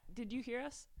Did you hear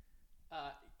us?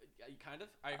 Kind of.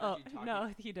 I heard you talking.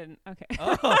 No, he didn't. Okay.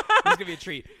 Oh, this is gonna be a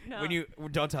treat. No. When you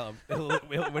don't tell him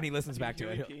when he listens back to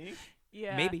it.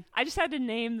 Yeah. Maybe. I just had to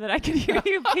name that I could hear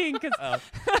you peeing because.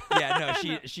 Yeah, no,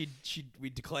 we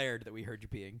declared that we heard you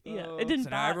peeing. Yeah, it didn't. So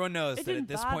now everyone knows that at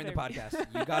this point in the bother me. podcast,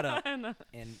 you got up and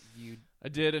you. I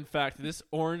did, in fact. This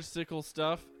orange sickle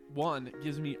stuff, one,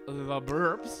 gives me the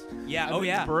burps. Yeah. I've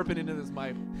been burping into this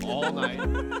mic all night.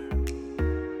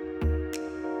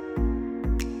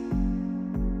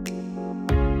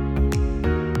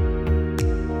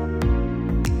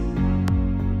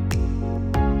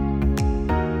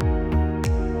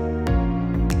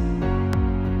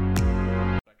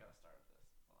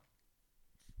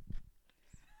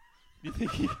 Do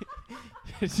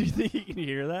you think you can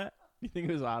hear that? Do you think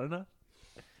it was loud enough?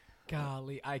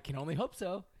 Golly, I can only hope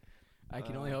so. I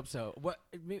can only hope so. What?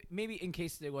 Maybe in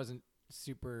case it wasn't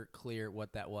super clear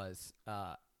what that was.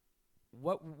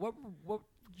 What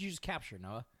did you just capture,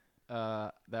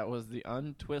 Noah? That was the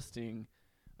untwisting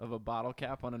of a bottle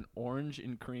cap on an orange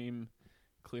and cream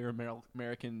clear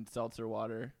American seltzer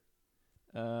water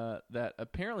that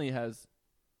apparently has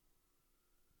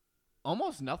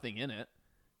almost nothing in it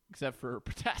except for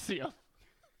potassium.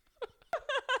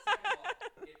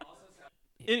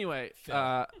 Anyway,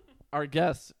 our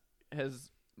guest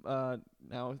has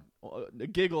now a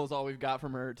giggle is all we've got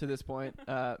from her to this point.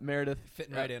 Meredith.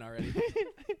 Fitting right in already.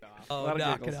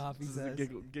 Knock it off. This is a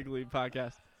giggly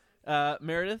podcast.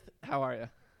 Meredith, how are you?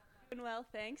 Doing well,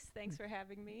 thanks. Thanks for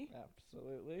having me.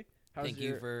 Absolutely. Thank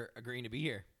you for agreeing to be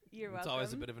here. You're It's welcome.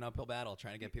 always a bit of an uphill battle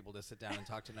trying to get people to sit down and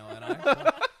talk to Noah and I.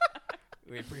 So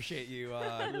we appreciate you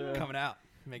coming out,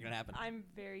 making it happen. I'm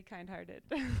very kind-hearted.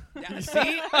 Yeah,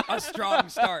 see? A strong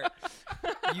start.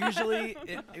 Usually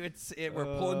we're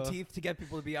pulling teeth to get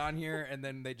people to be on here, and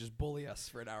then they just bully us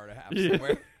for an hour and a half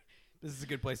somewhere. This is a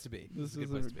good place to be. This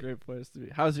is a great place to be.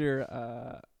 How's your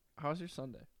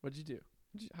Sunday? What'd you do?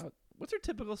 What's your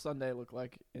typical Sunday look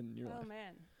like in your life? Oh,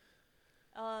 man.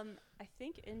 I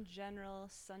think in general,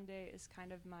 Sunday is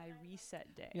kind of my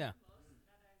reset day. Yeah.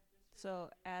 So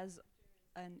as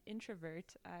an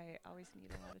introvert, I always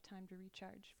need a lot of time to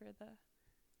recharge for the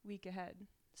week ahead.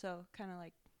 So kind of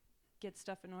like get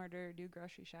stuff in order, do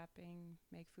grocery shopping,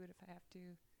 make food if I have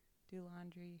to, do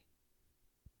laundry.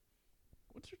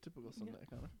 What's your typical Sunday,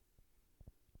 Connor?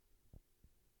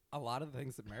 A lot of the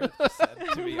things that Meredith just said,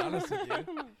 to be honest with you.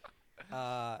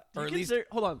 Or at least,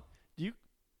 hold on. Do you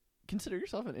consider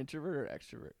yourself an introvert or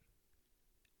extrovert?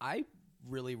 I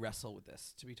really wrestle with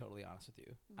this, to be totally honest with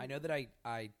you. I know that I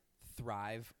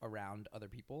thrive around other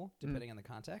people, depending on the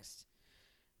context.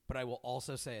 But I will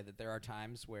also say that there are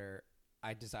times where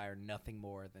I desire nothing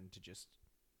more than to just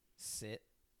sit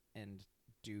and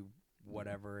do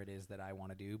whatever it is that I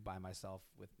want to do by myself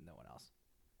with no one else.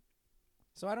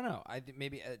 So I don't know. I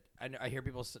hear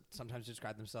people sometimes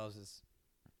describe themselves as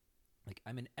like,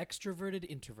 I'm an extroverted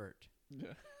introvert.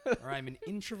 Yeah. Or I'm an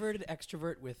introverted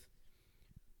extrovert with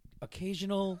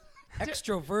occasional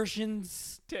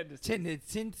extroversions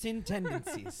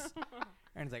tendencies.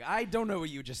 And it's like, I don't know what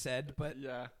you just said, but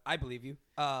yeah, I believe you.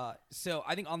 So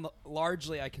I think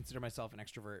largely I consider myself an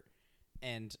extrovert,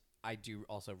 and I do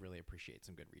also really appreciate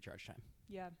some good recharge time.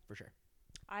 Yeah. For sure.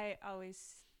 I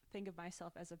always think of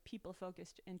myself as a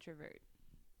people-focused introvert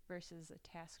versus a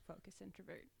task-focused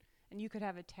introvert. And you could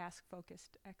have a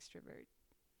task-focused extrovert.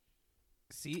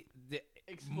 See,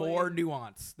 more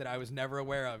nuance that I was never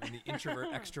aware of in the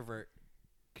introvert-extrovert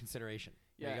consideration.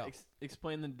 Yeah, there you go.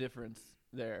 Explain the difference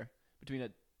there between a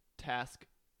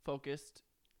task-focused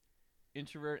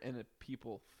introvert and a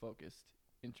people-focused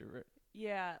introvert.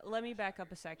 Yeah, let me back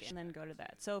up a second and then go to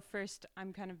that. So first,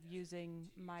 I'm kind of using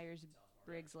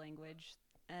Myers-Briggs language,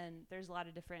 and there's a lot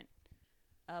of different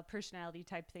personality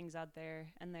type things out there,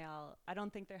 and I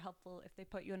don't think they're helpful if they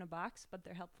put you in a box, but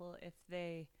they're helpful if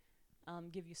they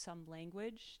give you some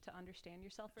language to understand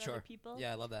yourself for other people.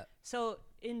 Yeah, I love that. So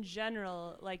in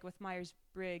general, like with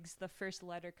Myers-Briggs, the first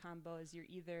letter combo is you're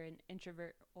either an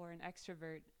introvert or an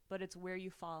extrovert, but it's where you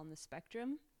fall on the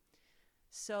spectrum.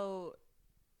 So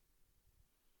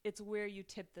it's where you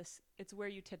tip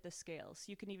the scales.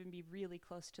 You can even be really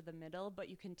close to the middle, but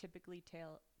you can typically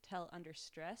tell under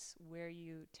stress where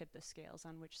you tip the scales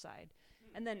on which side.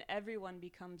 And then everyone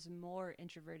becomes more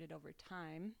introverted over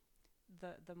time,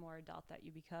 the more adult that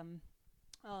you become.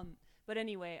 But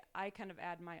anyway, I kind of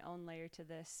add my own layer to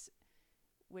this,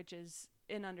 which is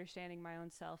in understanding my own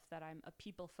self that I'm a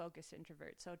people-focused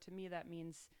introvert. So to me, that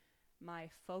means my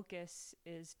focus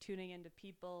is tuning into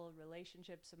people,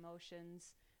 relationships,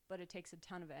 emotions, but it takes a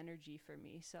ton of energy for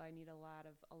me. So I need a lot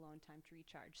of alone time to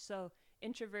recharge. So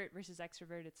introvert versus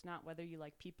extrovert, it's not whether you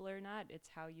like people or not, it's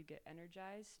how you get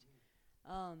energized.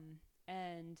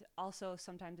 And also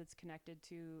sometimes it's connected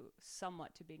to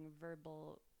somewhat to being a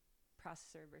verbal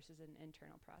processor versus an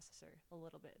internal processor a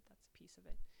little bit. That's a piece of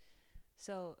it.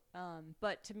 So,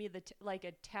 but to me, like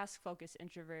a task-focused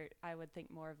introvert, I would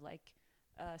think more of like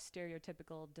a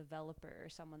stereotypical developer or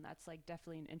someone that's like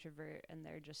definitely an introvert and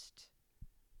they're just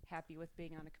happy with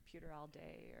being on a computer all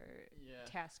day or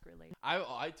task related.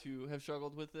 I too have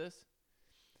struggled with this.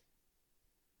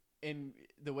 And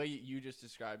the way you just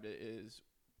described it is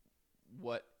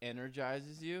what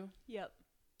energizes you. Yep.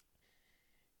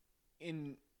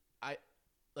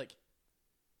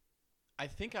 I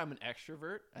think I'm an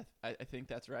extrovert. I think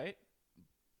that's right.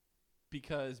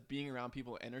 Because being around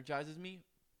people energizes me,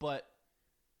 but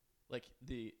like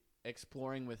the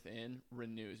exploring within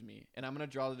renews me. And I'm going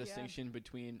to draw the distinction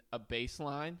between a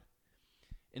baseline.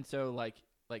 And so like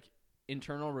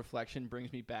internal reflection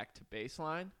brings me back to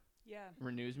baseline. Yeah.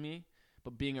 Renews me,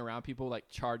 but being around people like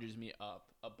charges me up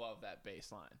above that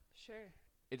baseline. Sure.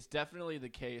 It's definitely the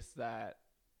case that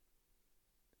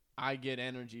I get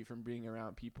energy from being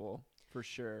around people for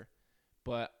sure,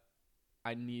 but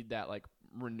I need that like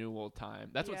renewal time.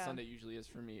 That's what Sunday usually is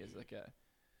for me. Is like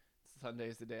Sunday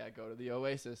is the day I go to the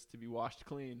Oasis to be washed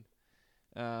clean.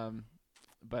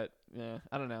 But yeah,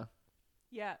 I don't know.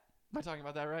 Yeah. Am I talking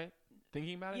about that right?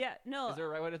 Thinking about it? Yeah. No. Is there a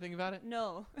right way to think about it?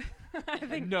 No. I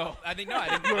think you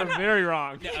are very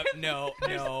wrong. No.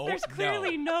 There's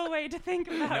clearly no way to think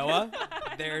about Noah,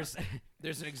 there's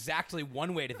an exactly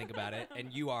one way to think about it,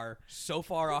 and you are so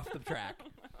far off the track.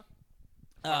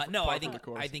 No, I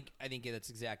think that's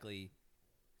exactly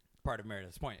part of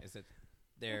Meredith's point. Is that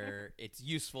it's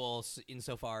useful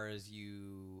insofar as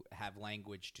you have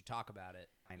language to talk about it.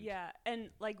 Yeah, and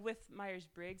like with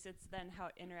Myers-Briggs, it's then how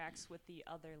it interacts with the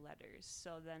other letters.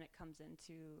 So then it comes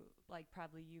into like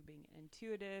probably you being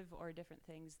intuitive or different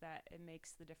things that it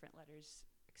makes the different letters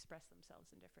express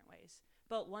themselves in different ways.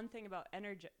 But one thing about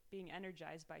being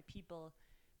energized by people,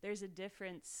 there's a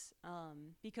difference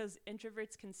because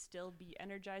introverts can still be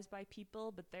energized by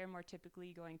people, but they're more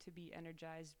typically going to be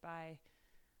energized by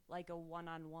like a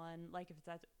one-on-one, like if it's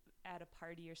at a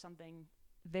party or something,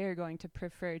 they're going to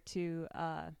prefer to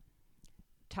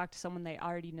talk to someone they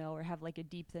already know or have like a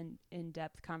deep and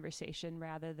in-depth conversation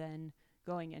rather than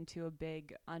going into a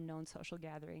big unknown social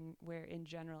gathering where in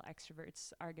general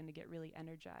extroverts are going to get really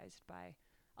energized by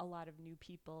a lot of new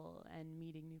people and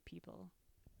meeting new people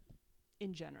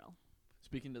in general.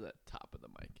 Speaking to the top of the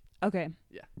mic. Okay.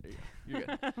 Yeah, there you go. You're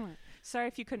good. Sorry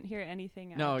if you couldn't hear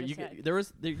anything. No, you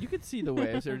could see the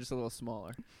waves. They're just a little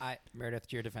smaller. Meredith,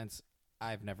 to your defense,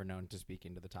 I've never known to speak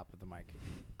into the top of the mic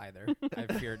either.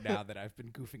 I've feared now that I've been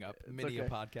goofing up many a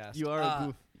podcast. You are a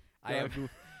goof. I am a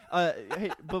goof. Hey,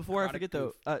 before I forget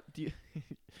though, do you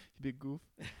big goof?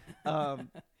 What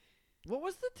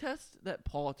was the test that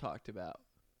Paul talked about?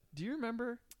 Do you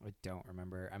remember? I don't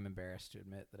remember. I'm embarrassed to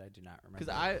admit that I do not remember.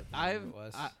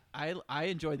 Because I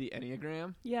enjoy the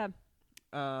Enneagram. Yeah.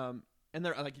 And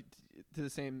they're like to the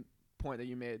same point that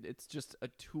you made. It's just a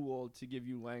tool to give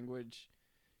you language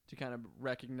to kind of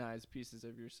recognize pieces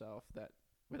of yourself that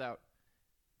without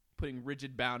putting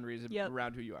rigid boundaries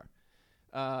around who you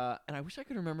are. And I wish I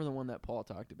could remember the one that Paul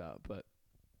talked about, but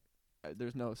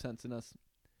there's no sense in us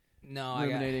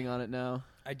ruminating on it now.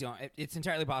 I don't. It's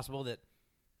entirely possible that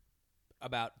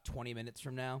about 20 minutes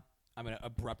from now, I'm going to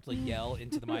abruptly yell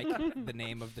into the mic the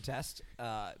name of the test,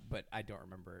 but I don't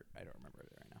remember it right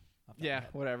now. Yeah,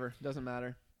 whatever. Doesn't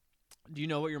matter. Do you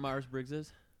know what your Myers-Briggs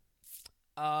is?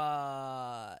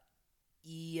 ENFP?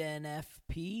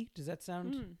 Does that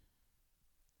sound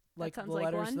like the like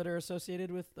letters one that are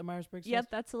associated with the Myers-Briggs Yep, test?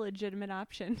 that's a legitimate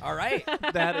option. All right.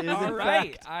 That is all in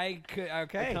right. fact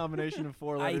Okay. a combination of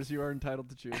 4 letters you are entitled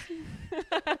to choose.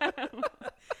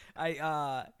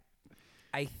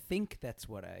 I think that's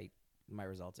what my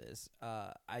result is.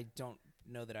 I don't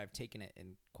know that I've taken it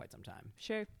in quite some time.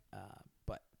 Sure.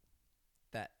 But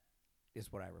that is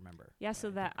what I remember. Yeah,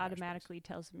 so that automatically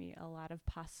tells me a lot of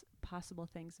possible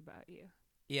things about you.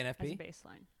 ENFP? As a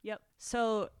baseline. Yep.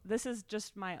 So this is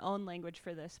just my own language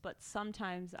for this, but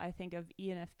sometimes I think of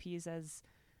ENFPs as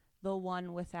the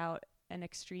one without an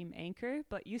extreme anchor,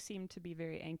 but you seem to be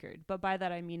very anchored. But by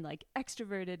that I mean like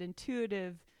extroverted,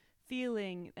 intuitive,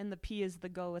 feeling, and the P is the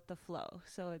go with the flow.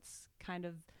 So it's kind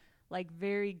of like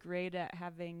very great at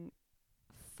having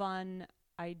fun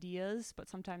ideas, but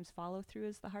sometimes follow through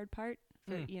is the hard part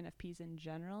for ENFPs in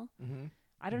general. Mm-hmm.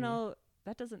 I don't know.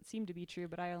 That doesn't seem to be true,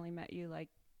 but I only met you like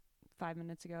 5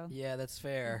 minutes ago. Yeah, that's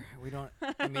fair. We don't.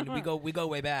 I mean, we go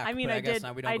way back. I mean, but I guess did.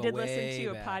 now we don't I go did listen way to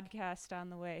a back. podcast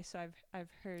on the way, so I've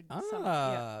heard some.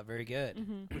 Yeah. Very good.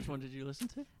 Mm-hmm. Which one did you listen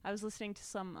to? I was listening to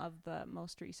some of the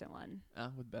most recent one.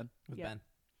 With Ben. With Yeah. Ben.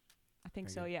 I think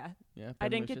Very so. good. Yeah. Yeah. I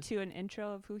Ben didn't get Wishes. to an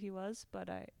intro of who he was, but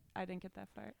I didn't get that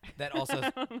far. That also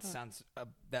sounds.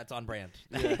 That's on brand.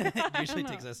 Yeah. Usually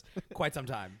takes us quite some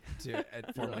time to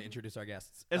formally introduce our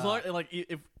guests. As long like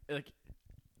if like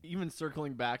even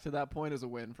circling back to that point is a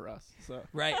win for us. So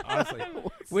right, honestly,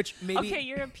 which maybe Okay,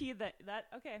 you're a P.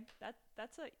 Okay.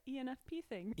 That's a ENFP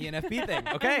thing. ENFP thing.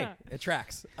 Okay, it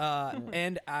tracks.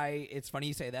 And it's funny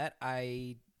you say that.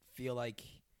 I feel like,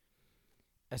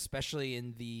 especially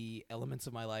in the elements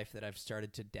of my life that I've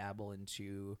started to dabble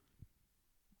into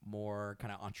more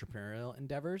kind of entrepreneurial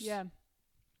endeavors. Yeah.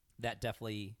 That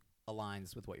definitely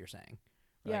aligns with what you're saying.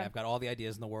 Like, Yeah. I've got all the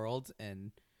ideas in the world,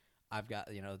 and I've got,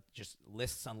 just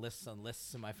lists on lists on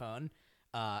lists in my phone.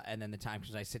 And then the time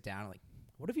comes I sit down and like,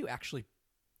 what have you actually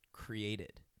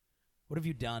created? What have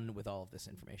you done with all of this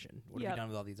information? What have you done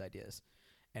with all these ideas?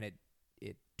 And it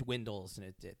dwindles and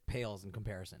it pales in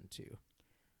comparison to.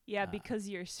 Yeah, because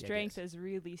your strength ideas. is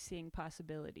really seeing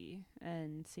possibility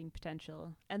and seeing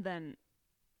potential. And then,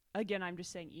 again, I'm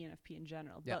just saying ENFP in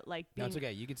general. Yeah. But like No, being it's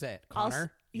okay. You can say it. Also-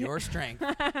 Connor, yeah. your strength.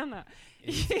 I don't know.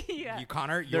 Yeah. You,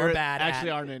 Connor, there you're bad actually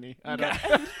at. aren't any. I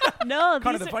don't. No,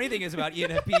 Connor, these the are- funny thing is about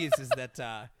ENFPs is that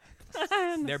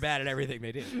they're bad at everything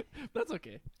they do. That's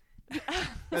okay.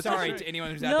 Sorry right. to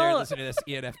anyone who's out there No. listening to this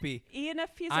ENFP.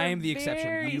 ENFPs I are am the exception.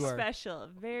 very You are- special.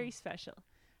 Very special.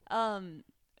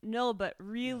 No, but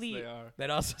really, Yes, they are. That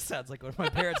also sounds like what my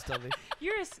parents told me.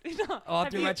 you're no, All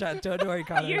have through you- my childhood. Don't worry,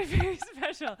 Connor. You're very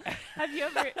special. Have you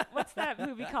ever? What's that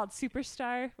movie called?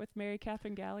 Superstar with Mary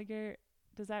Catherine Gallagher.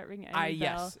 Does that ring any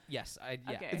bell? Yes, yeah.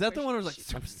 Okay. Is that the where one where it's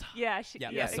she- like superstar? Yeah, Yeah,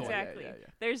 yeah, that's the one. exactly. Yeah.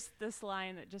 There's this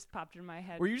line that just popped in my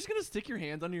head. Were you just gonna stick your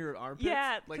hands under your armpits?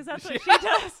 Yeah, Like, because that's she- what she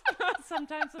does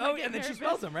sometimes. When I Oh, get and then she nervous.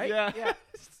 smells them, right? Yeah. Yeah,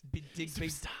 Big.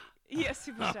 yeah,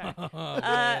 superstar. Oh,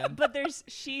 man. But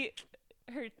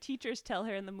her teachers tell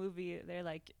her in the movie, they're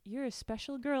like, "You're a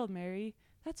special girl, Mary.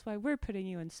 That's why we're putting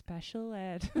you in special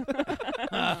ed." So,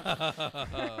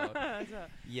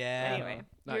 Yeah. anyway,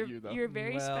 Not you're, you, though. you're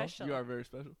very Well, special. You are very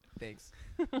special. Thanks.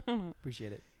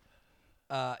 Appreciate it.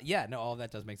 Yeah. No, all of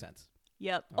that does make sense.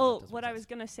 Yep. Oh, that Oh, does what make I sense. was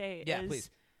gonna say Yeah, is please.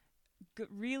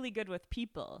 really good with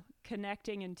people,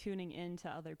 connecting and tuning into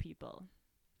other people.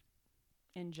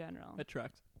 In general, It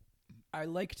tracks. I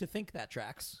like to think that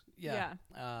tracks. Yeah.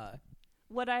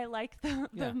 what I like the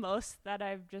Yeah. most that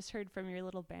I've just heard from your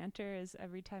little banter is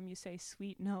every time you say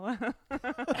 "sweet Noah."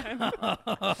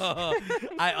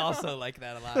 I also like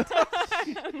that a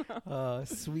lot.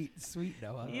 Sweet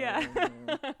Noah. Yeah.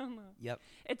 Yep.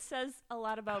 It says a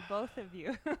lot about both of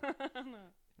you. Well,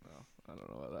 I don't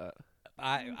know about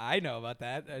that. I know about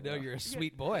that. I know Yeah. you're a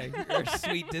sweet boy. You're a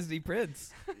sweet Disney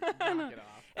prince. Knock it off.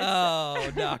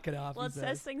 Oh, knock it off. Well, he it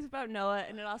says things about Noah,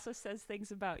 and it also says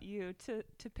things about you to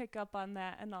pick up on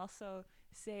that, and also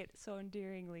say it so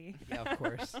endearingly. Yeah, of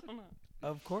course.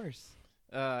 Of course.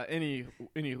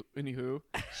 Anywho.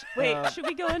 Wait, should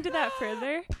we go into that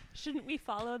further? Shouldn't we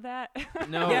follow that?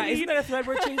 No. Yeah, isn't that a thread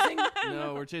we're chasing?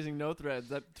 No, we're chasing no threads.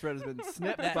 That thread has been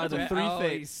snipped That by the thread- three oh, he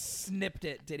fates. snipped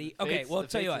it, did he? Okay, Fates- well, the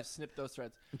tell you fates what. have snipped those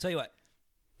threads. I'll tell you what.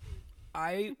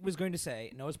 I was going to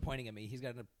say, Noah's pointing at me. He's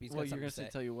got Well, something you're to gonna say. say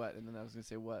tell you what, and then I was gonna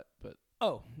say what, but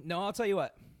Oh, no, I'll tell you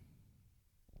what.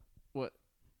 what?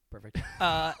 Perfect.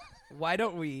 Why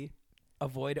don't we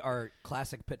avoid our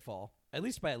classic pitfall, at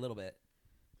least by a little bit?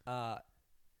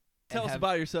 Tell us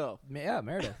about yourself. Yeah,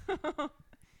 Meredith.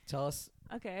 Tell us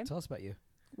Okay. about you.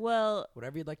 Well,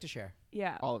 Whatever you'd like to share.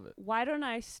 yeah. All of it. Why don't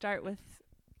I start with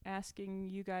asking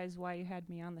you guys why you had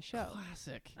me on the show?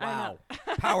 Classic. I know.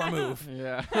 Wow. Power move.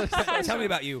 Yeah. Tell me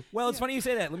about you. Well, it's funny you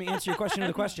say that. Let me answer your question with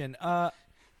a question.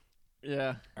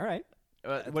 Yeah. All right.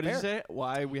 What did you say?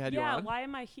 Why we had you Yeah, on? why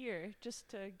am I here? Just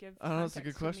to give. I don't know. It's a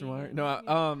good context for question. me Why?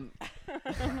 and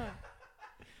No. you.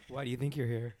 Why do you think you're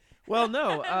here? Well,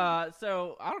 no.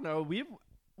 So I don't know.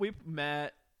 We've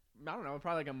met. I don't know.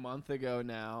 Probably like a month ago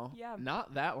now. Yeah.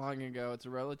 Not that long ago. It's a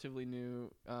relatively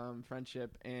new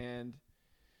friendship, and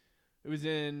it was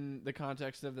in the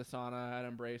context of the sauna at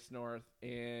Embrace North,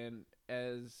 and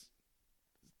as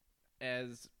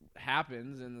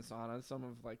happens in the sauna, some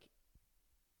of like,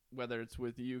 whether it's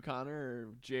with you, Connor, or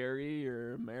Jerry,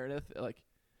 or Meredith, like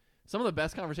some of the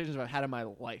best conversations I've had in my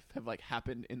life have like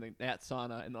happened in that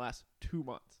sauna in the last 2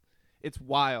 months. It's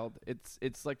wild.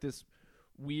 It's like this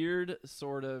weird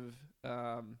sort of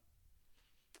I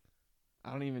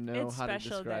don't even know It's how to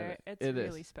special describe there. it. It's It is.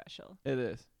 really special. It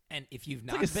is. And if you've It's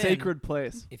not like a been, sacred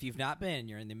place. if you've not been,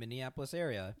 you're in the Minneapolis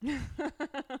area.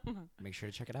 Make sure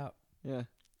to check it out. Yeah.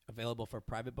 Available for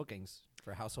private bookings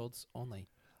for households only,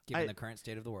 given the current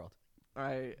state of the world.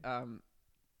 One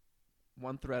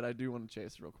thread I do want to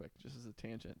chase real quick, just as a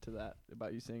tangent to that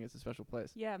about you saying it's a special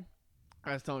place. Yeah.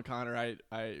 I was telling Connor,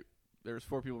 there was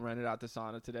 4 people rented out the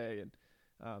sauna today,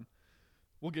 and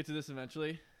we'll get to this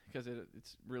eventually because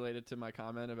it's related to my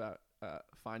comment about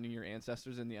finding your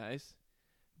ancestors in the ice.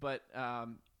 But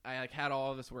I had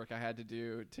all of this work I had to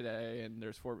do today, and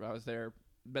there's 4. I was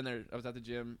at the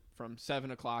gym from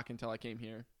 7:00 until I came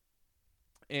here,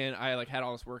 and I had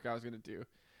all this work I was gonna do,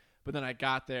 but then I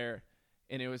got there,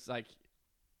 and it was like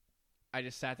I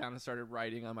just sat down and started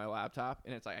writing on my laptop,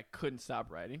 and it's like I couldn't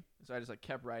stop writing, so I just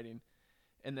kept writing.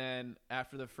 And then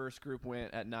after the first group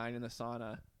went at 9 in the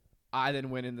sauna, I then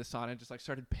went in the sauna and just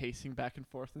started pacing back and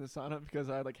forth in the sauna because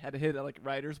I had to hit a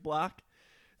writer's block.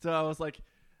 So I was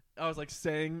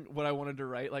saying what I wanted to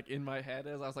write in my head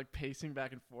as I was pacing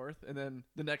back and forth. And then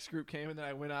the next group came, and then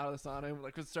I went out of the sauna and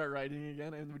would start writing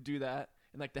again, and would do that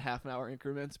in the half-an-hour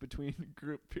increments between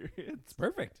group periods. It's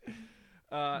perfect.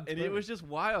 It was just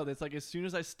wild. It's as soon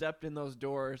as I stepped in those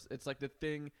doors, it's the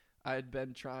thing I had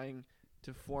been trying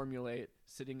to formulate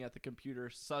sitting at the computer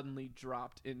suddenly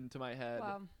dropped into my head.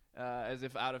 Wow. As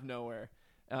if out of nowhere.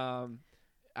 I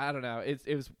don't know.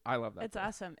 I love that. It's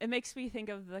awesome. It makes me think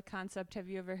of the concept. Have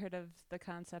you ever heard of the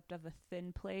concept of a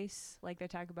thin place, like they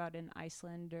talk about in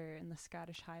Iceland or in the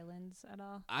Scottish Highlands at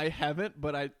all? I haven't,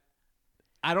 but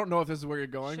I don't know if this is where you're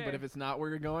going, Sure. but if it's not where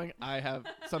you're going, I have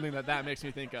something that makes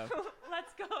me think of.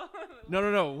 Let's go.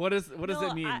 No. What does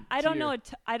it mean? I don't know.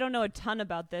 I don't know a ton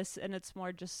about this, and it's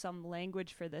more just some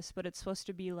language for this. But it's supposed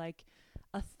to be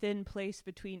a thin place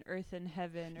between earth and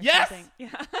heaven, or Yes! something.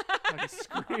 Yeah. I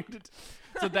screamed it.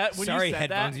 So that when Sorry, you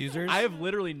said headphones that, users. I have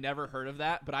literally never heard of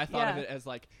that, but I thought of Yeah. it as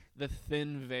the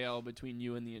thin veil between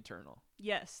you and the eternal.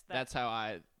 Yes. That's how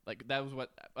I that was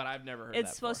what, but I've never heard.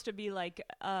 It's that supposed to be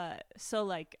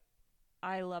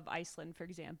I love Iceland, for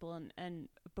example, and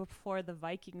before the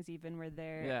Vikings even were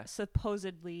there, Yeah.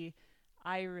 supposedly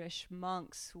Irish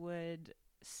monks would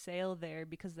sail there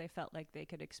because they felt like they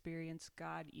could experience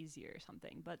God easier or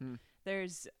something. But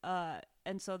there's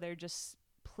and so they're just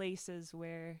places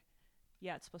where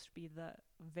it's supposed to be the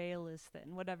veil is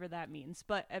thin, whatever that means.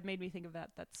 But it made me think of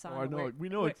that sauna. Oh, I know. where- We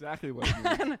know where- exactly what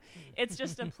it means. It's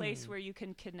just a place where you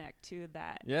can connect to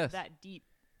that Yes. that deep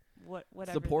whatever.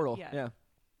 It's the portal. Yeah.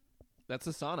 That's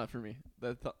a sauna for me.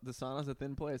 The sauna's a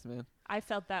thin place, man. I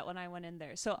felt that when I went in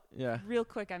there. So Yeah. real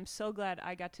quick, I'm so glad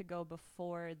I got to go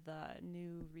before the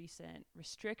new recent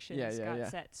restrictions got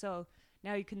set. So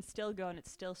now you can still go, and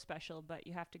it's still special, but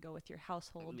you have to go with your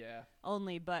household Yeah.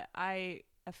 only. But a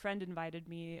friend invited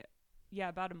me,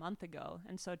 about a month ago,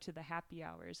 and so to the happy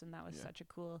hours, and that was it's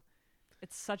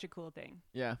such a cool thing.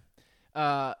 Yeah.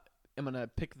 I'm gonna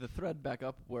pick the thread back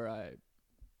up where I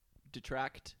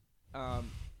detract.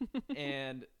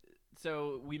 And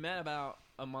so we met about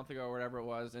a month ago or whatever it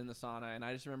was in the sauna, and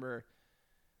I just remember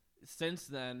since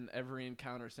then, every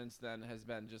encounter since then has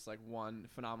been just one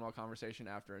phenomenal conversation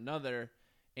after another.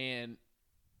 And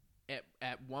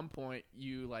at one point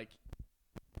you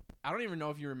I don't even know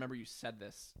if you remember you said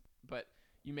this, but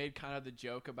you made kind of the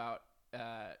joke about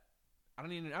I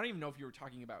don't even know if you were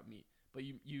talking about me, but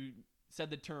you said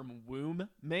the term womb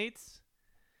mates.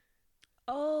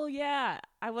 Oh, yeah.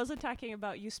 I wasn't talking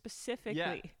about you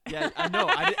specifically. Yeah, I know.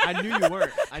 I knew you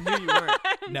weren't.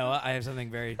 No, I have something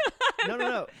very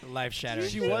No. life shattering.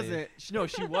 She wasn't. She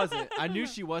wasn't. I knew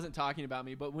she wasn't talking about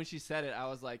me, but when she said it, I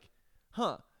was like,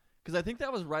 huh. Because I think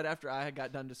that was right after I had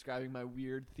got done describing my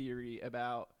weird theory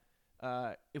about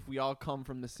if we all come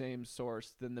from the same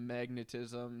source, then the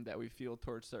magnetism that we feel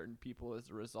towards certain people is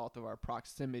a result of our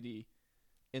proximity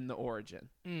in the origin.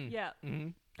 Yeah. Mm-hmm.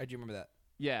 I do remember that.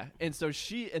 Yeah, and so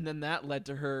and then that led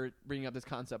to her bringing up this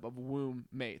concept of womb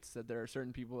mates, that there are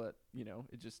certain people that,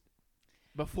 it just,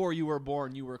 before you were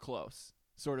born, you were close,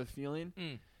 sort of feeling.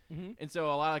 Mm-hmm. And so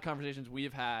a lot of the conversations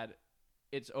we've had,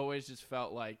 it's always just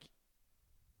felt like,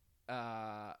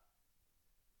 I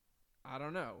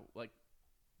don't know, We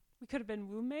could have been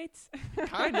roommates.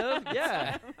 kind of,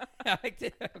 yeah.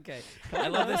 Okay. I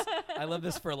love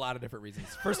this for a lot of different reasons.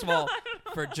 First of all,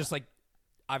 for just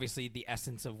obviously the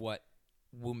essence of what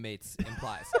womb mates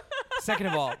implies. Second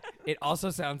of all, it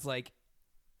also sounds like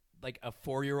a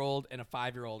 4-year-old and a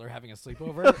 5-year-old are having a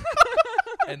sleepover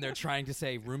and they're trying to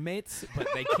say roommates, but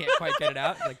they can't quite get it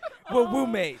out. We're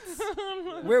roommates.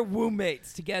 We're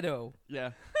roommates together.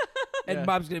 Yeah. And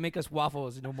Bob's going to make us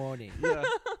waffles in the morning. Yeah.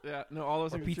 No, all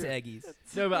those Or things pizza are true. eggies.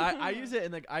 No, but I use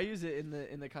it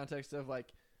in the context of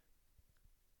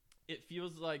it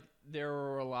feels like there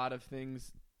are a lot of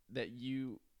things that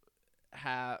you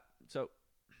have. So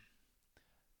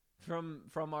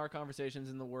from our conversations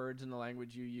and the words and the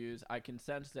language you use, I can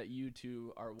sense that you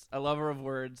two are a lover of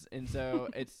words, and so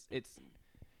it's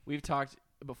we've talked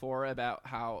before about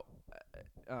how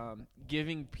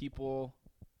giving people.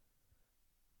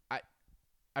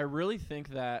 I really think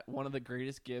that one of the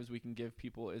greatest gifts we can give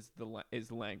people is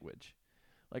language,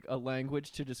 like a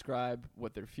language to describe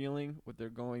what they're feeling, what they're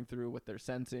going through, what they're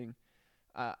sensing.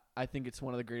 I think it's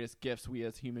one of the greatest gifts we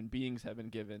as human beings have been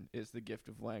given is the gift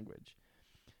of language.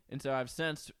 And so I've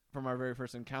sensed from our very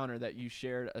first encounter that you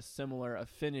shared a similar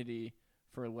affinity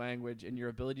for language, and your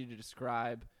ability to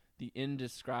describe the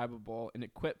indescribable and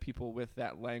equip people with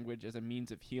that language as a means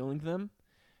of healing them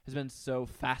has been so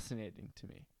fascinating to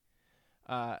me.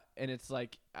 And it's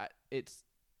like,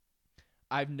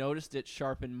 I've noticed it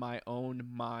sharpen my own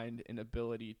mind and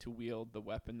ability to wield the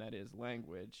weapon that is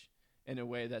language in a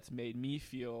way that's made me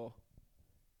feel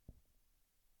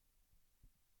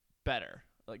better,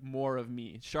 like more of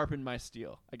me, sharpen my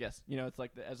steel, I guess. You know, it's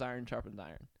like as iron sharpens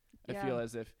iron. Yeah. I feel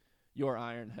as if your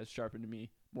iron has sharpened me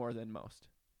more than most.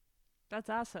 That's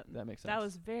awesome. That makes sense. That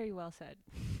was very well said.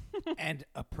 And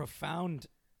a profound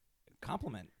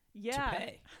compliment Yeah. to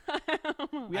pay.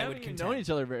 We I haven't would even contend. known each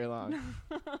other very long.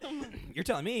 You're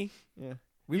telling me. Yeah.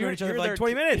 We've known each other You're for like there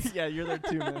 20 minutes. Yeah, you're there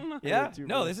too, man. You're Yeah. there too,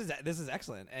 No, man. this is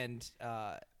excellent, and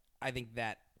I think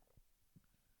that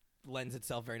lends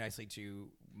itself very nicely to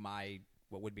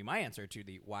what would be my answer to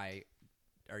the why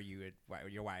are you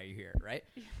here, right?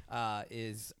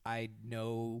 Is I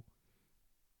know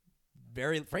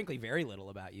frankly very little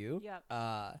about you. Yep.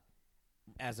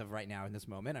 As of right now in this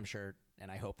moment, I'm sure,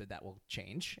 and I hope that will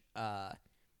change. But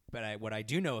what I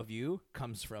do know of you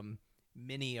comes from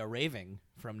many a raving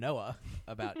from Noah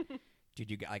about,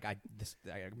 dude, I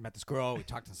met this girl, we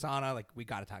talked in sauna, like, we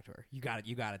got to talk to her. You got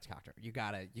to talk to her. You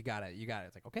got to.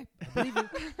 It's like, okay, I believe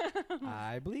you.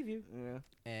 I believe you. Yeah.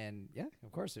 And yeah,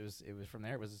 of course, it was from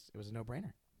there. It was a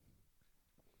no-brainer.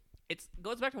 It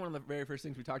goes back to one of the very first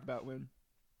things we talked about when,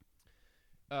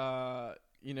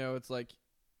 it's like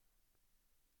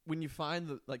when you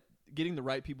find getting the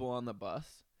right people on the bus.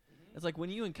 It's like when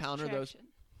you encounter those.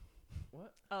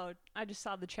 What? Oh, I just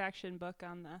saw the traction book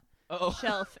on the Oh.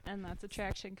 shelf, and that's a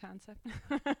traction concept.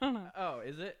 I don't know. Oh,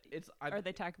 is it? Or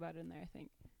they talk about it in there, I think.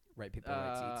 Right people,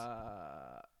 right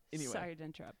seats. Anyway, Sorry to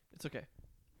interrupt. it's okay.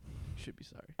 You should be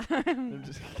sorry. I'm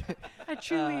just I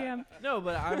truly am. No,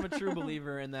 but I'm a true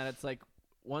believer in that. It's like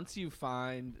once you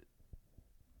find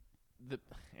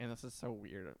and this is so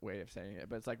weird a way of saying it,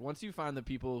 but it's like once you find the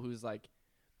people whose like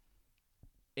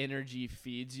energy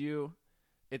feeds you,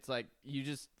 it's like you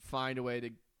just find a way to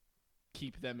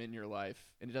keep them in your life,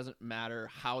 and it doesn't matter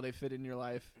how they fit in your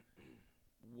life,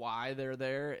 why they're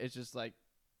there. It's just like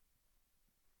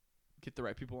get the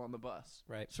right people on the bus.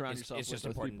 Right. Surround yourself it's with just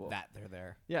those important people. that they're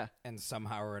there. Yeah. And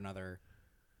somehow or another,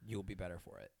 you'll be better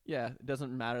for it. Yeah. It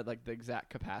doesn't matter like the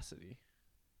exact capacity.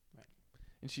 Right.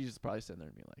 And she's just probably sitting there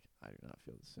and being like, I do not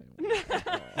feel the same way.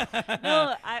 at all.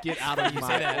 No, Get out of You my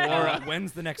say that. aura.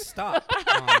 When's the next stop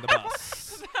on the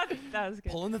bus? that was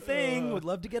good. Pulling the thing. Would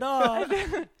love to get off.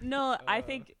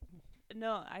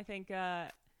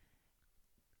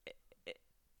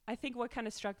 I think what kind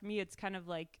of struck me, it's kind of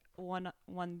like one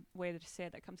way to say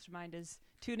it that comes to mind is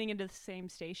tuning into the same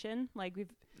station. Like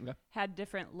we've had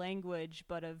different language,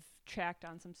 but have tracked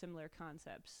on some similar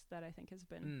concepts that I think has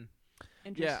been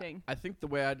interesting. Yeah, I think the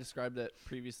way I described it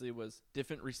previously was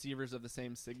different receivers of the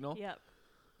same signal. Yep.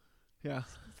 Yeah.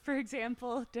 For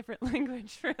example, different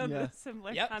language for the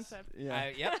similar Yep. concept.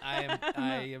 Yeah.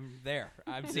 I am there.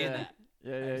 I'm seeing that.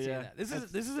 Yeah. I'm seeing Yeah. that.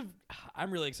 This is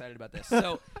I'm really excited about this.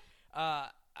 So,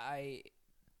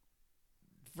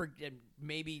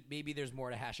 maybe there's more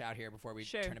to hash out here before we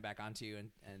turn it back onto you,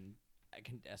 and I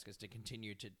can ask us to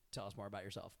continue to tell us more about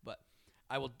yourself. But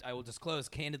I will disclose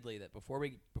candidly that before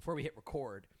we hit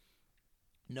record,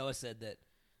 Noah said that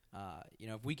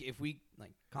if we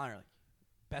like Connor, like,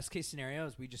 best case scenario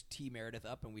is we just tee Meredith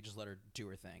up and we just let her do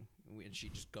her thing, and she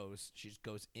just goes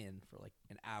in for like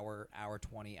an hour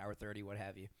 20, hour 30, what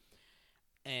have you.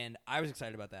 And I was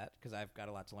excited about that because I've got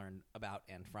a lot to learn about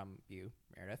and from you,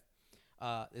 Meredith.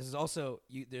 This is also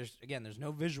there's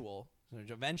no visual. So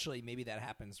eventually, maybe that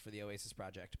happens for the Oasis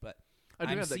project. But I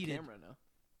do I'm have the seated. camera now.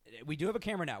 We do have a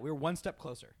camera now. We're one step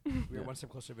closer. We're one step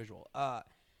closer to visual.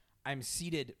 I'm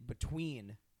seated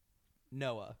between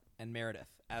Noah and Meredith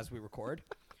as we record.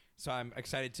 So I'm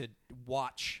excited to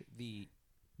watch the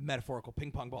metaphorical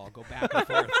ping pong ball go back and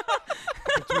forth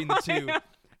between the two.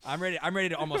 I'm ready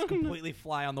to almost completely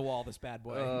fly on the wall, this bad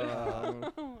boy.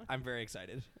 I'm very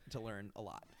excited to learn a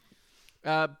lot.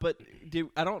 But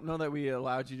I don't know that we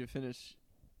allowed you to finish.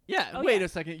 Yeah. Oh, wait yeah. a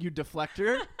second, you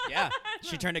deflector. Yeah,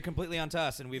 she turned it completely onto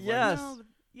us, and we've Yes. No, but-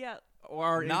 yeah. Or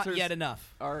our learned not answers, yet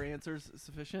enough. Are answers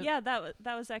sufficient? Yeah, that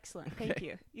was excellent. Thank Okay.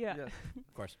 you. Yeah. Yes.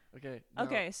 Of course. Okay. now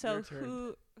Okay, so your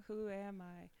turn. who am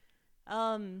I?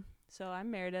 So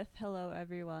I'm Meredith. Hello,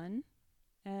 everyone.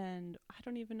 And I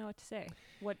don't even know what to say.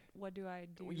 What do I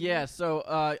do? Yeah. So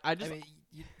I just. I mean,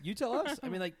 you tell us. I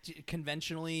mean, like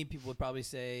conventionally, people would probably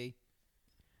say.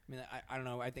 I mean, I don't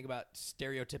know. I think about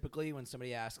stereotypically when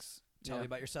somebody asks, "Tell me Yeah.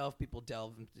 about yourself." People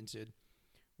delve into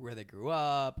where they grew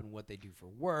up and what they do for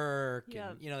work,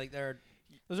 Yeah. and like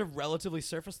those are relatively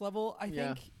surface level. I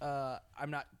Yeah. think.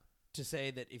 I'm not to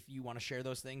say that if you want to share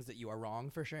those things that you are wrong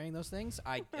for sharing those things.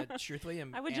 I truthfully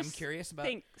am just curious about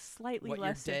think slightly what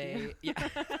less your of day. you.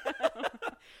 Yeah.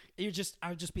 I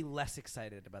would just be less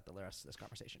excited about the rest of this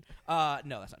conversation.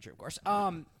 No, that's not true, of course.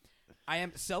 I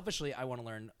am selfishly, I want to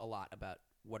learn a lot about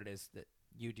what it is that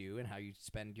you do and how you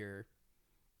spend your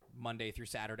Monday through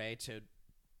Saturday to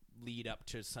lead up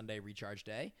to Sunday recharge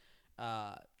day.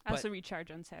 I But also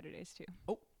recharge on Saturdays too.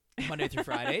 Monday through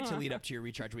Friday to lead up to your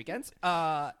recharge weekends.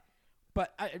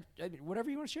 But I whatever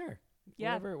you want to share.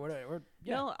 Yeah. Whatever.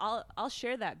 Yeah. No, I'll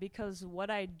share that because what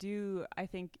I do, I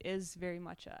think, is very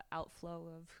much a outflow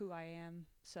of who I am.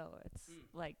 So it's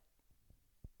like,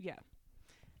 yeah.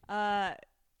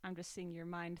 I'm just seeing your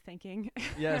mind thinking.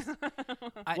 Yes.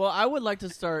 Well, I would like to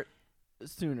start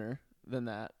sooner than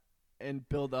that and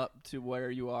build up to where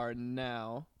you are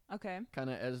now, Okay. kind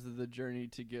of as the journey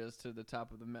to get us to the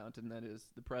top of the mountain that is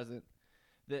the present.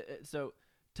 So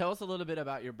tell us a little bit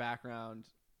about your background.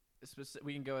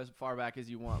 We can go as far back as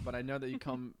you want, but I know that you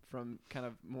come from kind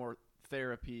of more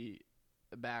therapy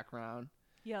background.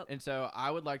 Yep. And so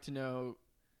I would like to know,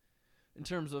 in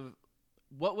terms of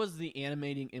what was the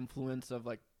animating influence of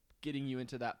like getting you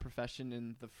into that profession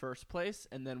in the first place,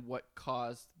 and then what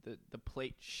caused the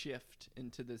plate shift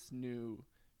into this new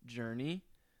journey?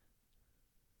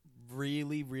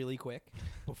 Really, really quick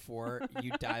before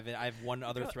you dive in. I have one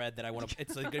other thread that I want to.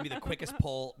 It's going to be the quickest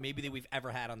poll maybe that we've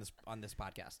ever had on this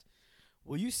podcast.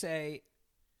 Will you say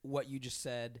what you just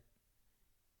said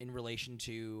in relation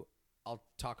to? I'll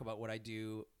talk about what I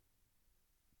do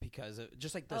because of,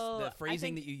 just like the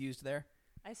phrasing that you used there.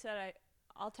 I said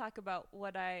I'll talk about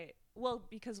what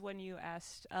because when you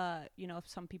asked, if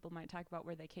some people might talk about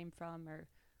where they came from or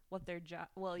what their job.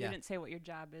 Well, you didn't say what your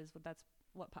job is, but that's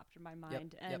what popped in my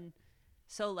mind. And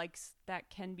so like that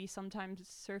can be sometimes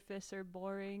surface or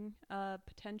boring,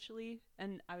 potentially.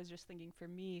 And I was just thinking, for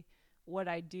me, what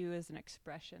I do is an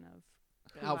expression of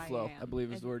who Outflow, I am. I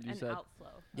believe is the word you said. An outflow.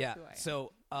 Of Yeah. who I am.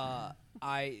 So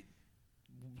I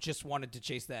just wanted to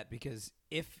chase that because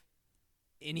if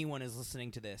anyone is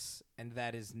listening to this and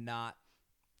that is not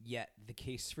yet the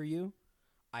case for you,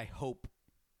 I hope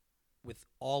with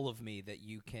all of me that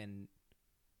you can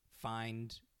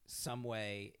find some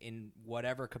way in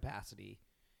whatever capacity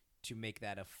to make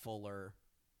that a fuller,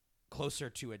 closer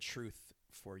to a truth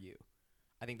for you.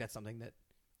 I think that's something that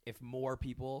if more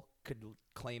people could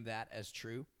claim that as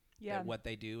true, that what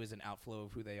they do is an outflow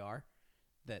of who they are,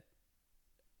 that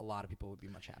a lot of people would be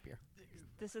much happier.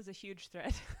 This is a huge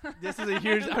thread. This is a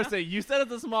huge. I would say you said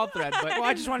it's a small thread, but Well,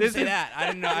 I just wanted to say that. I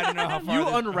didn't know how far you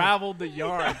this- unraveled the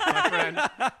yarn, my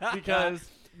friend, because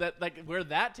that like where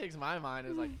that takes my mind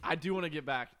is like I do want to get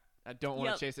back. I don't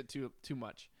want to chase it too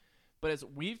much, but as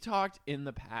we've talked in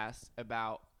the past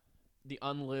about the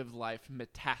unlived life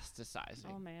metastasizing.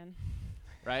 Oh man.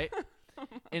 Right?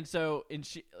 And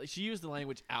she used the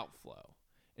language outflow.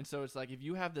 And so it's like if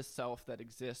you have the self that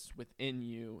exists within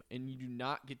you and you do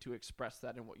not get to express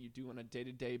that in what you do on a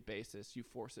day-to-day basis, you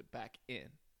force it back in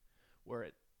where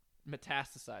it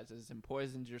metastasizes and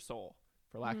poisons your soul,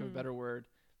 for lack of a better word.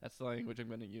 That's the language I'm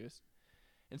going to use.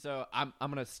 And so I'm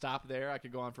going to stop there. I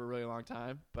could go on for a really long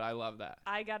time, but I love that.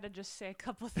 I got to just say a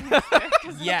couple things there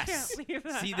 'cause Yes. I can't leave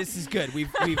that. See, this is good. We've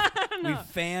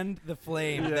fanned the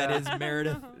flame that is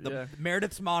Meredith.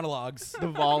 Meredith's monologues. The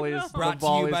volleys Brought the to you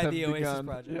volleys by have the Oasis begun.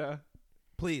 Project. Yeah.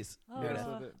 Please, Meredith.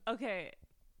 Love it. Okay.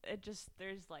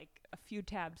 There's like a few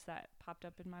tabs that popped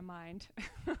up in my mind.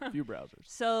 Few browsers.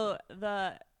 So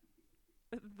the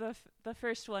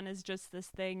first one is just this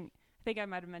thing. I think I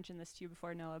might have mentioned this to you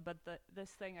before, Noah, but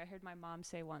this thing I heard my mom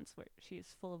say once, where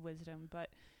she's full of wisdom, but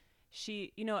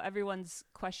she, everyone's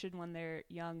question when they're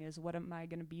young is, what am I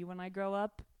going to be when I grow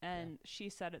up? And she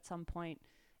said at some point,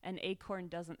 an acorn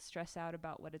doesn't stress out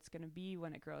about what it's going to be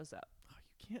when it grows up. Oh,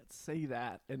 you can't say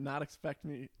that and not expect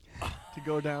me to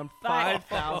go down But-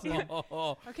 5,000.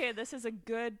 Okay, this is a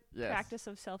good Yes. practice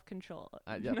of self-control.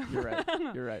 Yep, you're right.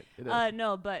 You're right. It is.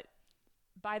 No, but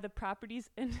by the properties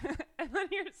and then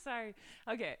you're sorry.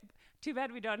 Okay, too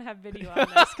bad we don't have video on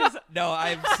this because No,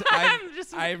 I'm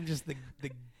just the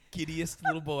giddiest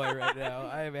little boy right now.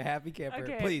 I am a happy camper.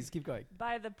 Okay. Please keep going.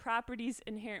 by the properties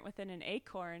inherent within an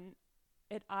acorn,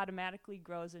 it automatically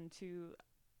grows into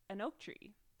an oak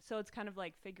tree. So it's kind of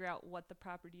like figure out what the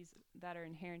properties that are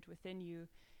inherent within you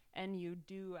and you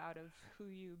do out of who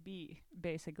you be,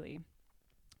 basically.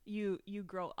 You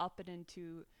grow up and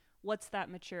into what's that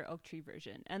mature oak tree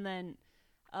version. And then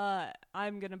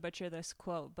I'm going to butcher this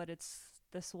quote, but it's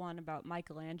this one about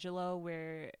Michelangelo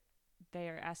where they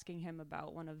are asking him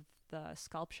about one of the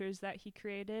sculptures that he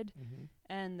created. Mm-hmm.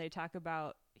 And they talk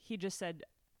about, he just said,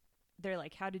 they're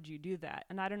like, how did you do that?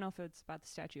 And I don't know if it's about the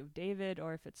statue of David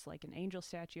or if it's like an angel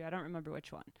statue. I don't remember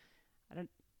which one.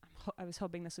 I was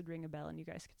hoping this would ring a bell and you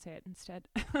guys could say it instead.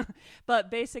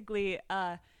 But basically,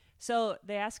 so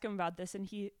they ask him about this and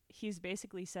he's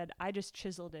basically said, I just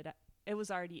chiseled it. It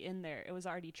was already in there. It was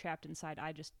already trapped inside.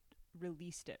 I just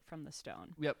released it from the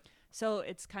stone. Yep. So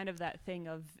it's kind of that thing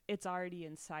of it's already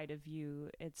inside of you.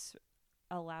 It's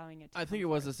allowing it to I think it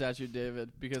was the statue of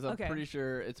David because I'm Okay. pretty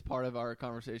sure it's part of our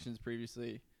conversations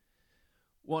previously.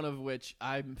 One of which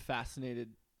I'm fascinated.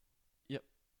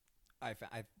 I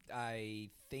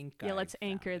think. Yeah, I let's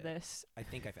found anchor it. this. I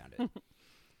think I found it.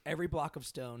 Every block of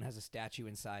stone has a statue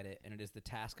inside it, and it is the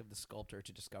task of the sculptor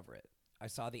to discover it. I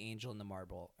saw the angel in the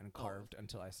marble and carved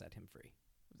until I set him free.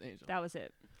 Angel. That was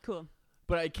it. Cool.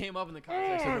 But it came up in the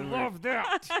context of when we were,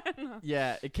 that.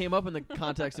 yeah, it came up in the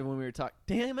context of when we were talking.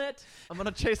 Damn it! I'm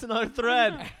gonna chase another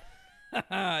thread.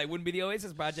 It wouldn't be the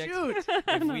Oasis Project Shoot.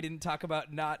 if we didn't talk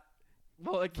about not.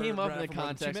 Well, it came up in the for more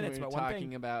than 2 context when minutes we were about one talking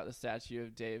thing. about the statue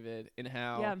of David and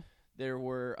how Yeah, there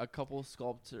were a couple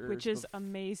sculptors. which is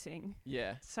amazing.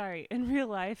 yeah, Sorry, in real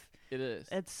life, it is.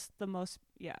 it's the most.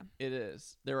 Yeah, It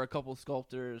is. There were a couple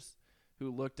sculptors who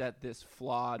looked at this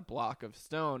flawed block of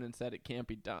stone and said it can't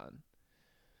be done.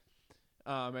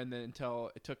 And then until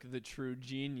it took the true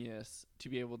genius to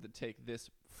be able to take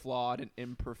this flawed and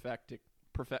imperfect,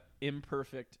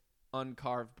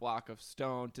 uncarved block of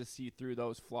stone to see through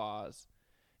those flaws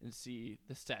and see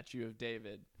the statue of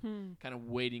David kind of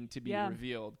waiting to be Yeah.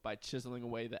 revealed by chiseling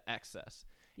away the excess.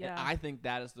 yeah, And I think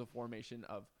that is the formation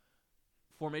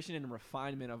and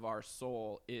refinement of our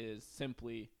soul is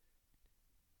simply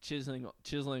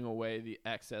chiseling away the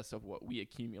excess of what we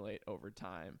accumulate over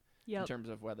time in yep, terms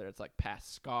of whether it's like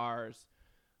past scars,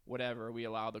 whatever, we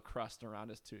allow the crust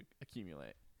around us to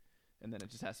accumulate. And then it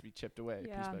just has to be chipped away piece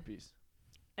Yeah. by piece.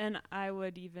 and I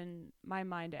would even my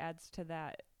mind adds to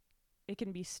that. It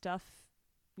can be stuff,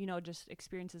 just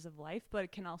experiences of life, but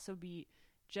it can also be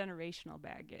generational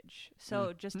baggage.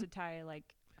 So just to tie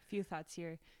like a few thoughts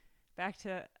here, back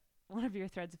to one of your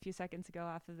threads a few seconds ago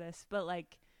off of this, but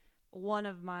like one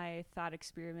of my thought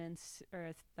experiments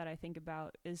that I think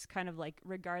about is kind of like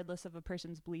regardless of a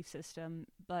person's belief system,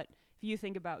 but if you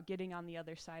think about getting on the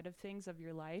other side of things of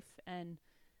your life and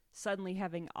suddenly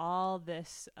having all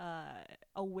this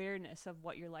awareness of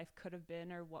what your life could have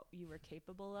been or what you were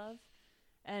capable of.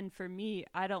 And for me,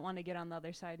 I don't want to get on the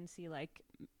other side and see like,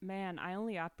 man, I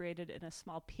only operated in a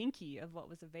small pinky of what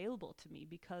was available to me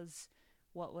because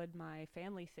what would my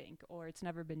family think, or it's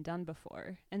never been done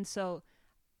before. And so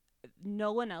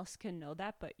no one else can know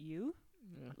that but you.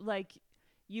 Yeah. Like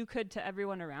you could to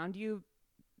everyone around you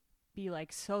be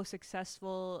like so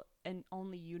successful and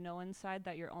only you know inside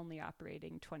that you're only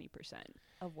operating 20%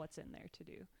 of what's in there to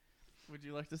do. Would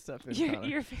you like to step in, Connor?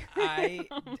 You're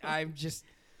I'm just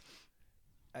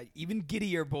even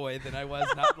giddier boy than I was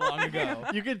not long ago.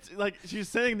 You could like she's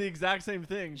saying the exact same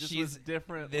thing, just She's- with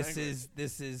different. This language.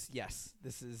 is yes.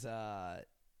 This is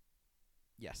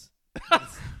yes.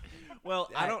 Well,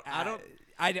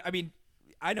 I mean,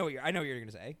 I know what you're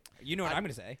gonna say. You know what I'm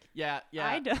gonna say. Yeah.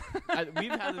 I don't.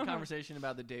 We've had the conversation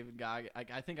about the David Goggins.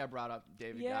 I think I brought up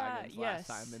David Goggins last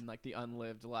time in like the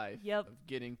unlived life Yep. of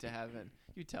getting to heaven.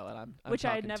 You tell it. I'm Which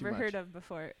I had talking too never much. heard of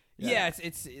before. Yeah,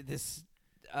 it's this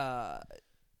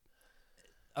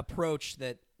approach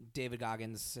that David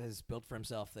Goggins has built for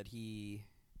himself, that he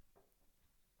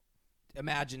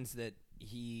imagines that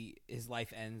his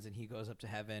life ends and he goes up to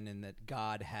heaven, and that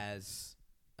God has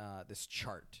this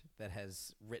chart that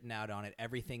has written out on it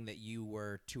everything that you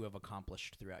were to have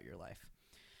accomplished throughout your life.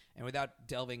 And without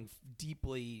delving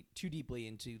too deeply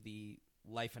into the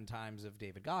life and times of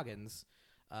David Goggins,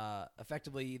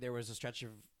 effectively there was a stretch of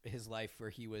his life where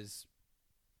he was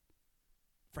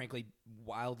frankly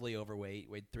wildly overweight,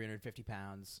 weighed 350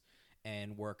 pounds,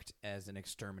 and worked as an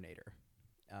exterminator.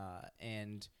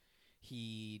 And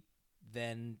he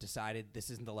then decided, this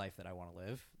isn't the life that I want to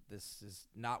live. This is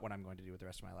not what I'm going to do with the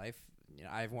rest of my life.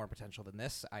 I have more potential than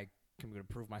this. I going to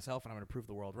prove myself and I'm going to prove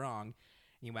the world wrong. And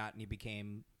he went out and he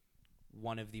became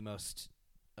one of the most,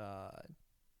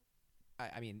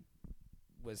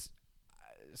 was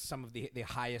some of the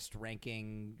highest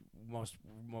ranking, most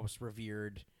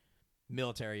revered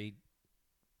military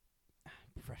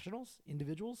professionals,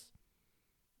 individuals,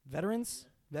 veterans,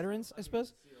 I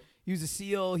suppose. He was a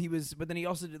SEAL. But then he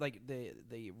also did like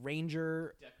the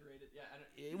Ranger. Decorated,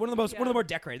 yeah. One of the more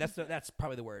decorated. That's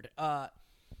probably the word. But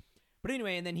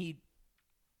anyway, and then he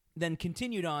then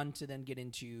continued on to then get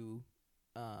into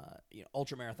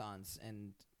ultra marathons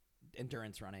and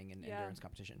endurance running and endurance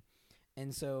competition.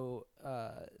 And so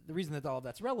the reason that all of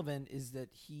that's relevant is that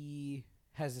he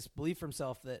has this belief for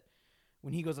himself that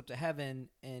when he goes up to heaven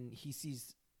and he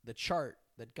sees the chart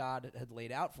that God had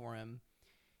laid out for him,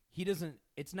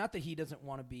 it's not that he doesn't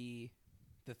want to be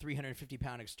the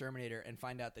 350-pound exterminator and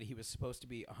find out that he was supposed to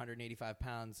be 185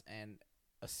 pounds and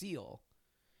a SEAL.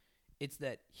 It's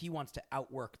that he wants to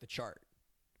outwork the chart.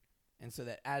 And so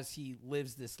that as he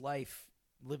lives this life,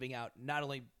 living out not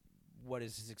only what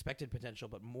is his expected potential,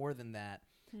 but more than that,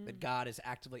 that God is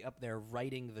actively up there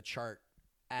writing the chart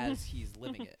as he's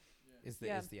living it, is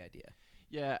the idea.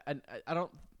 Yeah, and I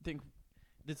don't think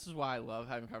this is why I love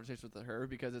having conversations with her,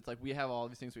 because it's like we have all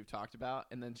these things we've talked about,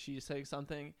 and then she's saying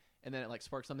something, and then it like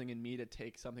sparks something in me to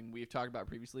take something we've talked about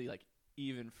previously like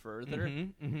even further.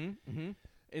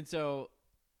 And so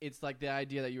it's like the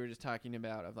idea that you were just talking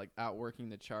about of like outworking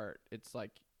the chart. It's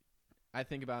like I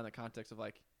think about in the context of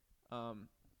like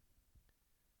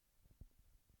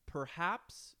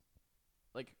perhaps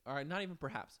like, all right, not even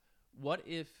perhaps. What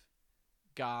if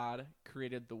God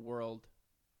created the world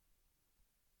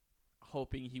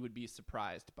hoping he would be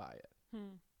surprised by it?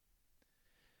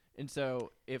 And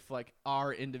so if like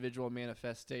our individual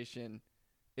manifestation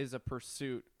is a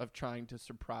pursuit of trying to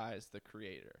surprise the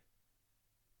creator.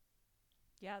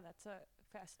 Yeah, that's a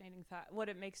fascinating thought. What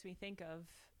it makes me think of,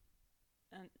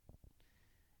 and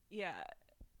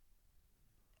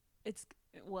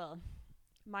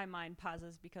my mind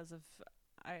pauses because of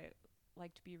I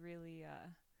like to be really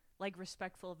like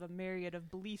respectful of a myriad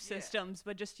of belief systems,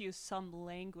 but just use some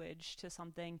language to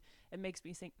something. It makes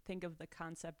me think of the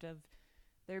concept of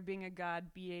there being a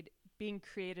God being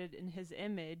created in his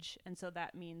image, and so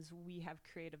that means we have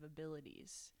creative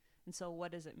abilities. And so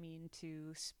what does it mean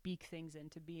to speak things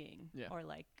into being? Or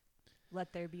like,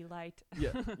 let there be light?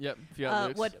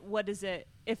 What is it,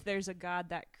 if there's a God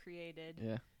that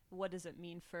created, what does it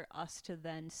mean for us to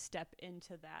then step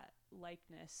into that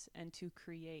likeness and to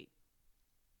create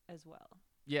as well?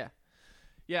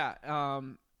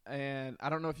 And I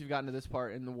don't know if you've gotten to this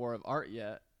part in the War of Art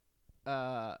yet,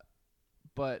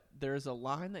 but there's a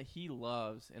line that he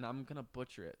loves, and I'm gonna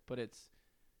butcher it, but it's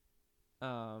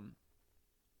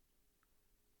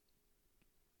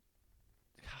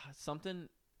something.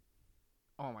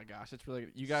 Oh my gosh, it's really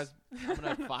good. You guys, I'm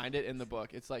gonna find it in the book.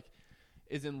 It's like,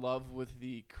 is in love with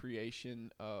the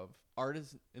creation of art,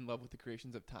 is in love with the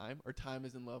creations of time, or time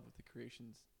is in love with the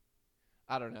creations.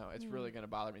 I don't know. It's really gonna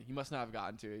bother me. He must not have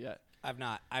gotten to it yet. I've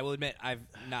not. I will admit, I've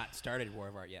not started War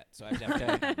of Art yet, so I've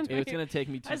definitely. It's gonna take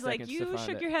me 2 seconds. I was like, you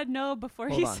shook your head no before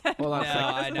hold he on, said. Hold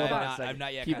on, no, I've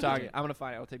not yet. Keep talking. I'm gonna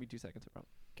find it. It'll take me 2 seconds.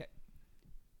 Okay.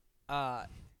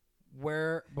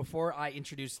 Where before I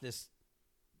introduce this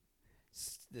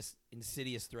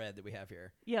insidious thread that we have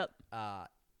here. Yep.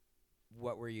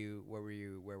 Where were we? What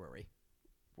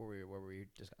were you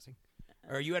discussing?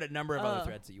 Or you had a number of other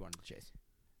threads that you wanted to chase.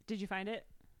 Did you find it?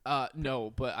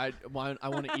 No, but I want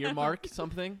to earmark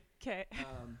something. Okay.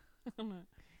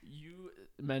 You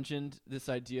mentioned this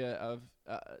idea of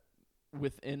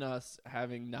within us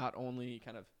having not only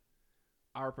kind of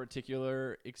our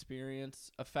particular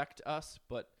experience affect us,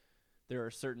 but there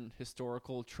are certain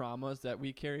historical traumas that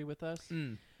we carry with us.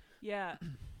 Yeah.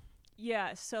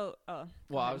 Yeah. So, I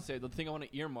would say the thing I want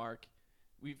to earmark,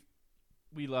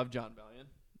 we love John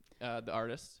Bellion, the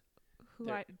artist. Who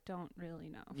I don't really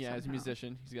know. Yeah, somehow. he's a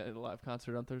musician. He's got a live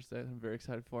concert on Thursday. I'm very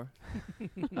excited for.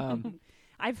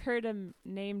 I've heard him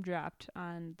name dropped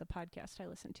on the podcast I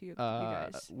listen to. You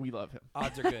guys, we love him.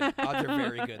 Odds are good. Odds are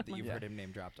very good that you've heard him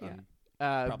name dropped on.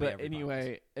 But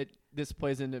anyway, this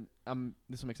plays into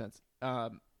this will make sense.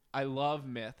 I love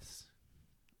myths,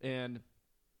 and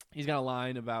he's got a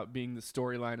line about being the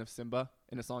storyline of Simba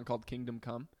in a song called "Kingdom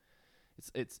Come."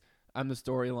 It's I'm the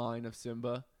storyline of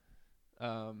Simba.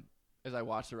 As I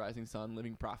watch the rising sun,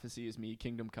 living prophecy is me,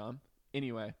 kingdom come.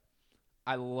 Anyway,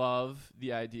 I love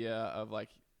the idea of like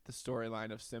the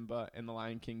storyline of Simba and the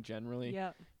Lion King generally.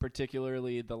 Yep.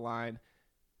 Particularly the line,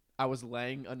 I was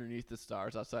laying underneath the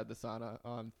stars outside the sauna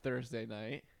on Thursday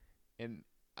night, and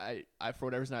I for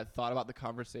whatever reason I thought about the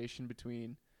conversation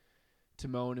between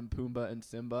Timon and Pumbaa and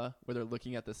Simba, where they're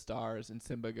looking at the stars, and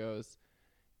Simba goes,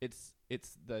 "It's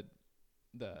the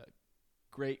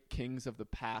great kings of the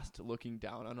past looking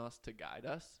down on us to guide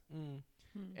us."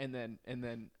 And then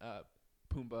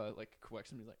Pumbaa like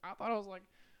corrects him. He's like, "I thought it was like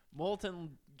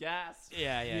molten gas."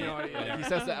 Yeah. You know, like, he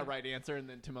says that right answer, and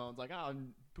then Timon's like, "Oh,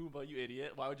 Pumbaa, you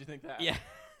idiot! Why would you think that?" Yeah.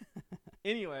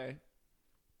 Anyway,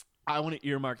 I want to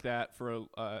earmark that for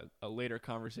a later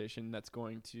conversation that's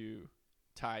going to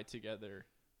tie together.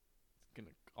 It's going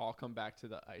to all come back to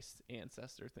the ice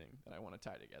ancestor thing that I want to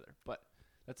tie together, but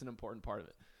that's an important part of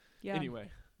it. Yeah. Anyway,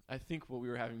 I think what we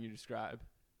were having you describe,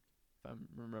 if I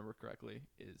remember correctly,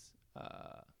 is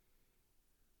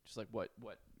just like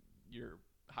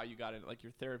how you got into like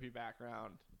your therapy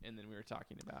background, and then we were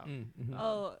talking about.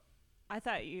 Oh, I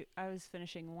thought I was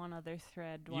finishing one other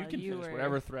thread while you can you finish were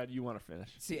whatever thread you want to finish.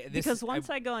 See, because once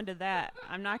I go into that,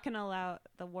 I'm not going to allow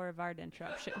the war of art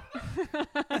interruption.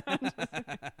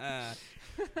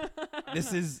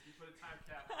 This is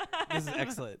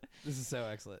excellent. This is so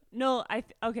excellent. No,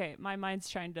 okay, my mind's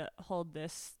trying to hold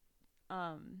this.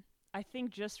 I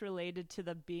think just related to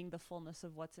the being the fullness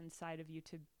of what's inside of you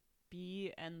to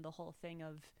be, and the whole thing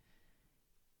of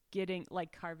getting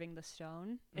like carving the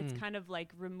stone. It's kind of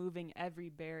like removing every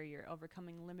barrier,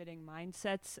 overcoming limiting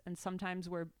mindsets, and sometimes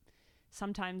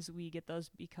we get those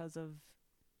because of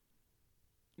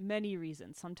many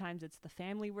reasons. Sometimes it's the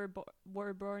family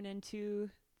we're born into,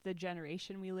 the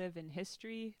generation we live in,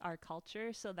 history, our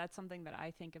culture. So that's something that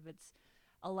I think of. It's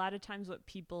a lot of times what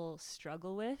people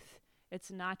struggle with. It's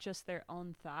not just their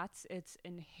own thoughts. It's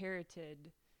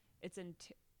inherited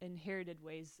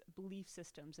ways, belief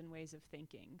systems and ways of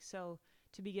thinking. So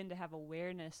to begin to have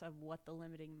awareness of what the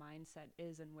limiting mindset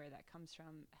is and where that comes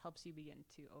from helps you begin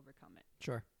to overcome it.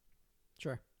 Sure.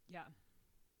 Yeah.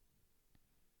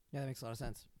 Yeah, that makes a lot of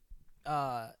sense.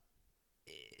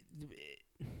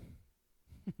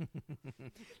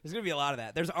 There's gonna be a lot of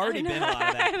that. There's already been a lot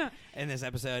of that in this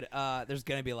episode. There's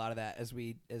gonna be a lot of that as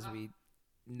we.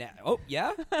 Oh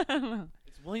yeah.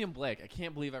 It's William Blake. I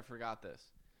can't believe I forgot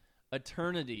this.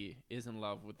 Eternity is in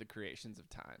love with the creations of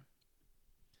time.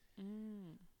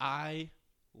 I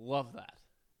love that.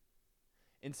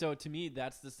 And so to me,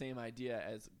 that's the same idea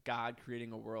as God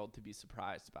creating a world to be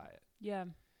surprised by it. Yeah.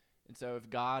 And so if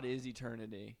God is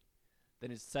eternity,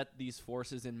 then it's set these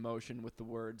forces in motion with the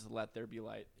words, "Let there be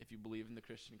light," if you believe in the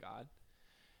Christian God.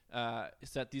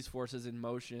 Set these forces in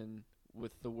motion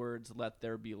with the words, "Let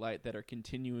there be light," that are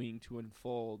continuing to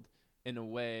unfold in a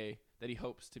way that he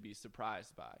hopes to be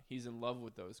surprised by. He's in love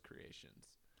with those creations.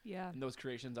 Yeah. And those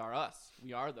creations are us.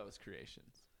 We are those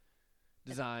creations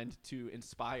designed to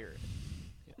inspire.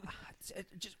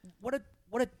 Just what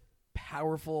a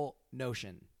powerful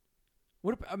notion.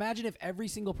 Imagine if every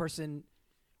single person,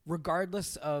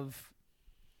 regardless of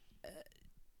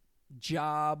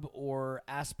job or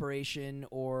aspiration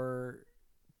or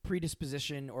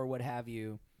predisposition or what have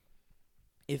you,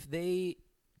 if they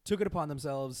took it upon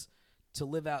themselves to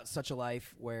live out such a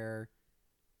life where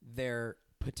their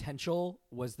potential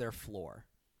was their floor.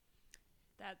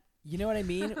 That, you know what I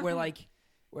mean? where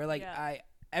Yeah.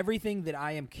 everything that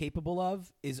I am capable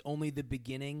of is only the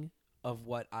beginning of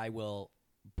what I will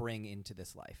bring into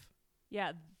this life.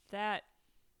 Yeah, that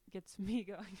gets me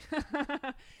going.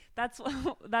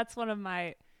 That's one of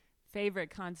my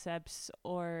favorite concepts,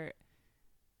 or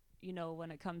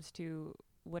when it comes to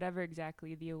whatever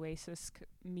exactly the oasis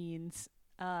means,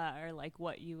 or like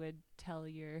what you would tell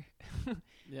your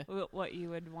what you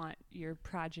would want your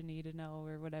progeny to know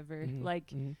or whatever.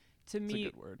 To It's me,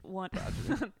 a good word.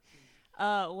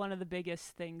 One of the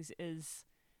biggest things is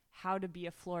how to be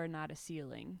a floor, not a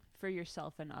ceiling, for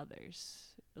yourself and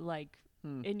others. Like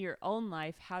in your own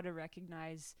life, how to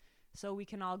recognize, so we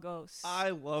can all go. I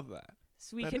love that.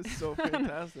 So we That can is so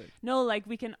fantastic. No, like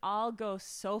we can all go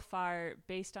so far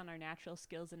based on our natural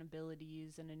skills and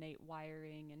abilities and innate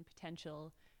wiring and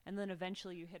potential, and then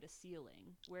eventually you hit a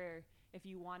ceiling where if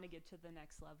you want to get to the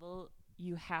next level,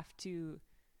 you have to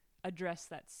address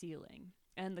that ceiling.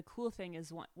 And the cool thing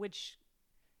is, which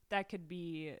that could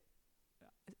be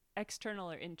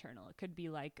external or internal. It could be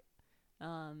like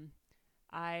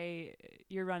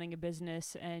you're running a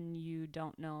business and you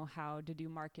don't know how to do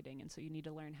marketing, and so you need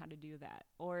to learn how to do that.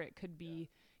 Or it could be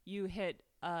you hit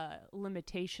a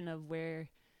limitation of where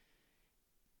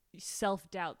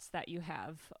self-doubts that you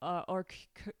have, or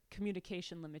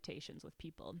communication limitations with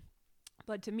people.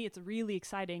 But to me, it's really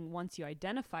exciting once you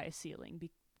identify a ceiling,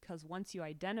 because once you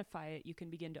identify it, you can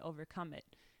begin to overcome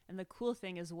it. And the cool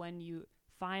thing is when you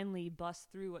finally bust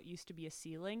through what used to be a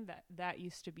ceiling, that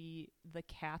used to be the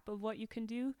cap of what you can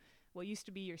do. What used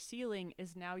to be your ceiling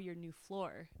is now your new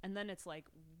floor. And then it's like,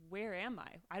 where am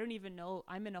I don't even know.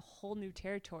 I'm in a whole new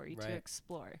territory to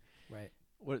explore. Right.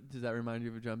 What does that remind you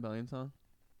of a John Bellion song?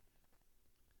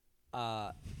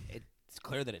 It's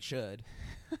clear that it should.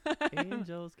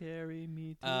 Angels carry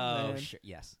me to Oh, land. sure.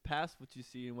 Yes. Past what you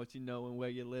see and what you know and where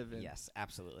you live in. Yes,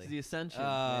 absolutely. It's the ascension. Oh,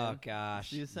 man.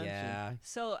 gosh. The ascension. Yeah.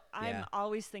 So I'm Yeah.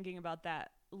 always thinking about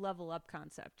that level up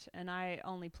concept, and I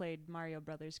only played Mario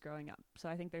Brothers growing up, so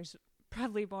I think there's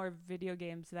probably more video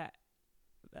games that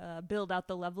build out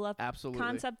the level up Absolutely.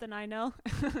 concept than I know.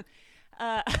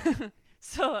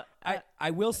 So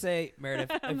I will say, Meredith,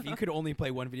 if you could only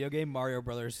play one video game, Mario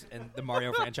Brothers and the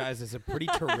Mario franchise is a pretty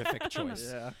terrific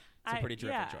choice. Yeah. It's a pretty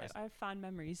terrific choice. I have fond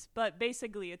memories. But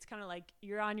basically, it's kind of like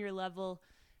you're on your level,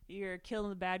 you're killing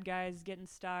the bad guys, getting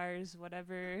stars,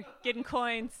 whatever, getting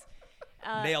coins.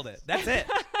 Nailed it. That's it.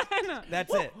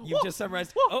 That's it. You've just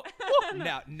summarized. Oh,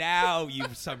 now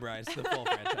you've summarized the full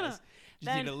franchise.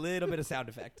 Just need a little bit of sound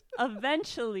effect.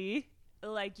 Eventually,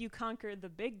 like, you conquer the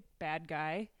big bad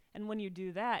guy. And when you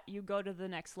do that, you go to the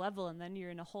next level, and then you're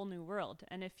in a whole new world.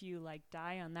 And if you, like,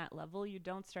 die on that level, you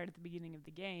don't start at the beginning of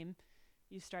the game.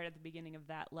 You start at the beginning of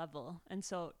that level. And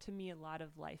so, to me, a lot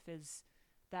of life is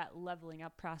that leveling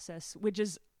up process, which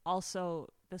is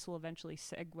also, this will eventually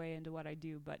segue into what I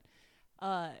do, but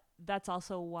that's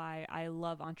also why I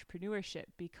love entrepreneurship,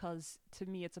 because to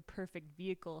me, it's a perfect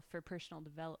vehicle for personal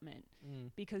development,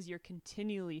 because you're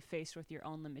continually faced with your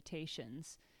own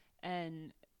limitations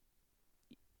and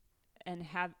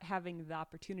having the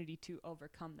opportunity to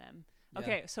overcome them. Yeah.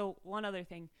 Okay, so one other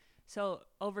thing. So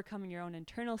overcoming your own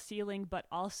internal ceiling, but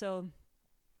also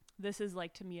this is,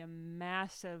 like, to me, a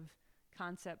massive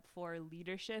concept for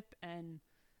leadership and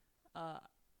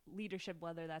leadership,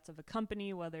 whether that's of a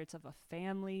company, whether it's of a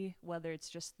family, whether it's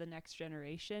just the next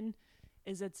generation,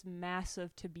 is it's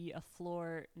massive to be a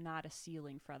floor, not a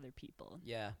ceiling for other people.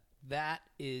 Yeah, that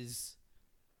is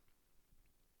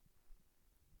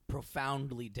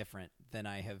profoundly different than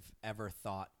I have ever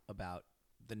thought about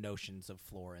the notions of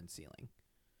floor and ceiling.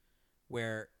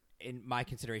 Where in my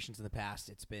considerations in the past,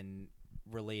 it's been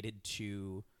related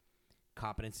to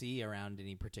competency around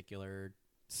any particular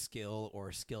skill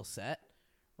or skill set,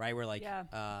 right? Where, like,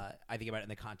 I think about it in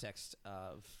the context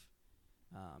of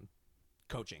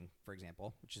coaching, for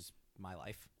example, which is my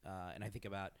life. And I think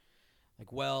about,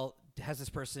 like, well,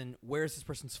 where's this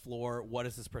person's floor? What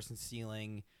is this person's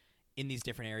ceiling in these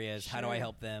different areas? Sure. How do I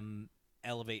help them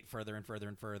elevate further and further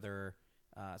and further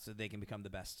so they can become the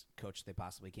best coach they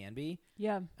possibly can be?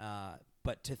 Yeah.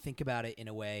 But to think about it in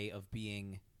a way of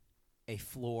being a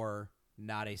floor,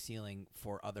 not a ceiling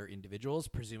for other individuals,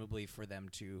 presumably for them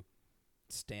to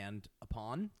stand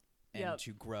upon and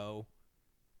to grow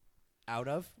out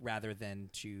of, rather than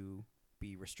to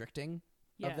be restricting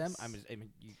of them.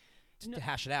 To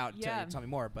hash it out, tell me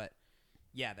more. But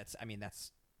yeah, that's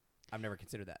I've never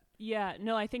considered that. Yeah,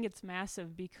 no, I think it's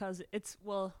massive because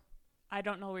I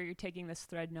don't know where you're taking this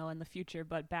thread, Noah, in the future,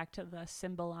 but back to the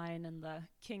Cymbeline and the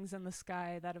kings in the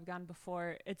sky that have gone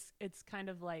before, it's kind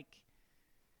of like,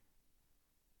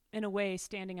 in a way,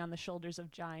 standing on the shoulders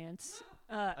of giants.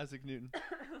 Isaac Newton.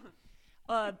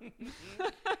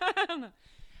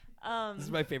 This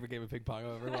is my favorite game of ping pong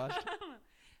I've ever watched.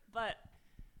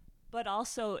 But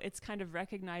also, it's kind of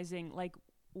recognizing, like,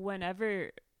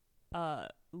 whenever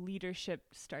leadership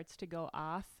starts to go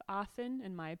off often,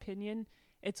 in my opinion,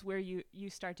 it's where you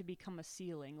start to become a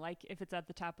ceiling. Like, if it's at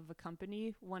the top of a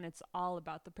company, when it's all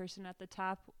about the person at the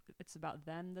top, it's about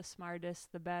them, the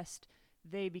smartest, the best,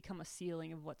 they become a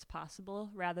ceiling of what's possible,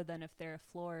 rather than if they're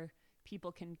a floor,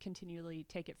 people can continually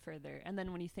take it further. And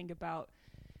then when you think about,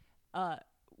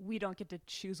 we don't get to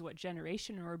choose what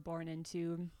generation we're born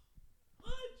into.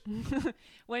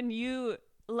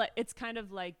 It's kind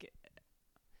of like,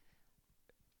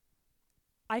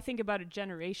 I think about it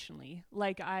generationally.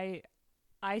 Like, I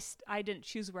didn't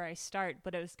choose where I start,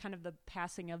 but it was kind of the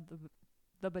passing of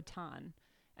the baton,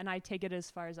 and I take it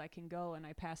as far as I can go, and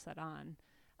I pass that on.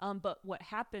 But what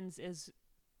happens is,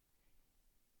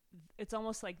 it's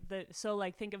almost like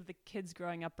think of the kids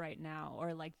growing up right now,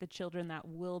 or like the children that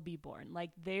will be born.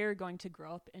 Like, they're going to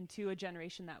grow up into a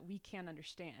generation that we can't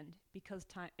understand, because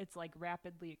time, it's like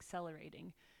rapidly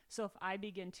accelerating. So if I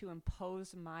begin to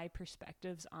impose my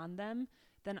perspectives on them,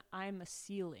 then I'm a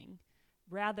ceiling.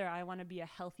 Rather, I want to be a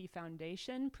healthy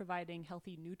foundation, providing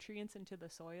healthy nutrients into the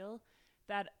soil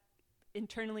that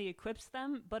internally equips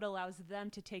them, but allows them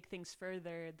to take things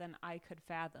further than I could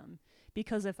fathom.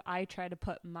 Because if I try to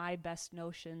put my best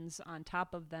notions on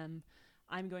top of them,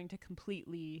 I'm going to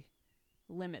completely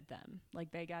limit them.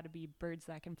 Like, they got to be birds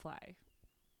that can fly.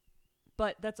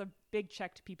 But that's a big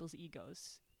check to people's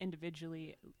egos,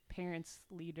 individually, parents,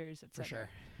 leaders, etc.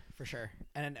 For sure.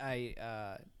 And there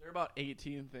are about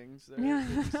 18 things there that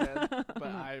you said, but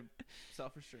I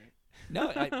self-restraint.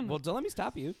 No, well, don't let me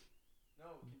stop you. No,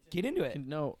 Get into it.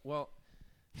 No, well,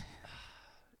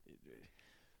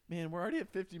 man, we're already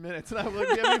at 50 minutes, and we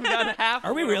haven't even gotten half.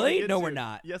 Are we really? No, we're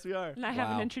not. Yes, we are. And I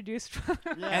haven't introduced.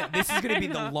 Yeah. And this is going to be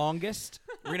the longest.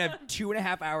 We're going to have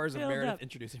 2.5 hours of Build Meredith up.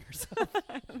 introducing herself.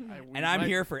 We And I'm might-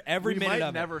 here for every we minute might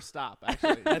of never stop,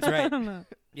 actually. it. That's right.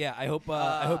 Yeah, I hope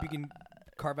you can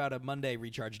carve out a Monday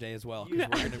recharge day as well,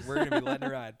 because we're gonna be letting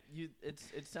her ride.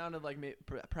 It sounded like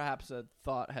perhaps a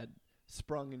thought had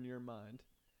sprung in your mind,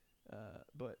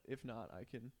 but if not, I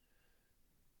can.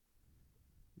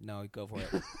 No, go for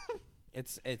it.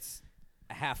 It's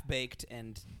half baked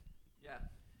and. Yeah.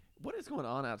 What is going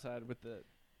on outside with the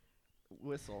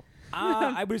whistle?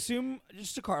 I would assume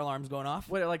just a car alarm's going off.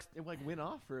 What it went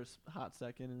off for a hot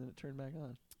second and then it turned back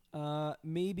on.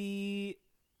 Maybe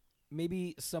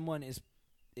someone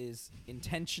is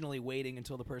intentionally waiting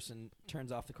until the person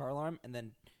turns off the car alarm and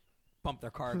then bump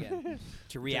their car again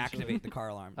to reactivate the car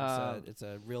alarm. It's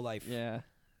a real life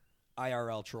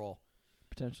IRL troll.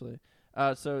 Potentially.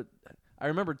 So I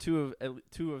remember two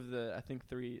of the, I think,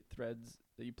 3 threads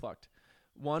that you plucked.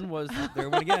 One was there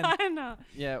one again. No.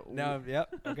 Yeah. No.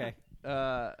 Yep. Okay.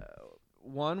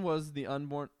 One was the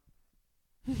unborn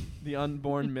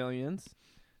millions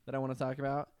that I want to talk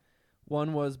about.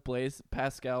 One was Blaise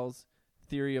Pascal's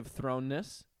theory of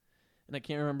thrownness, and I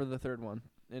can't remember the third one.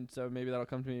 And so maybe that'll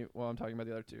come to me while I'm talking about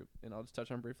the other two, and I'll just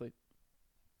touch on briefly.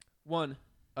 One,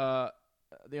 the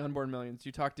unborn millions.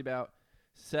 You talked about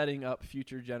setting up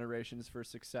future generations for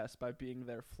success by being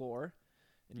their floor.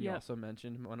 And you also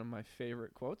mentioned one of my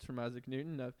favorite quotes from Isaac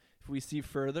Newton of, if we see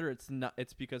further,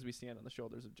 it's because we stand on the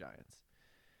shoulders of giants.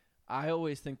 I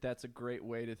always think that's a great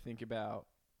way to think about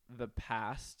the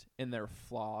past and their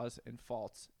flaws and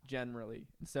faults generally,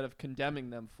 instead of condemning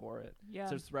them for it. Yeah.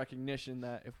 So it's recognition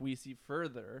that if we see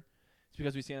further, it's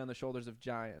because we stand on the shoulders of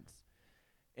giants.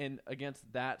 And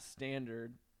against that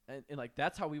standard, and like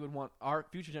that's how we would want our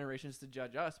future generations to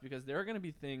judge us, because there are going to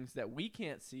be things that we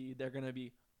can't see. They're going to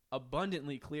be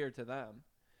abundantly clear to them.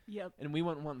 Yep. And we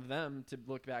wouldn't want them to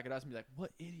look back at us and be like,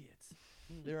 what idiots.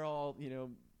 They're all,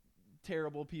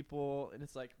 terrible people. And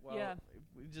it's like, well,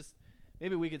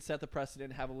 maybe we could set the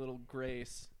precedent and have a little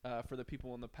grace for the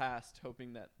people in the past,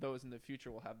 hoping that those in the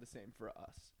future will have the same for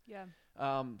us. Yeah.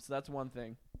 So that's one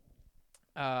thing.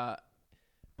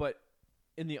 But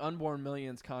in the unborn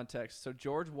millions context, so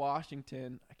George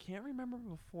Washington, I can't remember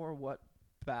before what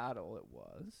battle it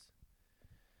was,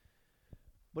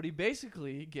 but he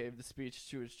basically gave the speech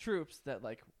to his troops that,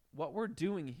 like, what we're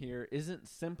doing here isn't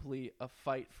simply a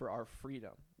fight for our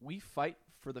freedom. We fight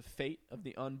for the fate of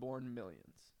the unborn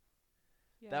millions.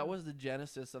 Yeah. That was the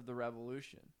genesis of the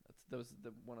revolution. That was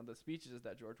one of the speeches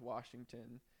that George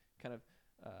Washington kind of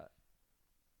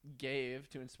gave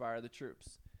to inspire the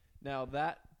troops. Now,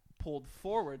 that pulled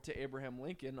forward to Abraham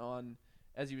Lincoln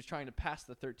as he was trying to pass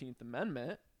the 13th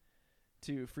Amendment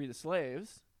to free the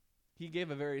slaves. He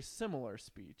gave a very similar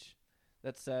speech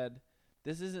that said,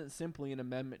 this isn't simply an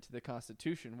amendment to the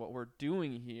Constitution. What we're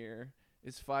doing here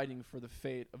is fighting for the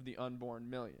fate of the unborn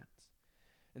millions.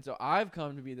 And so I've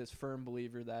come to be this firm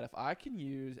believer that if I can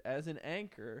use as an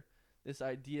anchor this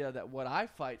idea that what I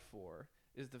fight for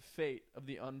is the fate of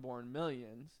the unborn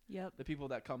millions, the people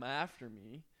that come after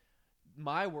me,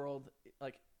 my world,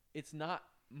 like, it's not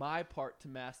my part to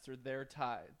master their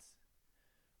tides.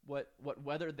 What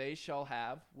weather they shall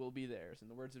have will be theirs. In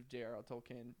the words of J.R.R.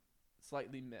 Tolkien,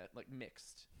 slightly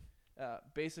mixed.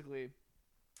 Basically,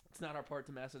 it's not our part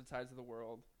to master the tides of the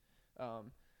world.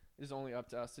 It is only up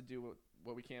to us to do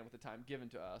what we can with the time given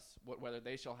to us. What weather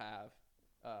they shall have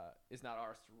is not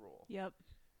ours to rule. Yep.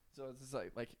 So it's just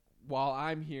like while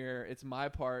I'm here, it's my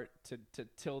part to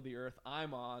till the earth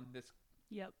I'm on, this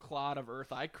clod of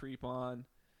earth I creep on,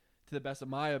 to the best of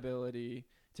my ability,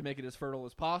 to make it as fertile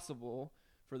as possible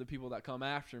for the people that come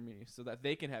after me, so that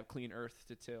they can have clean earth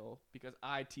to till, because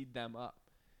I teed them up.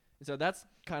 And so that's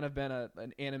kind of been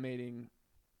an animating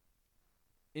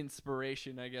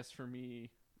inspiration, I guess, for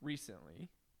me recently,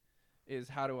 is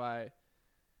how do I've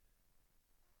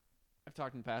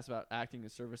talked in the past about acting in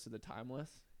service of the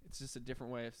timeless. It's just a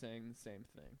different way of saying the same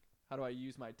thing. How do I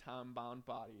use my time-bound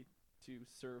body to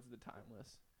serve the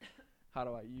timeless? How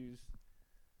do I use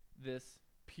this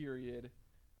period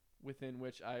within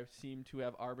which I seem to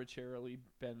have arbitrarily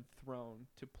been thrown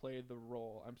to play the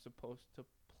role I'm supposed to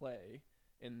play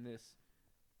in this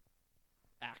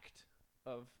act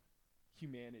of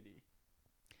humanity?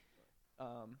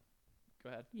 Go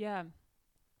ahead. Yeah.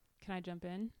 Can I jump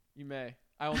in? You may.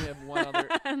 I only have one other.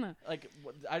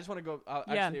 I just want to go.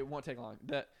 Actually, it won't take long.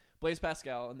 Blaise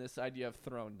Pascal and this idea of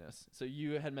thrownness. So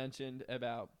you had mentioned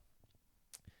about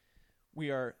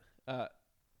we are, and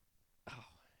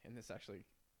this actually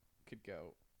could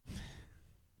go.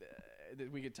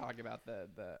 We could talk about the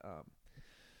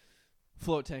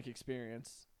float tank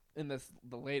experience in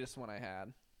the latest one I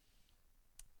had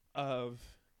of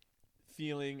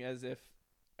feeling as if,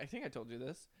 I think I told you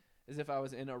this, as if I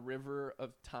was in a river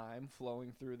of time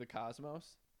flowing through the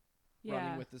cosmos,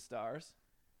 running with the stars.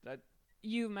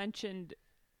 You mentioned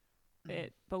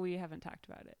it, but we haven't talked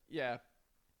about it. Yeah.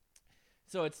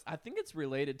 So I think it's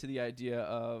related to the idea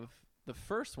of the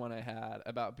first one I had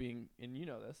about being, and you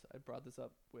know this, I brought this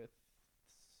up with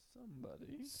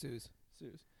somebody. Suze.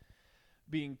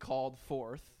 Being called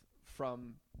forth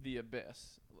from the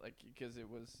abyss, like, because it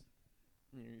was,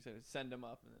 you said send them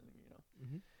up, and then,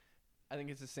 Mm-hmm. I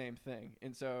think it's the same thing.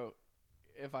 And so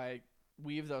if I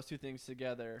weave those two things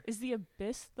together. Is the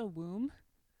abyss the womb?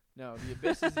 No, the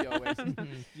abyss is the oasis.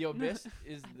 The abyss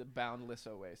is the boundless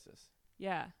oasis.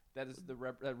 Yeah. That is the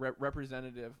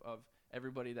representative of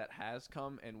everybody that has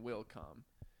come and will come.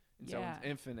 And so it's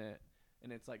infinite.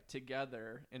 And it's like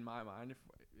together, in my mind,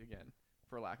 again,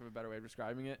 for lack of a better way of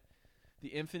describing it, the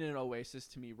infinite oasis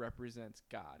to me represents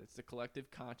God. It's the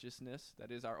collective consciousness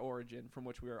that is our origin, from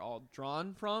which we are all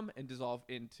drawn from and dissolve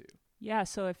into. Yeah,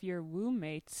 so if you're womb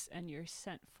mates and you're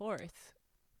sent forth,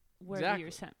 where you're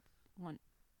sent,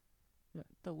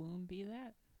 the womb be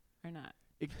that or not?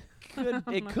 It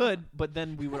could, but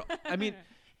then we would. I mean,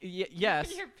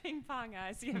 yes. Your ping pong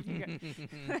eyes.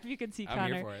 If you could see I'm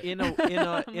Connor. here for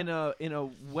it. In a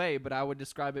way, but I would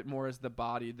describe it more as the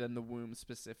body than the womb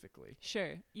specifically.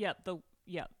 Sure. Yep.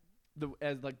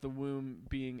 As like the womb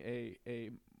being a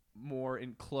more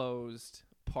enclosed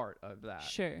part of that.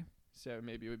 Sure. So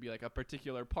maybe it would be like a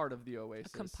particular part of the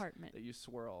oasis, a compartment that you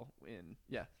swirl in.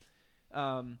 Yeah.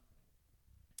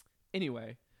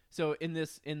 Anyway, so in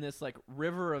this like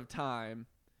river of time,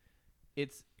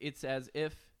 it's as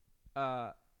if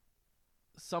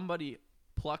somebody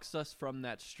plucks us from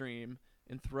that stream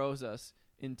and throws us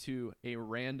into a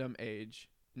random age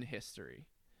in history.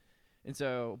 And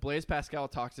so Blaise Pascal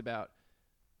talks about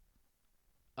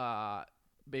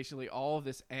basically all of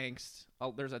this angst.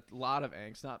 There's a lot of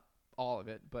angst, not all of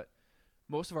it, but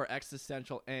most of our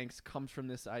existential angst comes from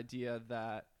this idea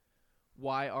that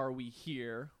why are we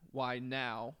here? Why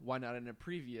now? Why not in a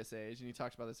previous age? And he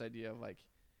talks about this idea of like,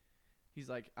 he's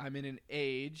like, I'm in an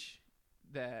age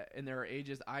and there are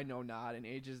ages I know not and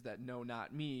ages that know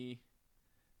not me,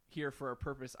 here for a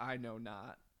purpose I know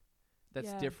not.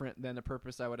 That's different than the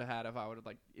purpose I would have had if I would have,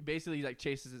 like, basically he like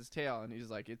chases his tail and he's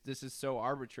like, this is so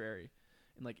arbitrary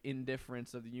and like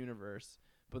indifference of the universe.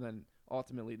 But then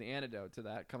ultimately the antidote to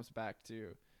that comes back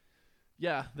to,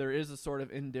 there is a sort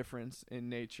of indifference in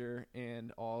nature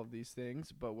and all of these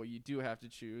things, but what you do have to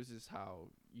choose is how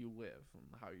you live. And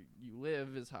how you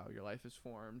live is how your life is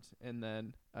formed, and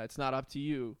then it's not up to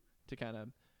you to kind of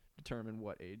determine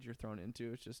what age you're thrown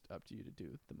into. It's just up to you to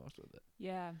do the most with it.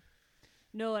 Yeah.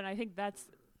 No, and I think that's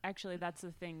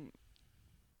the thing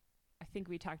I think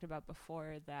we talked about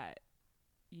before, that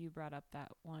you brought up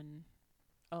that one,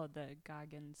 the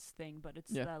Goggins thing, but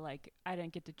it's the, like, I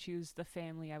didn't get to choose the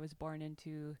family I was born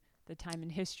into, the time in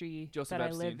history Joseph that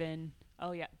Epstein. I live in.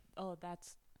 Oh, yeah. Oh,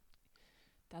 that's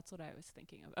what I was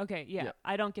thinking of. Okay, yeah. Yep.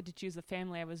 I don't get to choose the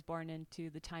family I was born into,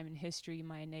 the time in history,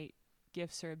 my innate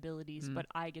gifts or abilities, but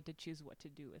I get to choose what to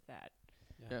do with that.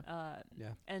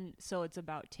 And so it's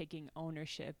about taking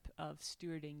ownership of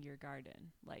stewarding your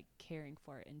garden, like caring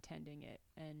for it, and tending it,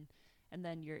 and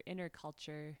then your inner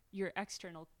culture, your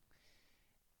external,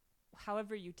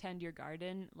 however you tend your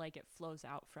garden, like it flows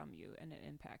out from you and it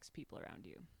impacts people around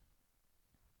you.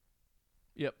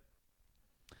 Yep.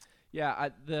 Yeah,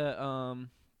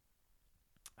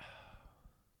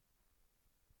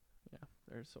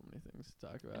 there's so many things to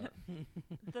talk about.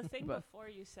 The thing before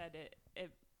you said it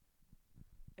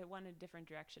went in different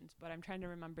directions, but I'm trying to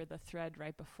remember the thread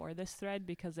right before this thread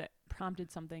because it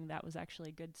prompted something that was actually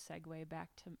a good segue back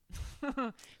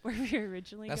to where we were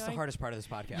originally going. That's the hardest part of this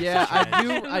podcast. Yeah,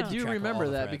 I do Track remember all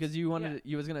the that threads. because you wanted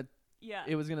it was gonna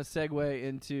it was gonna segue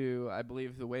into, I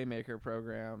believe, the Waymaker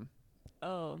program.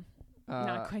 Oh,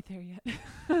 not quite there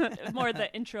yet. More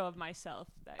the intro of myself.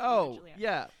 That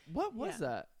yeah. What was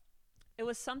that? It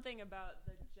was something about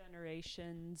the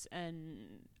generations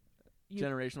and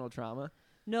generational trauma.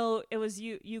 No, it was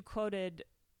you quoted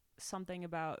something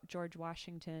about George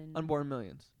Washington. Unborn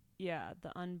millions. Yeah,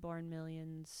 the unborn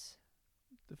millions.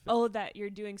 Oh, that you're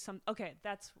doing some. Okay,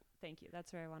 thank you.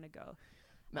 That's where I want to go.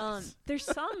 Nice. There's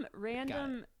some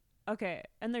random. Okay,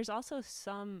 and there's also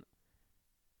some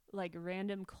like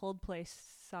random Coldplay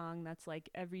song that's like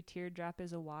every teardrop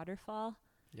is a waterfall.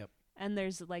 Yep. And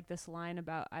there's like this line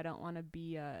about I want to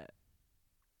be a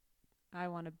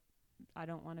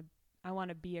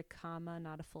comma,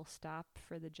 not a full stop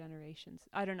for the generations.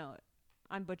 I don't know.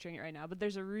 I'm butchering it right now, but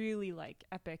there's a really like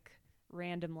epic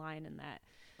random line in that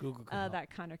Google can help. that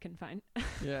Connor can find.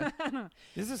 Yeah.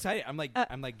 This is exciting. I'm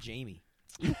like Jamie.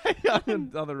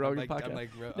 On the Rogan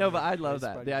podcast. No, but I love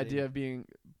that. The idea of being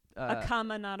a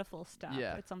comma, not a full stop.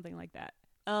 Yeah. It's something like that.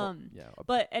 Yeah.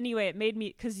 But anyway, it made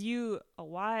me, because you, a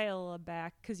while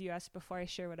back, because you asked before I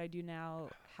share what I do now,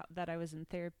 that I was in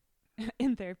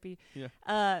therapy,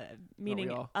 Yeah.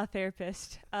 meaning a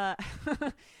therapist.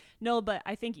 No, but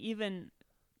I think even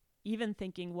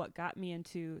thinking what got me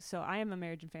into, so I am a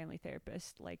marriage and family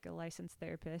therapist, like a licensed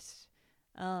therapist.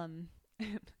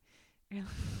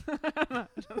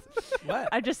 What?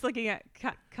 I'm just looking at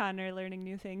Connor learning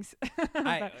new things.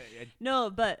 No,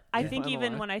 but I think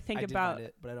even when I think about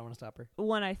it, but I don't want to stop her.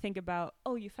 When I think about,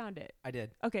 oh, you found it. I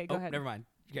did. Okay, go ahead. Never mind.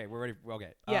 Okay, we're ready.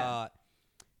 Okay. Yeah.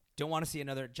 Don't want to see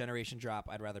another generation drop.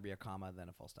 I'd rather be a comma than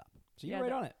a full stop. So you're Yeah,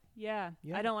 right on it. Yeah.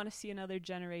 I don't want to see another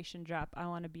generation drop. I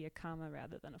want to be a comma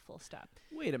rather than a full stop.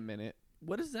 Wait a minute.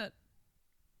 What is that?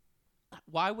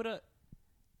 Why would a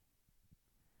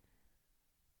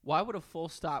full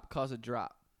stop cause a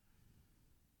drop?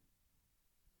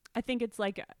 I think it's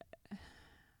like,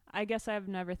 I guess I've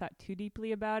never thought too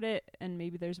deeply about it, and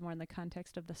maybe there's more in the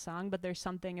context of the song, but there's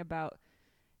something about,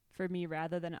 for me,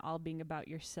 rather than it all being about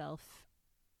yourself,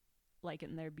 like,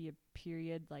 and there be a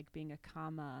period, like being a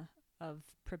comma of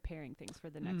preparing things for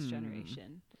the next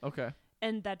generation. Okay.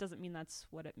 And that doesn't mean that's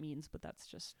what it means, but that's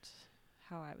just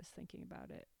how I was thinking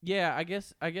about it. Yeah, I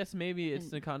guess maybe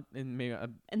it's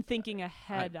and thinking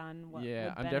ahead on what. Yeah,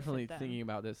 would I'm definitely them. thinking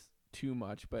about this too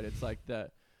much, but it's like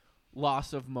the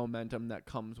loss of momentum that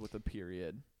comes with a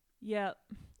period. Yeah,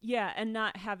 and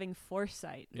not having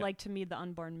foresight. Yeah. Like, to me, the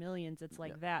Unborn Millions, it's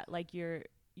like that. Like, you're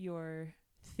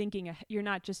thinking. You're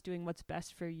not just doing what's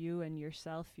best for you and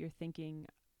yourself. You're thinking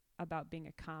about being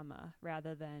a comma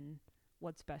rather than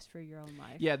what's best for your own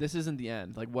life. Yeah, this isn't the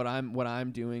end. Like, what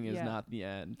I'm doing is not the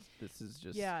end. This is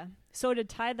just... Yeah. So to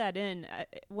tie that in,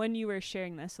 when you were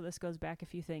sharing this, so this goes back a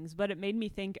few things, but it made me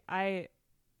think I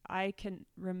can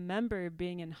remember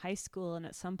being in high school and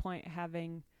at some point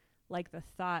having, like, the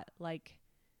thought, like,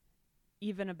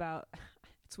 even about...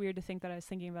 It's weird to think that I was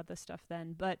thinking about this stuff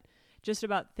then, but just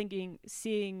about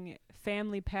seeing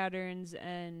family patterns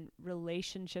and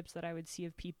relationships that I would see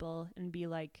of people and be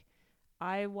like,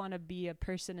 I want to be a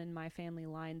person in my family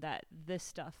line that this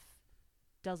stuff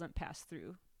doesn't pass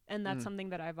through. And that's something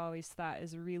that I've always thought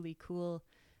is really cool.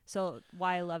 So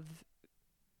why I love...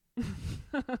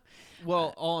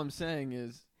 Well, all I'm saying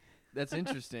is that's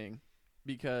interesting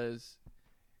because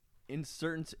it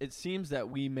seems that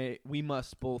we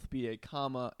must both be a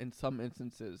comma in some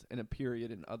instances and a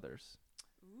period in others.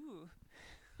 Ooh.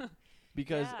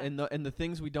 Because in the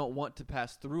things we don't want to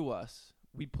pass through us,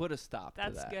 we put a stop to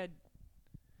that. That's good.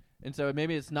 And so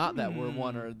maybe it's not that we're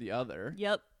one or the other.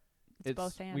 Yep. It's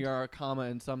both and. We are a comma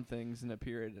in some things and a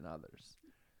period in others.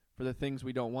 For the things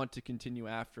we don't want to continue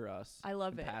after us. I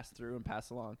love it. Pass through and pass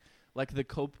along. Like the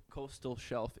coastal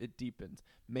shelf, it deepens.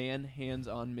 Man hands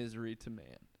on misery to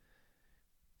man.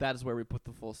 That is where we put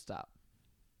the full stop.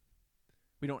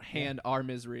 We don't hand our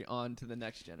misery on to the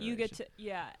next generation. You get to,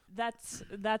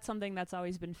 that's something that's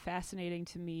always been fascinating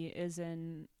to me, is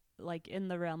in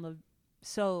the realm of,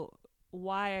 so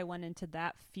why I went into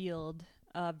that field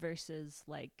versus,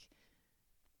 like,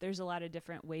 there's a lot of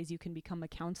different ways you can become a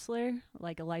counselor,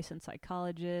 like a licensed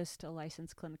psychologist, a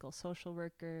licensed clinical social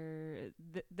worker.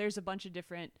 There's a bunch of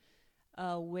different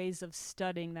ways of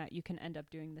studying that you can end up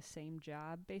doing the same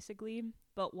job, basically.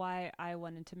 But why I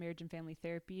went into marriage and family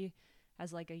therapy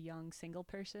as, like, a young single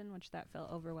person, which that felt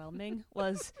overwhelming,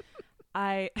 was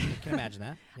I can imagine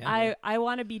that. Yeah, I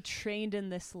want to be trained in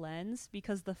this lens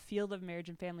because the field of marriage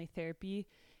and family therapy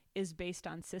is based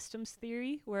on systems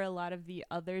theory, where a lot of the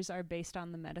others are based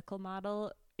on the medical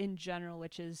model in general,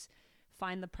 which is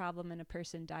find the problem in a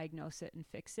person, diagnose it, and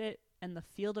fix it. And the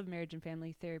field of marriage and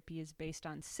family therapy is based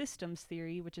on systems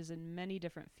theory, which is in many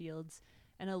different fields,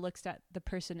 and it looks at the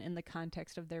person in the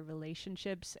context of their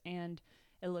relationships, and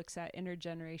it looks at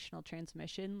intergenerational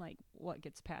transmission, like what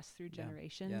gets passed through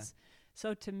generations. Yeah.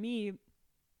 So to me,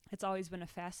 it's always been a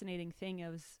fascinating thing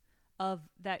of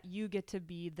that you get to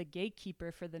be the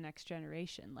gatekeeper for the next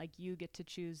generation. Like, you get to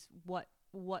choose what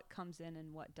comes in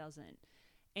and what doesn't.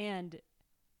 And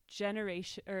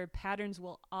generation or patterns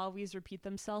will always repeat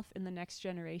themselves in the next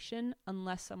generation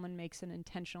unless someone makes an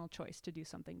intentional choice to do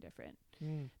something different.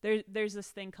 There's this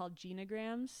thing called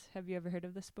genograms. Have you ever heard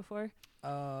of this before?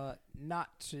 Not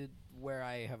to where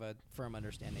I have a firm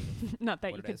understanding of Not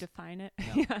that what you it could is. define it.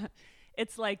 No. Yeah.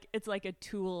 It's like a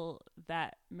tool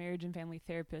that marriage and family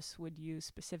therapists would use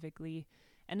specifically,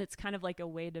 and it's kind of like a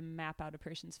way to map out a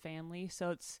person's family. So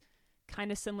it's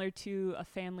kind of similar to a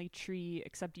family tree,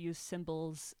 except you use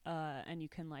symbols, and you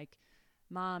can like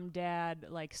mom, dad,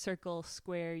 like circle,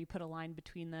 square, you put a line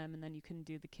between them, and then you can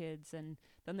do the kids. And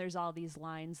then there's all these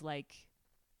lines like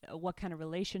what kind of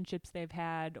relationships they've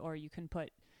had, or you can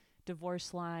put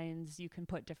divorce lines, you can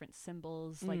put different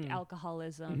symbols like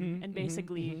alcoholism, and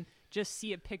basically just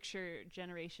see a picture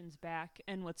generations back.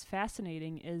 And what's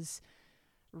fascinating is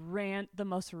the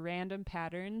most random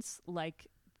patterns, like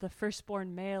the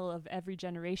firstborn male of every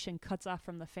generation cuts off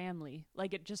from the family.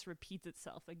 Like it just repeats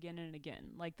itself again and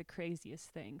again, like the craziest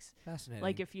things. Fascinating.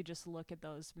 Like if you just look at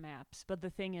those maps. But the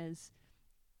thing is,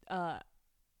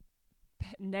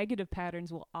 negative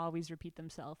patterns will always repeat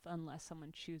themselves unless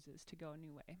someone chooses to go a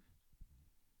new way.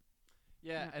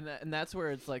 Yeah, and that's where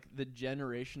it's like the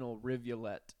generational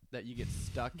rivulet that you get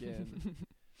stuck in,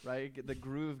 right? The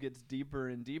groove gets deeper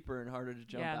and deeper and harder to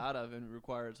jump out of, and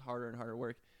requires harder and harder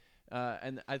work.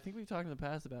 And I think we've talked in the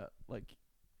past about like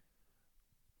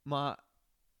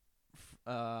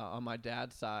on my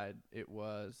dad's side, it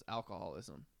was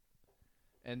alcoholism.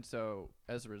 And so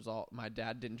as a result, my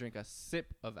dad didn't drink a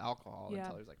sip of alcohol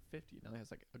until he was like 50. Now he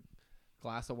has like a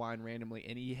glass of wine randomly,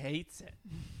 and he hates it.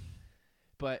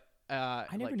 But I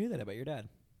never knew that about your dad.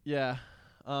 Yeah.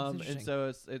 And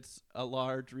so it's a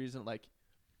large reason, like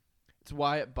it's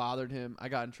why it bothered him. I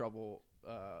got in trouble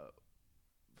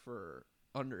for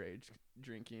underage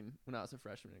drinking when I was a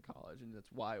freshman in college, and that's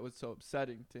why it was so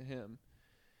upsetting to him,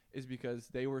 is because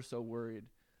they were so worried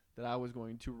that I was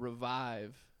going to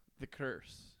revive the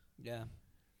curse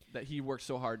that he worked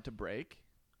so hard to break.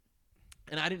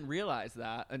 And I didn't realize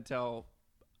that until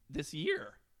this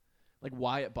year, like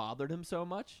why it bothered him so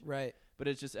much. Right. But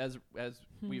it's just as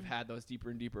we've had those deeper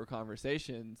and deeper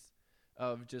conversations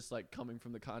of just like coming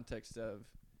from the context of,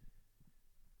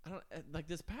 I don't like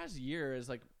this past year is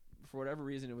like, for whatever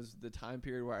reason, it was the time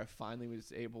period where I finally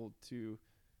was able to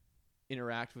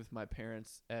interact with my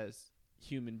parents as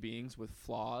human beings with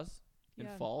flaws and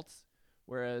faults.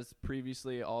 Whereas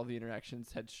previously all the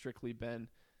interactions had strictly been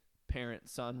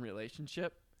parent-son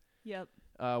relationship. Yep.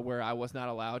 Where I was not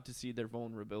allowed to see their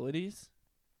vulnerabilities.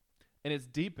 And it's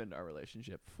deepened our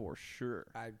relationship for sure.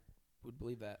 I would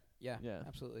believe that. Yeah.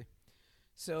 Absolutely.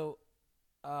 So,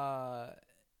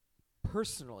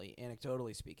 personally,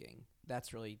 anecdotally speaking,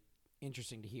 that's really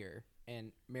interesting to hear.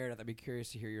 And Meredith, I'd be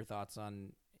curious to hear your thoughts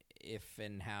on if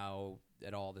and how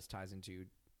at all this ties into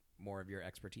more of your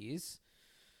expertise.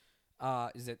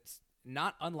 Is it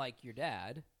not unlike your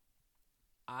dad?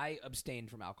 I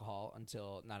abstained from alcohol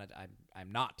until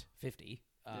I'm not 50,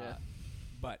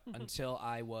 but until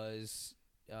I was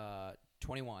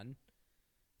 21.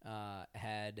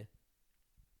 It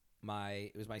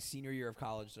was my senior year of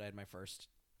college that I had my first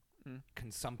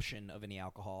consumption of any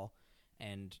alcohol,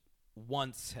 and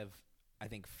once have I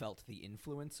think felt the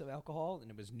influence of alcohol, and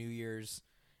it was New Year's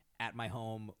at my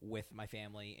home with my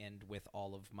family and with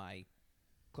all of my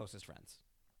closest friends.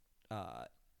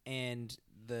 And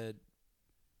the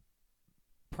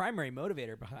primary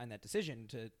motivator behind that decision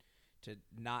to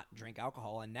not drink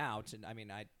alcohol, and now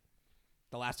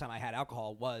the last time I had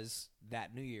alcohol was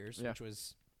that New Year's, which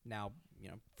was now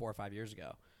 4 or 5 years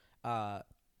ago.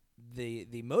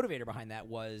 The motivator behind that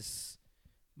was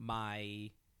my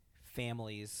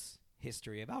family's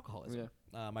history of alcoholism.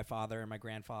 My father and my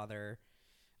grandfather,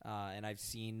 and I've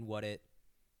seen what it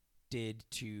did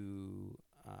to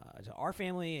our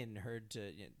family, and heard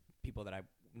to people that I'm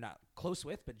not close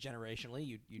with, but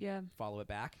generationally you follow it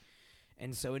back.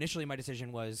 And so initially my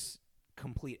decision was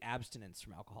complete abstinence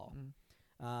from alcohol.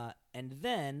 And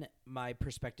then my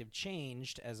perspective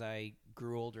changed as I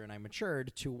grew older and I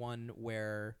matured to one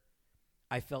where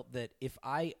I felt that if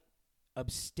I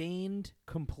abstained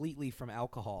completely from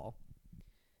alcohol,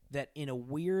 that in a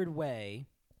weird way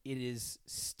it is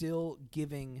still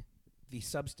giving the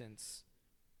substance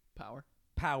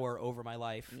power over my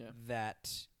life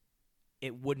that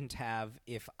it wouldn't have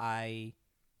if I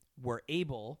were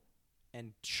able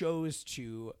and chose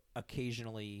to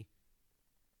occasionally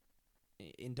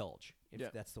indulge,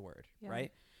 if that's the word,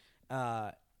 right?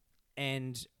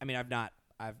 And I mean, I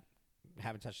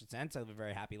haven't touched it since. I live a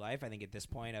very happy life. I think at this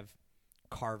point I've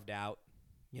carved out,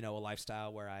 a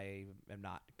lifestyle where I am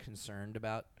not concerned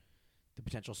about the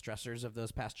potential stressors of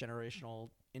those past generational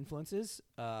influences.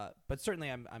 But certainly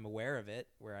I'm aware of it,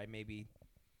 where I may be,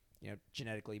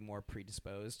 genetically more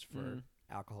predisposed for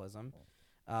alcoholism.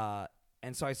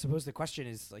 And so I suppose the question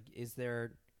is, like, is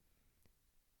there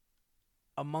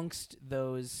amongst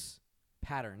those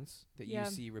patterns that you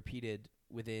see repeated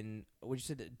within, would you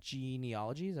say the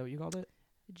genealogy? Is that what you called it?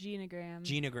 Genogram.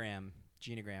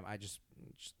 Genogram. I just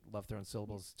love throwing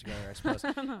syllables together, I suppose.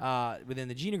 Within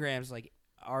the genograms, like,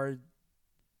 are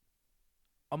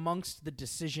amongst the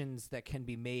decisions that can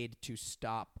be made to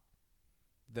stop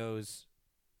those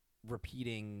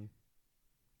repeating,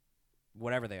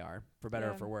 whatever they are, for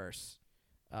better or for worse,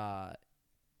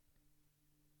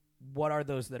 what are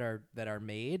those that are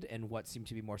made, and what seem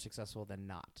to be more successful than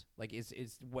not? Like,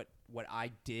 is what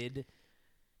I did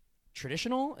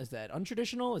traditional? Is that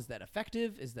untraditional? Is that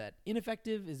effective? Is that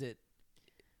ineffective? Is it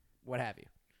what have you?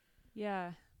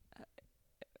 Yeah.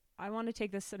 I want to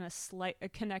take this in a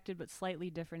connected but slightly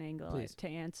different angle to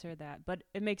answer that. But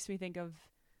it makes me think of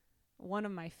one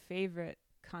of my favorite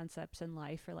concepts in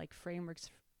life, or like frameworks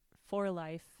for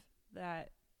life,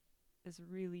 that is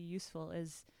really useful,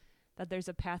 is that there's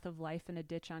a path of life and a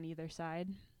ditch on either side.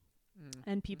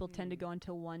 And people tend to go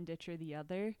into one ditch or the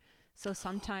other. So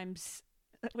sometimes,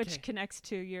 which connects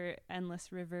to your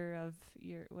endless river of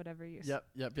your whatever you Yep.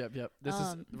 This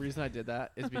is the reason I did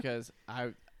that is because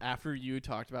after you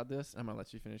talked about this, I'm going to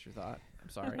let you finish your thought. I'm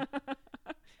sorry.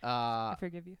 I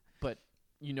forgive you. But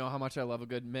you know how much I love a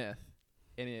good myth,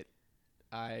 and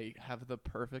I have the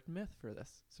perfect myth for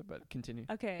this. So, but continue.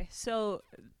 Okay, so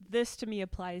this to me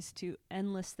applies to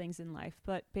endless things in life,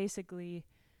 but basically,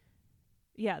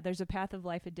 there's a path of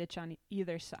life, a ditch on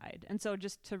either side. And so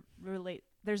just to relate,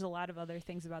 there's a lot of other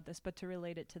things about this, but to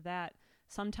relate it to that,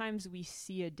 sometimes we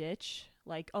see a ditch,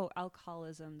 like, oh,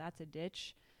 alcoholism, that's a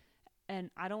ditch, and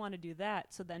I don't want to do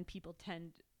that. So then people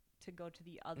tend to go to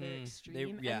the other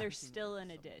extreme, and they're still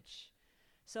in a ditch.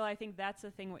 So I think that's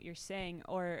the thing, what you're saying,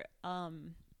 or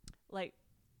like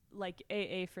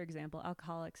AA, for example,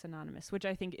 Alcoholics Anonymous, which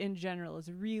I think in general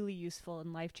is really useful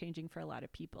and life-changing for a lot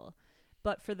of people.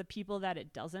 But for the people that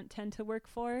it doesn't tend to work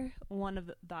for, one of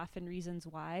the often reasons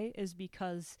why is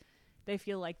because they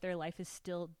feel like their life is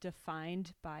still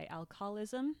defined by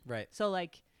alcoholism. Right. So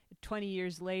like 20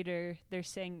 years later, they're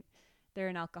saying they're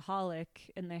an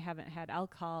alcoholic and they haven't had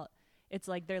alcohol. It's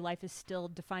like their life is still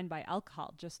defined by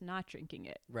alcohol, just not drinking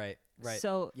it. Right.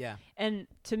 So, and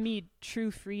to me, true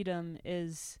freedom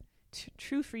is,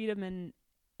 true freedom in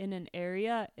an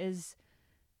area is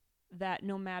that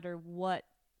no matter what,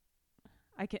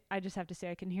 I just have to say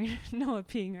I can hear Noah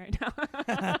peeing right now.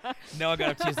 Noah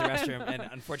got up to use the restroom, and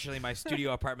unfortunately my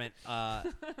studio apartment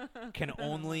can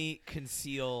only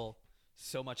conceal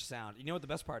so much sound. You know what the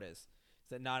best part is?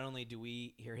 That not only do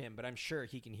we hear him, but I'm sure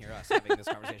he can hear us having this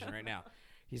conversation right now.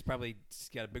 He's probably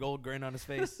got a big old grin on his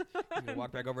face. He's going to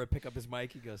walk back over and pick up his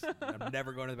mic. He goes, I'm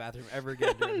never going to the bathroom ever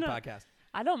again during the podcast.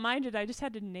 I don't mind it. I just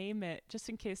had to name it just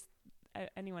in case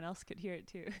anyone else could hear it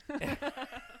too.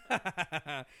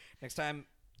 Next time,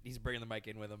 he's bringing the mic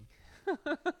in with him.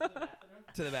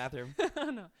 To the bathroom.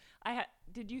 No.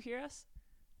 Did you hear us?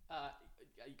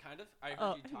 Kind of. I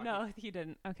heard you talking. No, he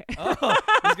didn't. Okay. Oh,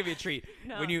 this is gonna be a treat.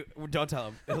 No. When you don't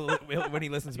tell him when he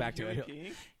listens back to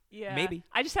it. Yeah. Maybe.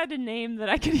 I just had to name that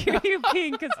I could hear you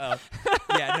peeing because.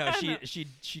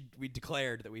 We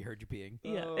declared that we heard you peeing.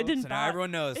 Yeah, it didn't. So now everyone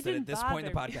knows that at this point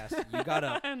in the me. podcast, you got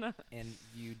up and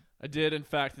you. I did, in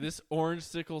fact. This orange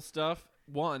sickle stuff,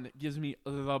 one, gives me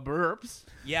the burps.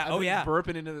 Yeah. I've been burp.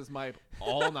 burping into this mic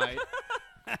all night.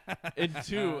 And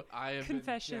two, I have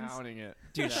Confessions. been downing it.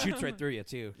 Dude, shoots right through you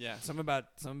too. Yeah. Something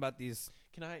about these.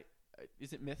 Can I?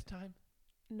 Is it myth time?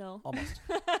 No. Almost.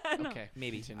 No. Okay.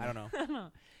 Maybe. Continue. I don't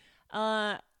know.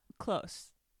 No. Close.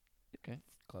 Okay.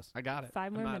 Close. I got it.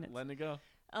 5 more I'm minutes. Not letting it go.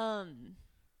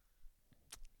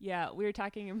 Yeah, we were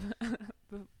talking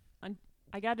about.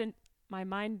 My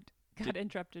mind got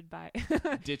interrupted by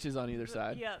Ditches on either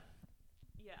side. Yeah,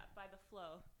 by the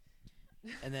flow.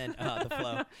 And then the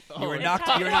flow. Oh, You were it's knocked.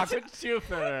 how You were it knocked. You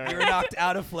were knocked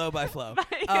out of flow by flow.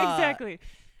 Exactly.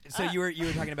 So you were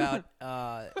talking about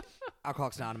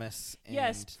Alcoholics Anonymous. And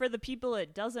Yes, for the people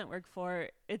it doesn't work for,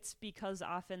 it's because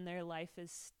often their life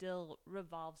is still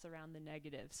revolves around the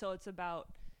negative. So it's about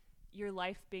your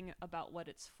life being about what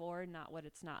it's for, not what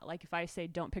it's not. Like if I say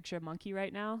don't picture a monkey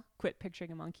right now, quit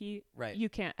picturing a monkey. Right. You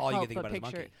can't All you help can think but about is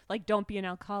picture monkey. like don't be an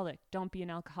alcoholic. Don't be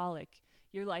an alcoholic.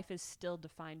 Your life is still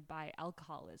defined by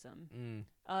alcoholism.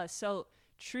 So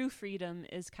true freedom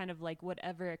is kind of like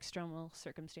whatever external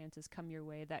circumstances come your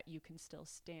way, that you can still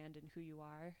stand in who you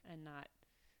are and not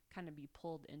kind of be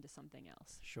pulled into something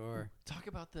else. Sure. Talk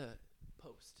about the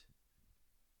post.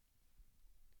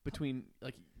 between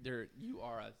like you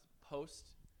are a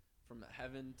post from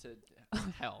heaven to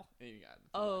hell. You got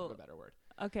for lack of a better word.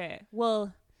 Okay.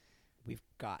 Well, we've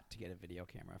got to get a video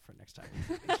camera for next time.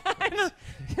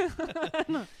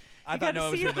 I thought it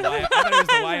was the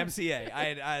YMCA.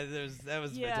 That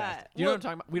was fantastic. You know what I'm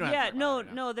talking about? We don't have to talk about it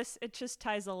right now. It just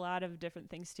ties a lot of different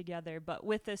things together. But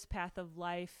with this path of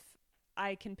life,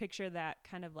 I can picture that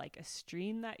kind of like a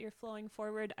stream that you're flowing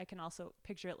forward. I can also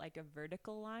picture it like a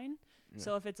vertical line. Yeah.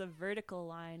 So if it's a vertical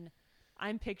line,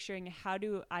 I'm picturing how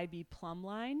do I be plumb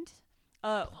lined?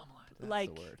 Plumb line. That's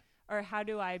the word. Or how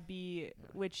do I be,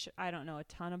 which I don't know a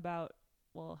ton about,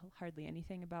 well, hardly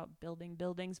anything about building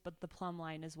buildings, but the plumb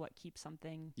line is what keeps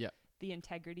something, the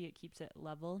integrity, it keeps it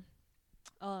level.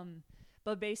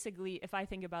 But basically, if I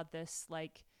think about this,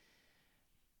 like,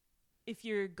 if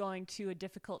you're going to a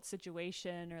difficult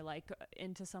situation or like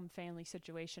into some family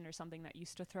situation or something that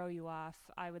used to throw you off,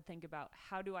 I would think about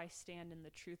how do I stand in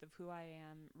the truth of who I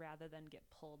am rather than get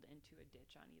pulled into a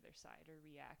ditch on either side or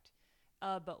react.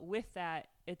 But with that,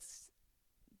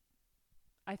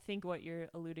 I think what you're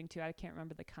alluding to, I can't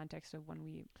remember the context of when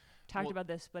we talked about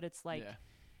this, but it's like,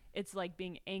 it's like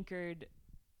being anchored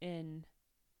in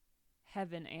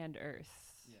heaven and earth.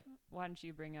 Yeah. Why don't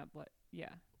you bring up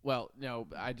Well, no,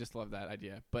 I just love that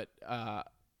idea. But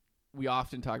we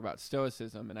often talk about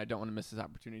Stoicism, and I don't want to miss this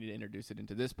opportunity to introduce it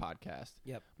into this podcast.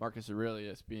 Yep. Marcus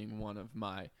Aurelius being one of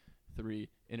my 3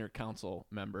 inner council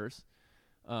members,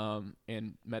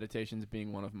 and Meditations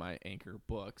being one of my anchor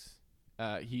books.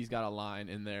 He's got a line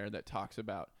in there that talks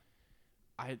about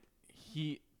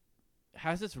he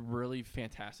has this really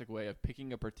fantastic way of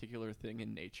picking a particular thing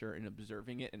in nature and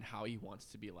observing it and how he wants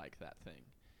to be like that thing.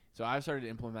 So I've started to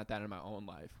implement that in my own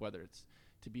life, whether it's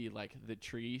to be like the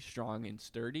tree, strong and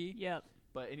sturdy. Yep.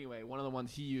 But anyway, one of the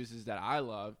ones he uses that I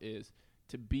love is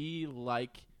to be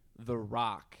like the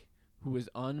rock who is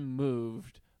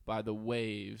unmoved by the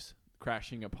waves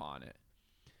crashing upon it.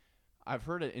 I've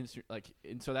heard it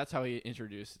and so that's how he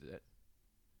introduced it.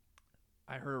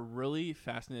 I heard a really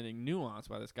fascinating nuance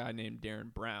by this guy named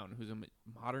Darren Brown, who's a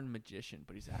modern magician,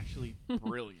 but he's actually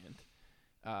brilliant.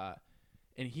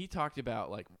 And he talked about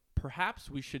like perhaps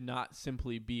we should not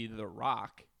simply be the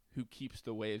rock who keeps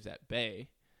the waves at bay.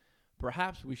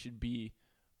 Perhaps we should be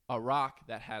a rock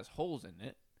that has holes in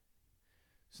it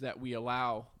so that we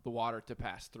allow the water to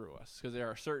pass through us, because there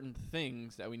are certain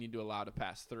things that we need to allow to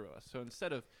pass through us. So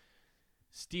instead of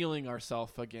steeling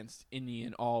ourselves against any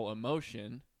and all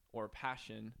emotion or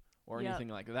passion or anything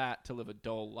like that to live a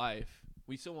dull life,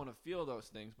 we still want to feel those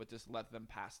things, but just let them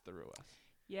pass through us.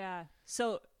 Yeah.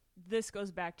 So this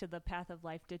goes back to the path of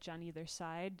life ditch on either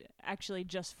side. Actually,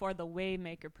 just for the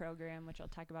Waymaker program, which I'll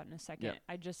talk about in a second,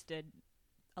 I just did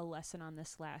a lesson on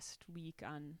this last week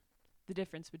on the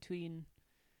difference between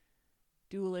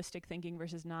dualistic thinking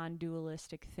versus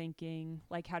non-dualistic thinking,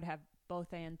 like how to have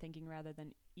both and thinking rather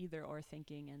than either or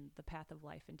thinking, and the path of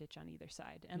life and ditch on either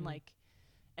side. And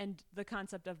and the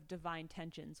concept of divine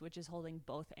tensions, which is holding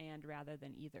both and rather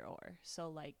than either or. So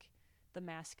like the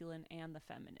masculine and the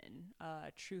feminine,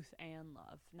 truth and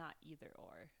love, not either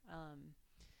or.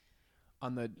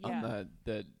 On the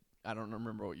I don't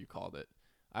remember what you called it.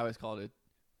 I always called it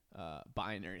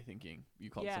binary thinking. You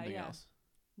called it something else.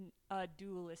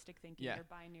 Dualistic thinking or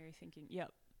binary thinking.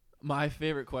 Yep. My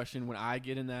favorite question when I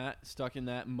get stuck in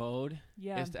that mode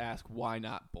is to ask why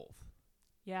not both.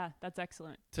 Yeah, that's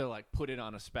excellent. To like put it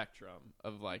on a spectrum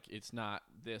of like it's not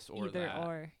this or either that.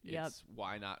 Or. Yep. It's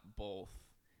why not both.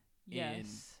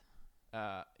 Yes.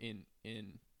 In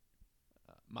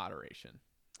moderation.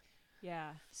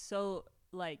 Yeah. So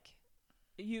like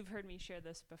you've heard me share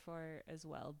this before as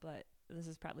well, but this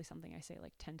is probably something I say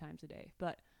like 10 times a day.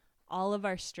 But all of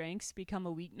our strengths become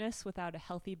a weakness without a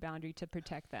healthy boundary to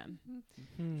protect them.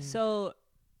 Mm-hmm. So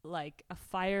like a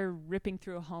fire ripping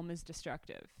through a home is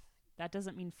destructive. That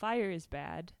doesn't mean fire is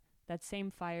bad. That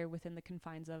same fire within the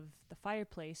confines of the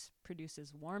fireplace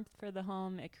produces warmth for the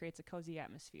home. It creates a cozy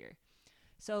atmosphere.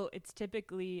 So it's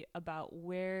typically about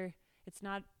where it's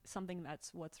not something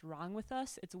that's what's wrong with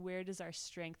us. It's where does our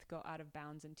strength go out of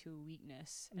bounds into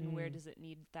weakness, and where does it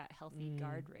need that healthy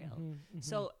guardrail?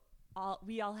 So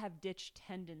we all have ditch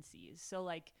tendencies. So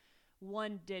like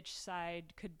one ditch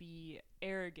side could be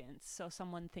arrogance. So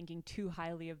someone thinking too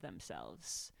highly of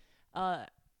themselves.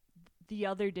 The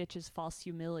other ditch is false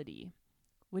humility,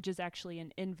 which is actually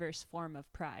an inverse form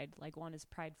of pride. Like one is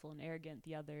prideful and arrogant.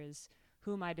 The other is,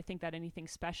 who am I to think that anything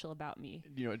special about me?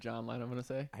 Do you know what John line I'm going to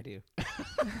say? I do.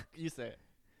 You say it.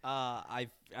 I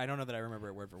don't know that I remember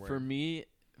it word for word.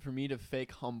 For me to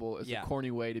fake humble is a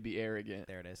corny way to be arrogant.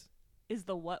 There it is. Is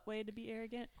the what way to be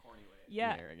arrogant? Corny way.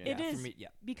 Yeah, there again. it Yeah, is. for me, yeah.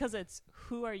 Because it's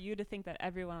who are you to think that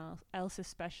everyone else is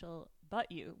special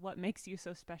but you? What makes you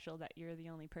so special that you're the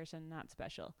only person not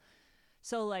special?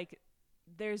 So like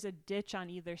there's a ditch on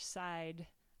either side.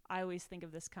 I always think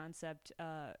of this concept.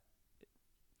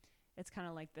 It's kind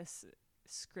of like this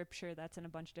scripture that's in a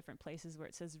bunch of different places where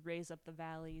it says, raise up the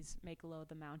valleys, make low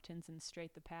the mountains, and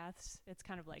straight the paths. It's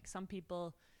kind of like some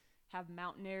people have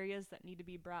mountain areas that need to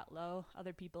be brought low.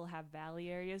 Other people have valley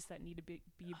areas that need to be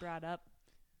brought up.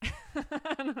 There's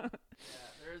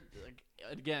like,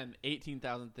 again,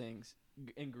 18,000 things.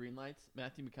 In Green Lights,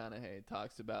 Matthew McConaughey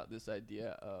talks about this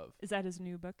idea of... Is that his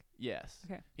new book? Yes.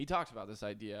 Okay. He talks about this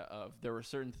idea of there were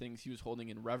certain things he was holding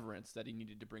in reverence that he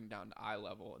needed to bring down to eye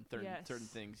level, and certain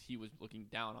things he was looking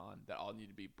down on that all needed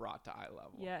to be brought to eye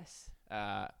level. Yes.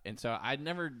 And so I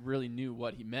never really knew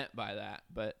what he meant by that,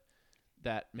 but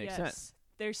that makes sense.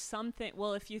 There's something...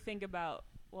 Well, if you think about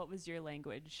what was your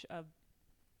language of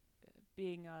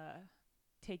being...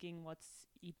 taking what's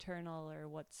eternal or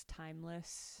what's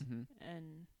timeless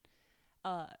and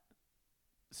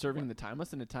serving the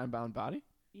timeless in a time-bound body?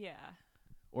 Yeah.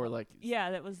 Or like...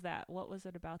 Yeah, that was that. What was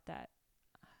it about that?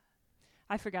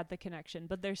 I forgot the connection,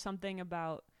 but there's something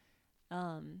about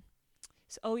I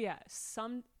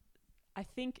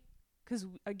think because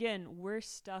again, we're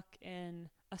stuck in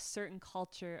a certain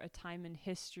culture, a time in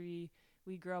history.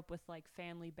 We grow up with like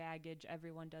family baggage,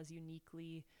 everyone does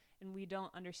uniquely. And we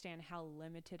don't understand how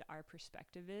limited our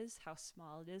perspective is, how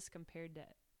small it is compared to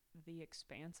the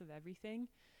expanse of everything.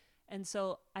 And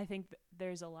so I think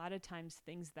there's a lot of times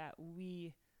things that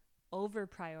we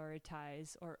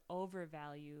over-prioritize or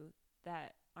overvalue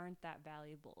that aren't that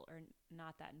valuable or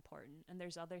not that important. And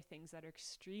there's other things that are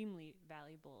extremely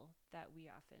valuable that we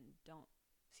often don't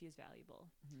see as valuable.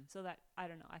 So that, I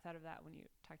don't know, I thought of that when you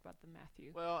talked about the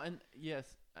Matthew. Well, and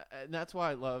yes, and that's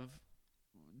why I love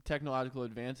technological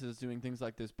advances, doing things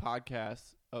like this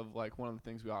podcast. Of like, one of the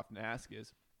things we often ask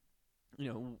is,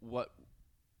 what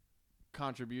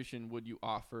contribution would you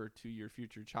offer to your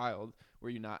future child were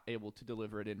you not able to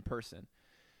deliver it in person?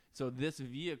 So this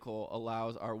vehicle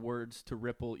allows our words to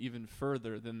ripple even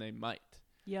further than they might.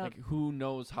 Yeah. Like, who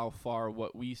knows how far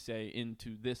what we say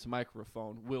into this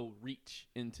microphone will reach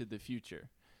into the future.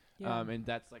 And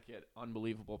that's like an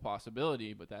unbelievable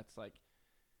possibility, but that's like,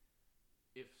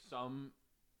 if some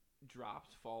drops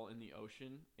fall in the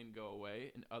ocean and go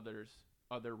away and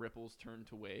other ripples turn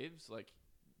to waves, like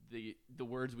the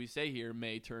words we say here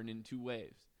may turn into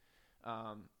waves.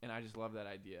 And I just love that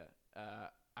idea.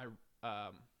 I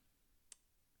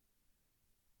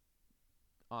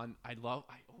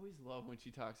always love when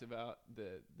she talks about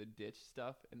the ditch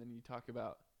stuff, and then you talk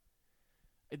about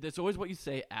that's always what you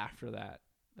say after that.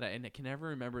 And I can never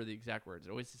remember the exact words.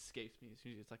 It always escapes me.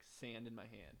 It's like sand in my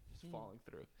hand just falling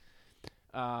through.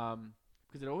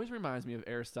 Because it always reminds me of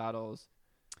Aristotle's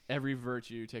every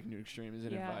virtue taken to extreme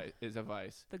is a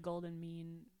vice. The golden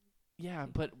mean. Yeah,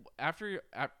 but I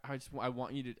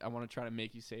want to try to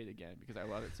make you say it again because I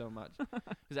love it so much.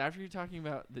 Because after you're talking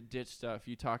about the ditch stuff,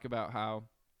 you talk about how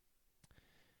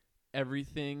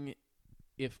everything,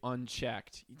 if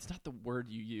unchecked, it's not the word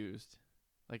you used.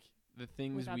 Like the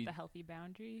things without the healthy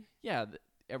boundary. Yeah,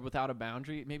 without a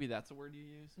boundary. Maybe that's a word you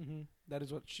use. Mm-hmm. That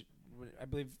is what I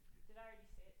believe. Did I already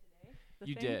say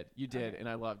it today? You did, and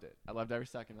I loved it. I loved every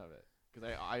second of it because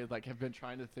I like have been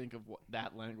trying to think of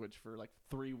that language for like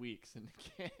 3 weeks and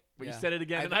can't. But you said it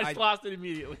again, and I just lost it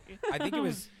immediately. I think it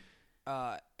was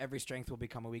every strength will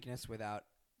become a weakness without.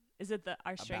 Is it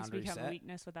our strengths become a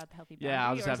weakness without the healthy boundary? Yeah,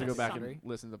 I'll just have to go back and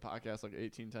listen to the podcast like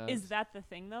 18 times. Is that the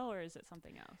thing though, or is it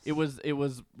something else? It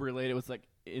was related. It was like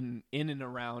in and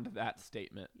around that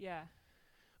statement. Yeah.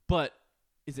 But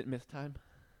is it myth time?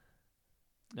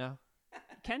 No.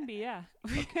 Can be, yeah.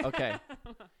 Okay.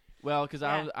 Well, because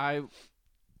I've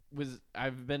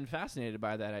been fascinated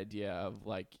by that idea of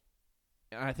like,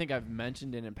 and I think I've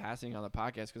mentioned it in passing on the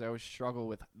podcast because I always struggle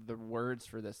with the words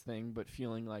for this thing, but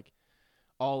feeling like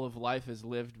all of life is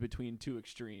lived between two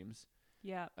extremes.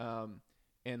 Yeah.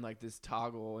 And like this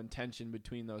toggle and tension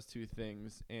between those two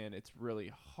things, and it's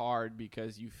really hard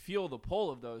because you feel the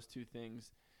pull of those two things.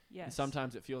 Yes. And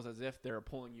sometimes it feels as if they're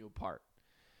pulling you apart.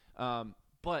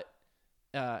 But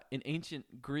in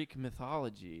ancient Greek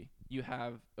mythology, you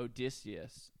have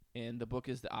Odysseus, and the book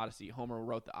is the Odyssey. Homer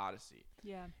wrote the Odyssey.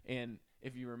 Yeah. And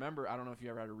if you remember, I don't know if you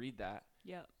ever had to read that.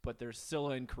 Yeah. But there's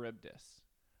Scylla and Charybdis,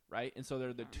 right? And so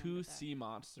they're the two sea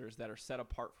monsters that are set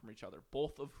apart from each other,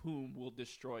 both of whom will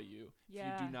destroy you if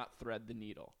you do not thread the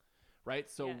needle, right?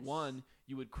 So one,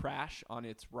 you would crash on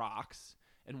its rocks,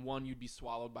 and one, you'd be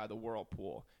swallowed by the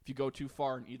whirlpool. If you go too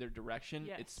far in either direction,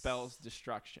 it spells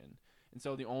destruction. And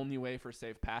so the only way for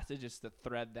safe passage is to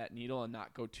thread that needle and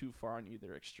not go too far on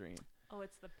either extreme. Oh,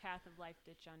 it's the path of life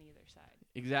ditch on either side.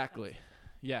 Exactly.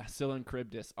 Yeah, Scylla and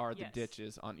Charybdis are the Yes.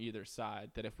 ditches on either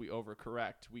side that if we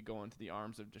overcorrect, we go into the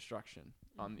arms of destruction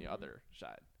on the other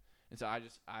side. And so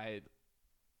I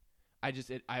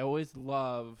always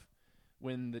love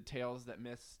when the tales that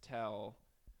myths tell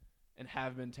and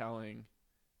have been telling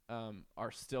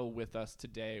are still with us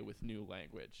today with new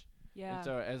language. Yeah. And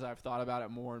so as I've thought about it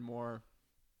more and more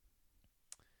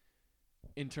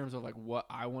in terms of like what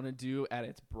I want to do at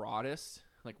its broadest,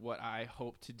 like what I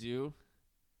hope to do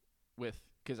with,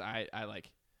 because I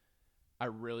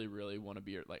really, really want to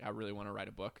be like, I really want to write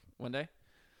a book one day.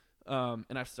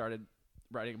 And I've started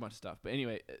writing a bunch of stuff. But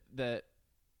anyway,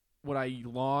 what I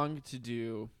long to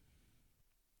do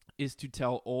is to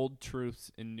tell old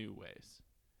truths in new ways.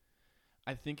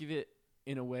 I think of it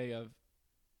in a way of,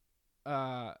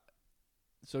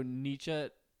 so Nietzsche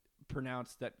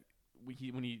pronounced that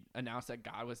when he announced that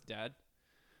God was dead,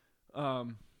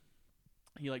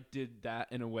 he like did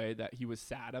that in a way that he was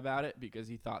sad about it because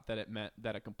he thought that it meant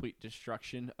that a complete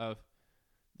destruction of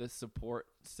the support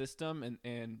system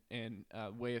and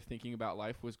way of thinking about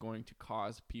life was going to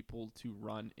cause people to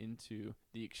run into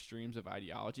the extremes of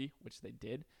ideology, which they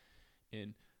did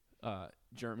in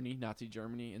Germany, Nazi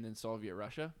Germany, and then Soviet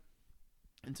Russia.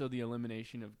 And so the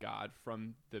elimination of God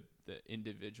from the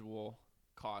individual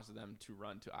caused them to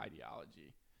run to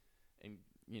ideology and,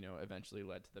 eventually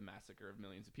led to the massacre of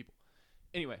millions of people.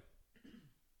 Anyway,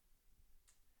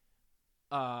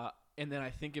 and then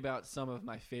I think about some of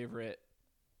my favorite,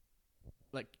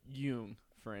 like Jung,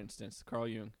 for instance, Carl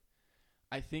Jung.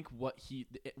 I think what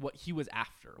he was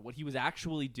after, what he was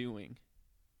actually doing,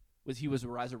 was he was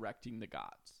resurrecting the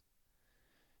gods.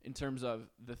 In terms of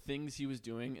the things he was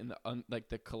doing in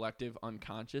the collective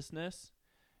unconsciousness,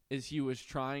 is he was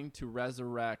trying to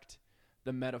resurrect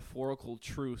the metaphorical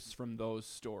truths from those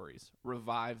stories,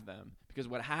 revive them. Because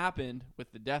what happened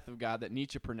with the death of God that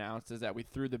Nietzsche pronounced is that we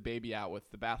threw the baby out with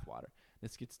the bathwater.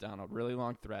 This gets down a really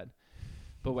long thread.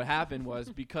 But what happened was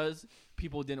because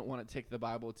people didn't want to take the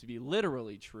Bible to be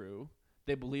literally true,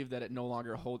 they believed that it no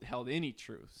longer held any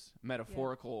truths,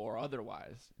 metaphorical or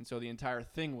otherwise. And so the entire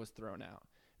thing was thrown out.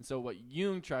 And so what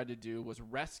Jung tried to do was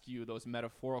rescue those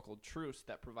metaphorical truths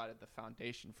that provided the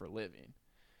foundation for living.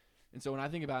 And so when I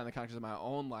think about it in the context of my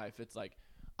own life, it's like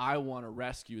I want to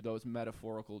rescue those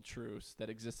metaphorical truths that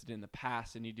existed in the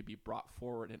past and need to be brought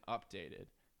forward and updated.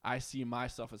 I see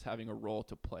myself as having a role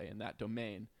to play in that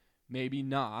domain. Maybe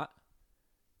not,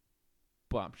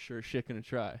 but I'm sure shit gonna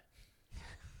try.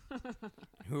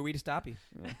 Who are we to stop you?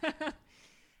 Yeah.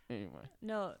 Anyway.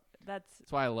 No, that's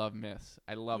why I love myths.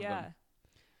 I love them.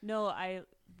 No,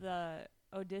 the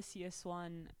Odysseus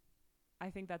one, I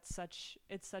think it's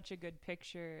such a good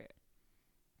picture.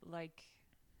 Like,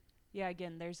 yeah,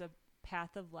 again, there's a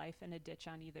path of life and a ditch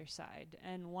on either side.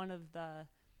 And one of the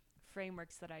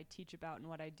frameworks that I teach about and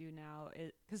what I do now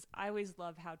is, because I always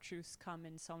love how truths come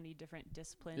in so many different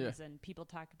disciplines and people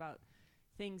talk about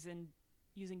things in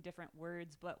using different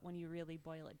words, but when you really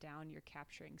boil it down, you're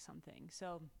capturing something.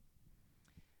 So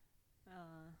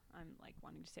I'm like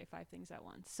wanting to say 5 things at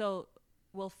once. So,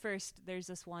 well, first, there's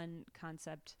this one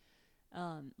concept,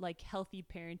 like healthy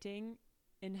parenting.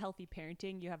 In healthy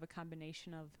parenting, you have a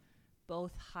combination of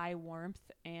both high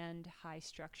warmth and high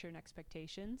structure and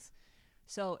expectations.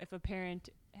 So if a parent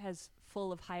has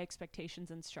full of high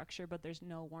expectations and structure, but there's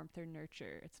no warmth or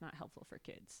nurture, it's not helpful for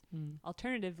kids.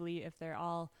 Alternatively, if they're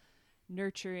all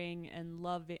nurturing and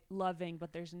loving,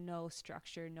 but there's no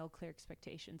structure, no clear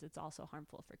expectations, it's also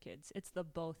harmful for kids. It's the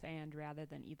both and rather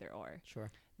than either or.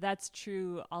 Sure. That's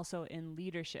true also in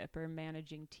leadership or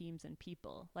managing teams and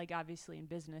people. Like obviously in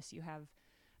business, you have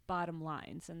bottom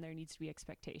lines and there needs to be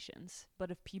expectations.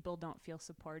 But if people don't feel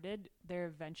supported, they're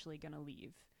eventually going to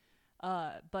leave.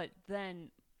 But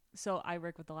then, so I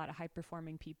work with a lot of high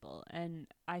performing people, and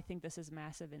I think this is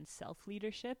massive in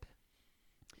self-leadership.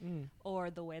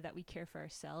 Or the way that we care for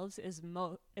ourselves is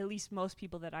at least most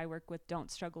people that I work with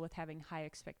don't struggle with having high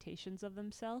expectations of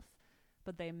themselves,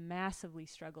 but they massively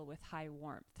struggle with high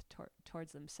warmth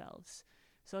towards themselves.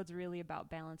 So it's really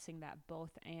about balancing that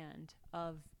both and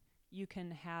of you can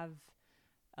have,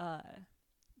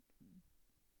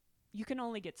 you can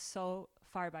only get so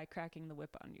far by cracking the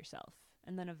whip on yourself,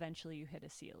 and then eventually you hit a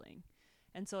ceiling.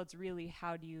 And so it's really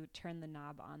how do you turn the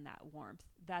knob on that warmth?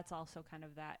 That's also kind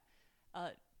of that,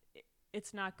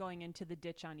 it's not going into the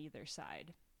ditch on either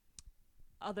side.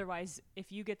 Otherwise, if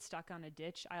you get stuck on a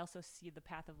ditch, I also see the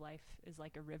path of life is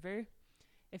like a river.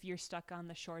 If you're stuck on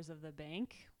the shores of the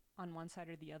bank on one side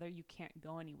or the other, you can't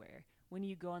go anywhere. When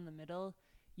you go in the middle,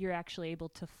 you're actually able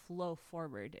to flow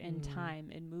forward in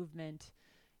time, in movement.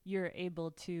 You're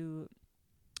able to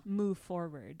move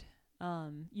forward.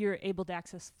 You're able to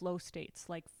access flow states.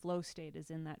 Like flow state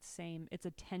is in that same, it's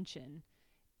a tension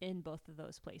in both of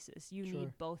those places. You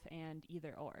need both and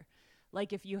either or.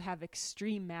 Like if you have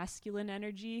extreme masculine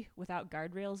energy without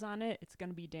guardrails on it, it's going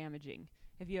to be damaging.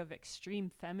 If you have extreme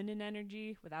feminine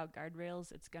energy without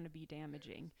guardrails, it's going to be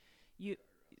damaging. You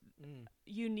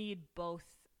need both.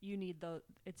 You need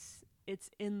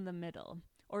it's in the middle.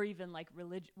 Or even like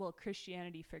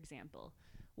Christianity, for example.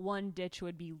 One ditch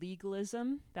would be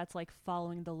legalism. That's like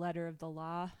following the letter of the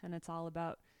law, and it's all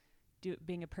about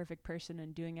being a perfect person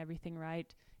and doing everything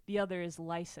right. The other is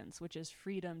license, which is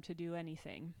freedom to do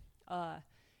anything.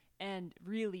 And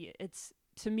really, it's,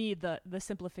 to me, the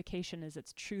simplification is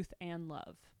it's truth and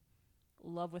love.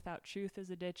 Love without truth is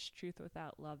a ditch. Truth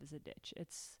without love is a ditch.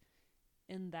 It's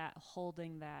in that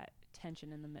holding that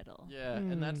tension in the middle. Yeah,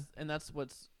 and that's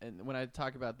what's, and when I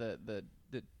talk about the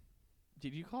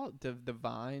did you call it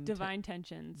divine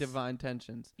tensions? Divine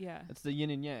tensions. Yeah. It's the yin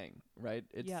and yang, right?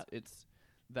 It's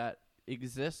that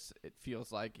exists, it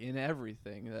feels like, in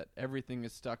everything, that everything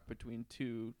is stuck between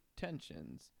two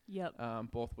tensions. Yep.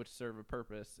 Both which serve a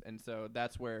purpose. And so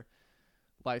that's where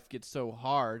life gets so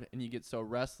hard and you get so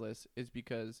restless, is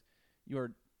because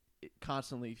it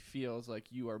constantly feels like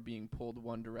you are being pulled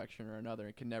one direction or another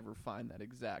and can never find that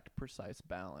exact precise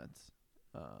balance.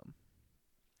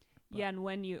 Yeah,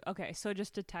 and so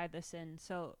just to tie this in,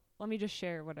 so let me just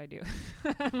share what I do.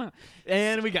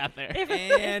 And we got there.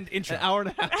 And intro. An hour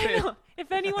and a half. I know.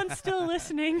 If anyone's still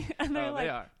listening and they're they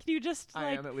are. can you just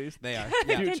I am, at least. They are.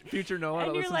 Yeah. Future Noah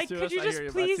that listens to could us, you I just hear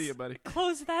you. please I see you, buddy.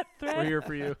 close that thread? We're here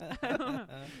for you.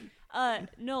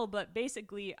 No, but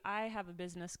basically I have a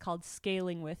business called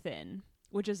Scaling Within,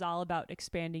 which is all about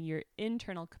expanding your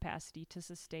internal capacity to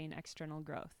sustain external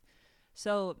growth.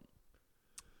 So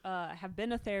have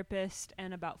been a therapist,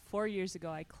 and about 4 years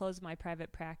ago I closed my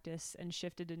private practice and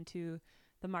shifted into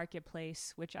the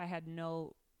marketplace, which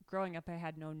growing up I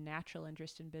had no natural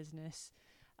interest in business.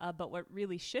 But what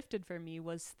really shifted for me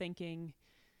was thinking,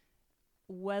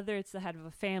 whether it's the head of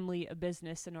a family, a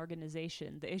business, an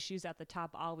organization, the issues at the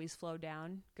top always flow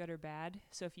down, good or bad.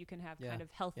 So if you can have kind of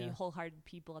healthy, wholehearted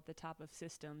people at the top of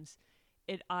systems,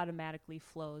 it automatically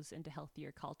flows into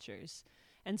healthier cultures.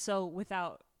 And so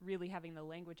without really having the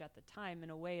language at the time, in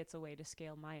a way, it's a way to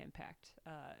scale my impact.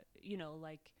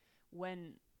 Like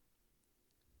when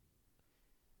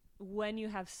you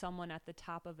have someone at the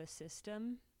top of a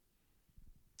system,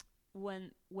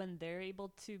 when they're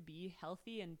able to be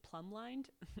healthy and plumb-lined,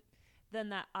 then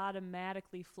that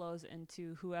automatically flows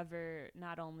into whoever,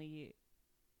 not only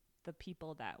the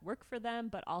people that work for them,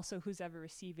 but also who's ever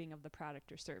receiving of the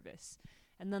product or service.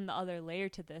 And then the other layer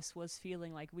to this was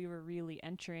feeling like we were really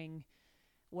entering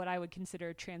what I would consider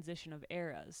a transition of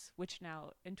eras, which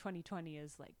now in 2020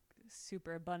 is like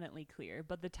super abundantly clear.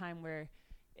 But the time where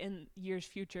in years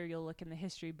future, you'll look in the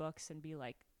history books and be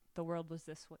like, the world was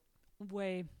this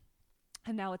way,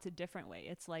 and now it's a different way.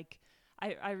 It's like,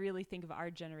 I really think of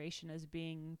our generation as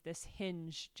being this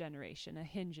hinge generation, a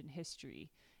hinge in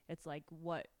history. It's like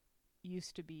what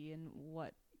used to be and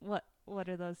what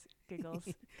are those giggles,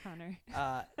 Connor?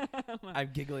 I'm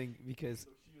giggling because,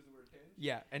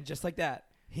 and just like that,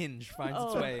 hinge finds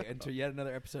its way into yet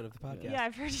another episode of the podcast. Yeah,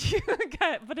 I've heard you,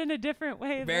 but in a different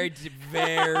way. Very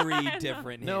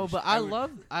different. No, hinge. but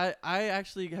I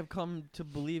actually have come to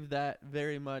believe that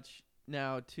very much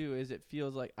now too. Is it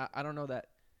feels like I don't know that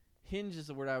hinge is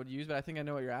the word I would use, but I think I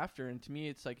know what you're after. And to me,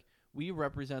 it's like we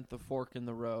represent the fork in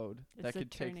the road that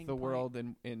could take the world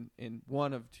in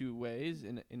one of two ways,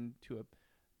 into a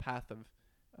path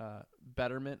of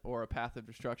betterment or a path of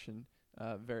destruction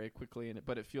very quickly.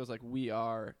 But it feels like we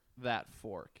are that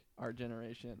fork, our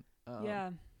generation.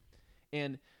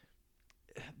 And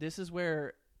this is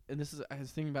where, I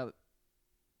was thinking about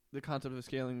the concept of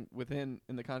scaling within,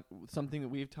 and something that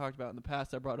we've talked about in the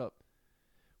past. I brought up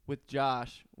with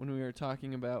Josh when we were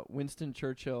talking about Winston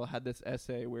Churchill had this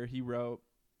essay where he wrote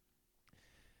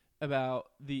about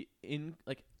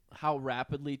how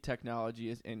rapidly technology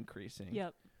is increasing.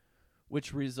 Yep.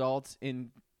 Which results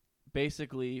in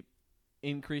basically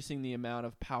increasing the amount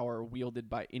of power wielded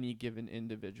by any given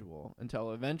individual,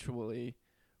 until eventually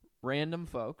random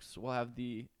folks will have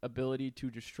the ability to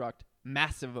destruct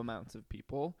massive amounts of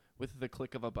people with the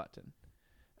click of a button.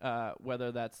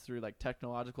 Whether that's through like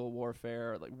technological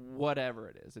warfare or like whatever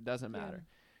it is, it doesn't matter.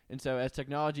 And so as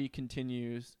technology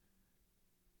continues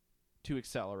to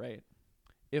accelerate,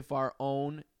 if our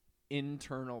own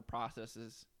internal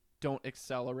processes don't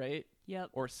accelerate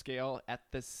or scale at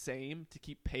the same to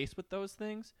keep pace with those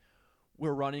things,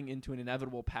 we're running into an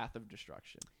inevitable path of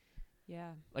destruction.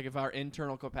 Yeah. Like if our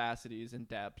internal capacities and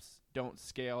depths don't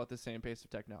scale at the same pace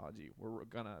of technology,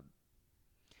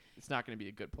 it's not gonna be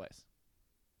a good place.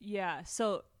 Yeah.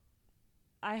 So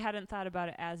I hadn't thought about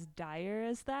it as dire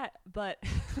as that, but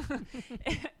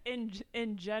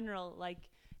in general, like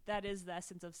that is the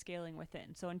essence of scaling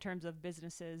within. So in terms of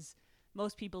businesses,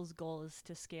 most people's goal is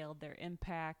to scale their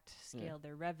impact, scale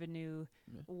their revenue,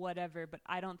 whatever. But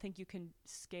I don't think you can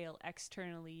scale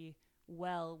externally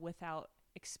well without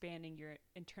expanding your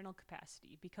internal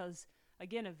capacity, because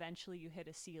again, eventually you hit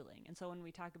a ceiling. And so when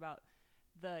we talk about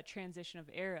the transition of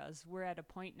eras, we're at a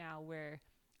point now where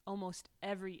almost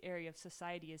every area of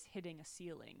society is hitting a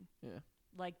ceiling. Yeah.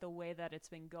 Like the way that it's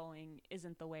been going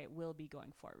isn't the way it will be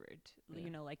going forward. Yeah. You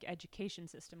know, like education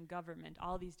system, government,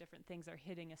 all these different things are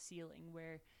hitting a ceiling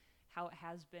where how it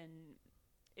has been,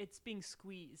 it's being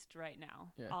squeezed right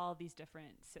now, all these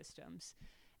different systems.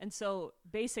 And so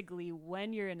basically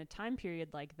when you're in a time period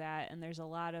like that and there's a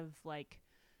lot of like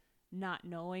not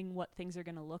knowing what things are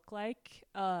going to look like,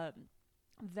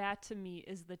 that to me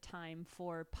is the time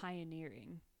for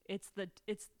pioneering. It's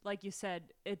like you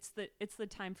said, it's the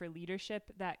time for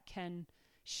leadership that can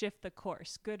shift the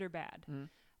course, good or bad.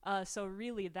 So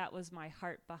really that was my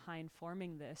heart behind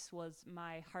forming this. Was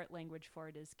my heart language for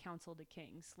it is counsel to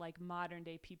kings, like modern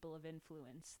day people of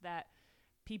influence, that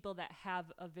people that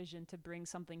have a vision to bring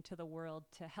something to the world,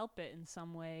 to help it in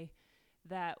some way,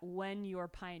 that when you're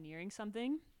pioneering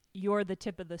something, you're the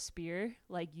tip of the spear,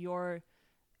 like you're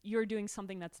doing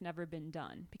something that's never been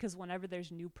done. Because whenever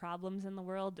there's new problems in the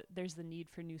world, there's the need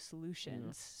for new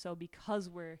solutions. So because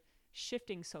we're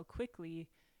shifting so quickly,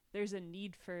 there's a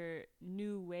need for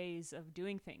new ways of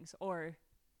doing things, or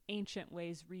ancient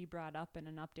ways re-brought up in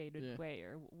an updated way,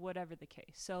 or whatever the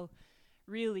case. So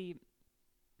really,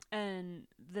 and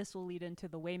this will lead into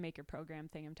the Waymaker program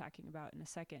thing I'm talking about in a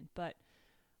second, but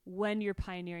when you're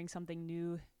pioneering something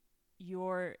new,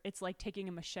 it's like taking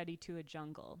a machete to a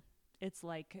jungle. It's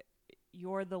like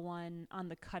you're the one on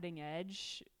the cutting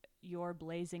edge, you're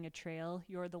blazing a trail,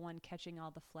 you're the one catching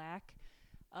all the flack,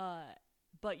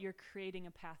 but you're creating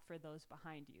a path for those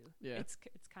behind you. Yeah. It's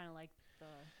kind of like the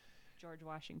George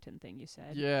Washington thing you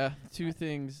said. Yeah, two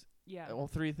things. Yeah. Well,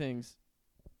 three things.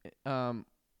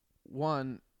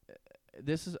 One,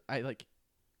 I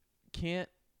can't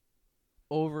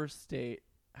overstate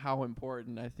how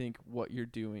important I think what you're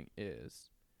doing is.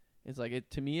 It's like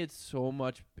to me it's so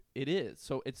much, it's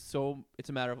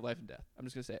a matter of life and death. I'm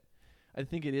just going to say it. I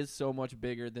think it is so much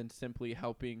bigger than simply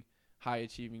helping high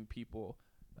achieving people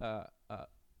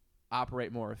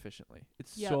operate more efficiently.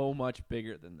 It's so much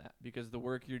bigger than that, because the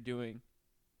work you're doing,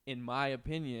 in my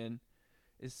opinion,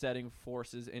 is setting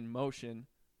forces in motion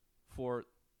for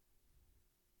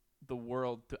the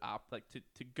world to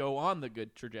to go on the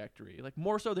good trajectory, like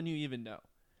more so than you even know.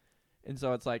 And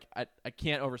so it's like I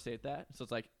can't overstate that. So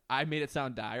it's like I made it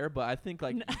sound dire, but I think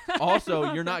like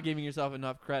also you're not giving yourself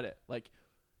enough credit. Like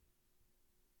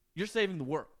you're saving the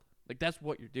world. Like that's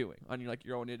what you're doing on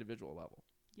your own individual level.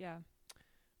 Yeah.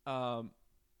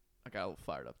 I got a little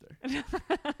fired up there.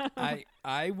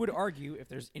 I would argue, if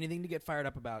there's anything to get fired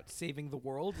up about, saving the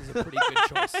world is a pretty good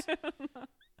choice. It's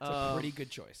a pretty good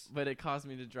choice. But it caused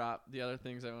me to drop the other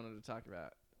things I wanted to talk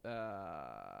about.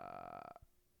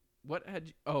 What had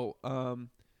you...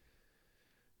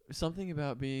 something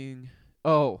about being...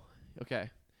 Oh,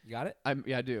 okay. You got it?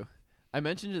 Yeah, I do. I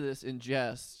mentioned this in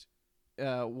jest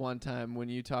one time when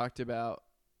you talked about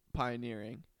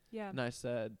pioneering. Yeah. And I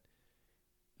said,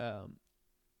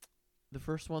 the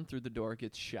first one through the door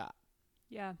gets shot.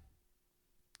 Yeah.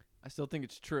 I still think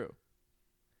it's true.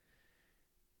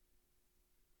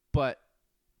 But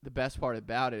the best part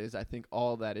about it is I think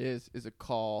all that is a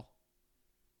call,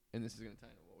 and this is going to tie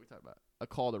into what we talked about, a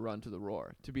call to run to the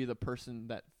roar, to be the person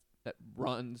that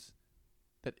runs,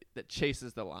 that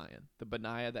chases the lion, the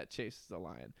Benaiah that chases the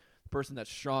lion, the person that's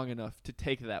strong enough to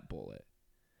take that bullet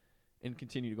and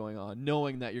continue going on,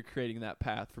 knowing that you're creating that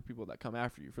path for people that come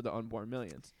after you, for the unborn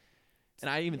millions. And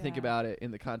I even think about it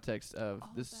in the context of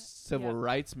the civil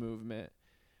rights movement.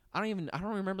 I don't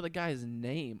remember the guy's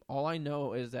name. All I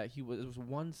know is that it was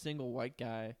one single white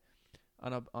guy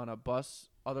on a bus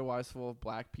otherwise full of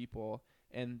black people,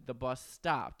 and the bus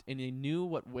stopped, and he knew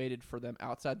what waited for them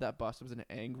outside that bus was an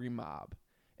angry mob.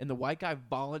 And the white guy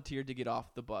volunteered to get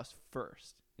off the bus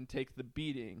first and take the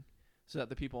beating so that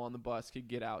the people on the bus could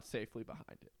get out safely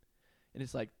behind it. And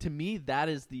it's like, to me, that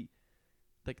is the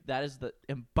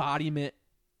embodiment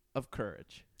of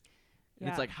courage. And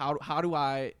it's like, how do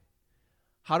I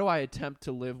attempt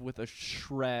to live with a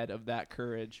shred of that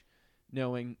courage,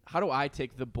 knowing how do I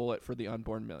take the bullet for the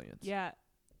unborn millions? Yeah.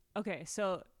 Okay,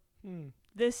 so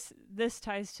this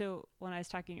ties to when I was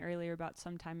talking earlier about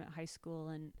some time at high school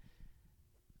and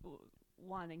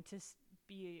wanting to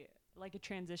be like a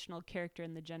transitional character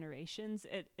in the generations.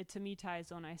 It to me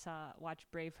ties when I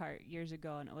watched Braveheart years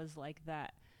ago, and it was like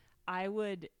that. I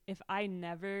would, if I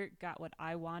never got what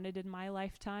I wanted in my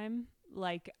lifetime,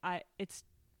 it's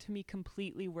to me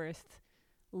completely worth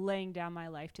laying down my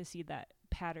life to see that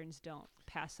patterns don't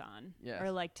pass on,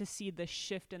 or like to see the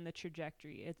shift in the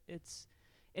trajectory.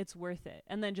 It's worth it.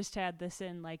 And then just to add this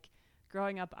in, like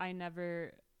growing up, I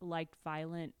never liked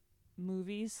violent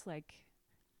movies,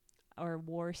 or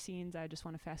war scenes. I just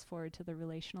want to fast forward to the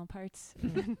relational parts.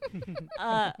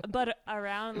 But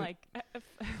around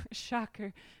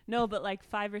shocker. No, but like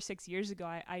 5 or 6 years ago,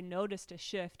 I noticed a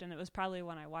shift, and it was probably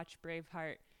when I watched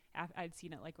Braveheart. I'd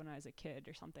seen it like when I was a kid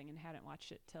or something and hadn't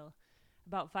watched it till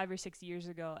about 5 or 6 years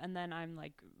ago. And then I'm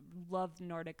like, loved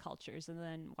Nordic cultures, and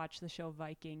then watched the show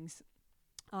Vikings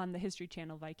on the History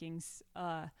Channel, Vikings,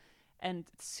 and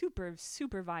super,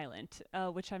 super violent,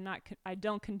 which I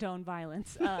don't condone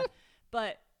violence.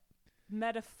 But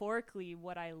metaphorically,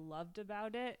 what I loved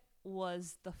about it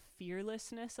was the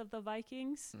fearlessness of the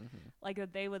Vikings. Like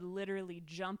that they would literally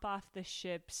jump off the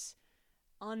ships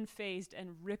unfazed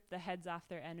and rip the heads off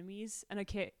their enemies. And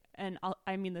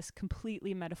I mean this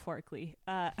completely metaphorically,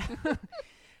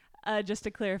 just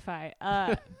to clarify.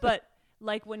 But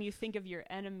like when you think of your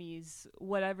enemies,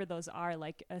 whatever those are,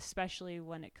 like especially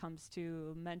when it comes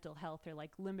to mental health or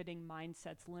like limiting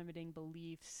mindsets, limiting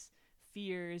beliefs,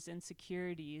 fears,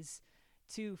 insecurities,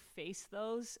 to face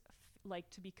those, like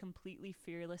to be completely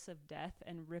fearless of death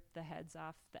and rip the heads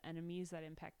off the enemies that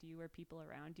impact you or people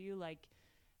around you. Like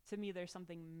to me, there's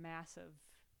something massive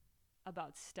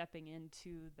about stepping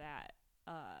into that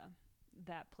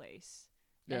place,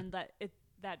 and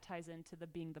that ties into the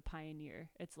being the pioneer.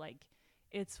 It's like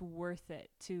it's worth it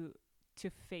to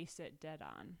face it dead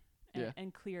on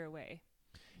and clear away.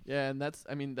 Yeah, and that's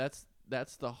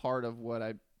the heart of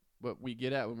what we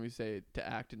get at when we say to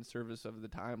act in service of the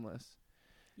timeless.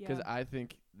 Because I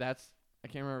think I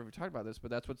can't remember if we talked about this, but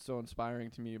that's what's so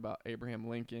inspiring to me about Abraham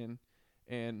Lincoln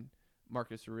and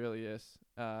Marcus Aurelius.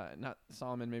 Not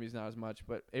Solomon, maybe he's not as much,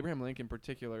 but Abraham Lincoln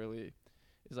particularly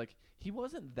is like, he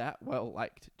wasn't that well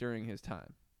liked during his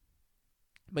time.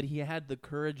 But he had the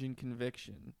courage and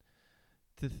conviction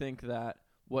to think that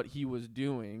what he was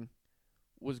doing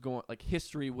was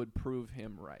history would prove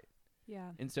him right. Yeah.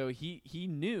 And so he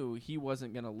knew he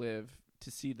wasn't going to live to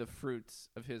see the fruits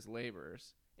of his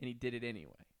labors, and he did it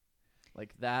anyway.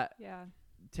 Like that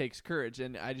takes courage.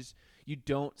 And you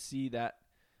don't see that.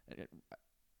 I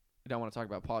don't want to talk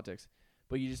about politics,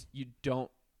 but you don't.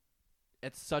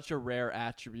 It's such a rare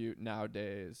attribute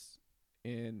nowadays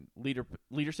in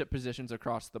leadership positions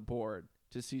across the board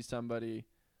to see somebody,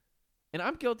 and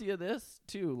I'm guilty of this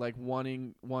too, like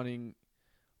wanting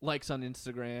likes on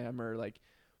Instagram or like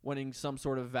wanting some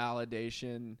sort of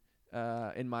validation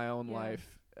in my own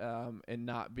life, and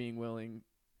not being willing,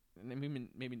 and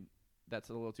maybe that's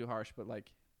a little too harsh, but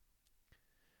like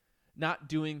not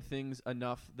doing things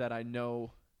enough that I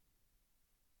know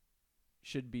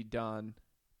should be done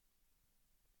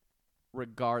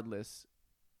regardless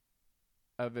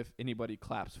of if anybody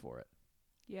claps for it.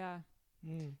 Yeah.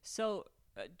 So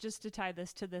just to tie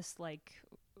this to this like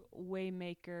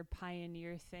waymaker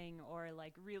pioneer thing, or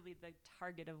like really the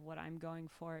target of what I'm going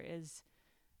for is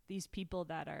these people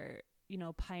that are,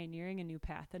 pioneering a new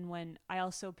path. And when I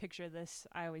also picture this,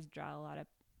 I always draw a lot of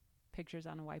pictures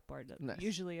on a whiteboard,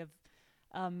 usually of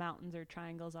mountains or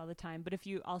triangles all the time. But if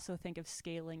you also think of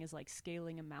scaling as like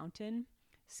scaling a mountain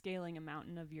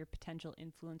of your potential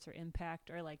influence or impact,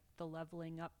 or like the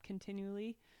leveling up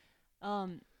continually,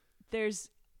 there's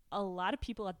a lot of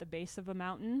people at the base of a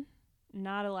mountain,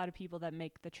 not a lot of people that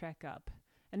make the trek up.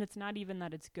 And it's not even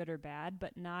that it's good or bad,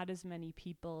 but not as many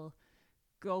people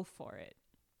go for it.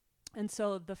 And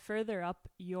so the further up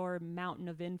your mountain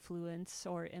of influence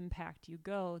or impact you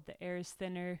go, the air is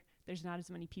thinner, there's not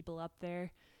as many people up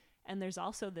there. And there's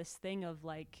also this thing of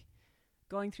like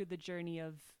going through the journey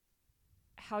of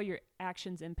how your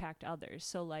actions impact others.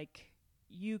 So like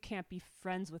you can't be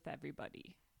friends with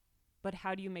everybody, but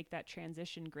how do you make that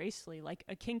transition gracefully? Like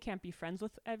a king can't be friends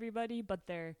with everybody, but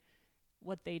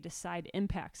what they decide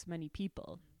impacts many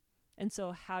people. And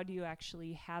so how do you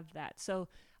actually have that? So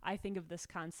I think of this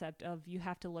concept of you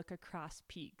have to look across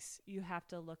peaks. You have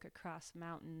to look across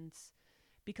mountains,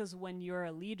 because when you're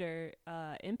a leader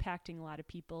impacting a lot of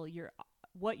people,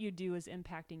 what you do is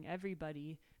impacting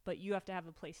everybody, but you have to have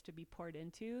a place to be poured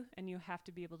into, and you have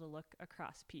to be able to look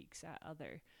across peaks at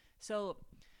other. So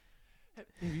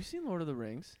have you seen Lord of the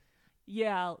Rings?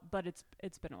 Yeah, but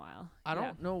it's been a while. I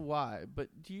don't know why, but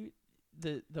do you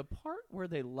the part where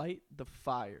they light the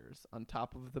fires on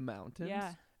top of the mountains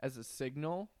as a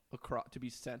signal to be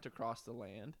sent across the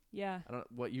land? Yeah. I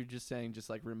don't what you're just saying just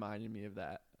like reminded me of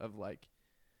that, of like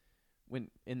when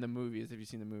in the movies, if you've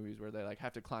seen the movies where they like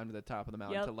have to climb to the top of the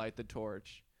mountain to light the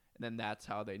torch, and then that's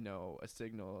how they know a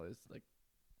signal is like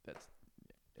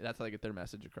that's how they get their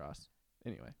message across.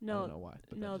 Anyway, I don't know why.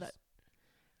 But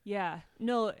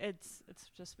it's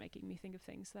just making me think of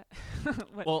things that.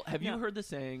 Well, have you heard the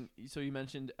saying? So you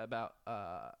mentioned about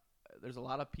there's a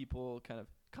lot of people kind of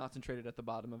concentrated at the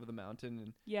bottom of the mountain,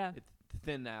 and it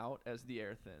thin out as the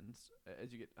air thins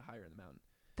as you get higher in the mountain.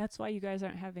 That's why you guys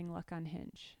aren't having luck on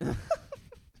Hinge.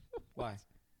 Why?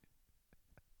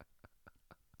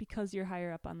 Because you're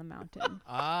higher up on the mountain.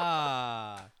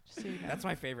 So you know. That's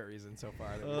my favorite reason so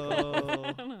far.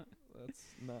 That's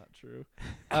not true.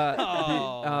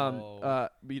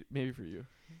 Maybe for you.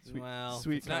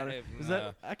 Sweet Connor.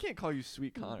 I can't call you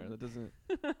Sweet Connor. That doesn't.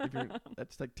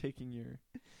 That's like taking your.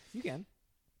 You can.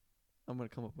 I'm gonna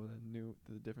come up with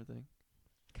a different thing.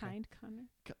 Kind Connor.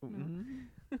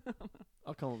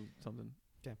 I'll come up with something.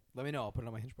 Okay, let me know. I'll put it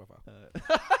on my Hinge profile.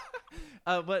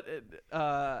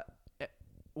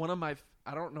 One of my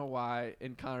I don't know why,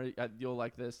 and Connor, you'll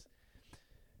like this.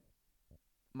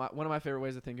 One of my favorite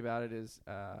ways to think about it is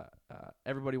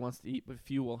everybody wants to eat, but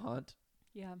few will hunt.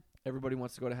 Yeah. Everybody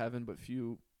wants to go to heaven, but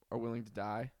few are willing to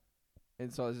die.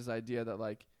 And so there's this idea that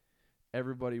like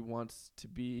everybody wants to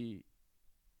be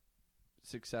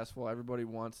successful. Everybody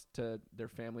wants their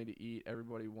family to eat.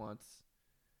 Everybody wants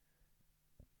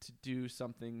to do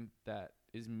something that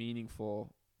is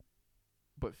meaningful,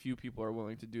 but few people are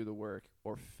willing to do the work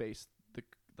or face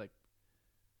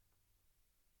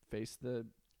the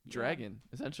dragon,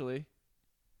 essentially.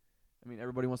 I mean,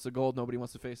 everybody wants the gold. Nobody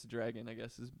wants to face the dragon, I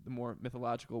guess, is the more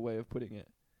mythological way of putting it.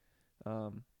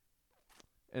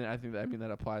 And I think that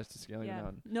applies to scaling the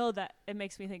mountain. No, that it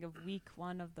makes me think of week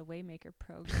 1 of the Waymaker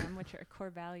program, which are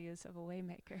core values of a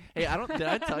Waymaker. Hey, did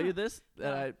I tell you this,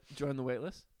 that I joined the wait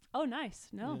list? Oh, nice.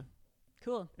 No. Yeah.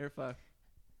 Cool. Air 5.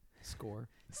 Score.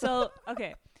 So,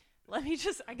 okay. I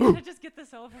gotta just get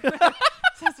this over with.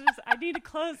 I need to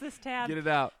close this tab. Get it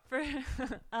out. This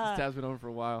tab's been open for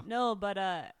a while. No, but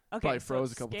okay. Probably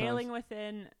froze a couple scaling times.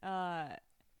 Within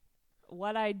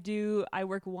what I do, I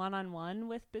work one-on-one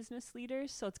with business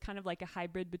leaders. So it's kind of like a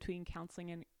hybrid between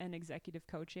counseling and executive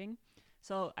coaching.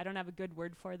 So I don't have a good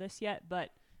word for this yet, but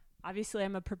obviously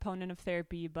I'm a proponent of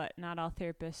therapy, but not all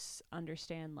therapists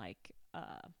understand like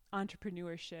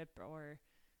entrepreneurship or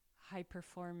high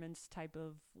performance type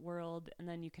of world. And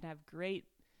then you can have great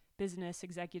business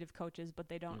executive coaches, but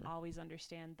they don't always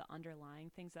understand the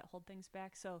underlying things that hold things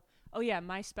back. So,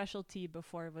 my specialty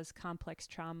before was complex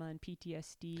trauma and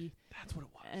PTSD. That's what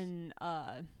it was.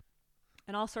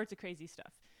 And all sorts of crazy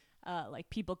stuff. Like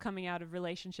people coming out of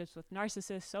relationships with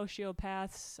narcissists,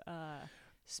 sociopaths,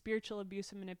 spiritual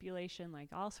abuse and manipulation, like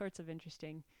all sorts of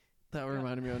interesting. That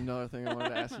reminded me of another thing I wanted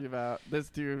to ask you about. This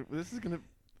dude, this is going to...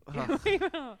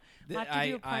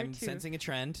 I'm sensing a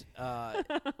trend.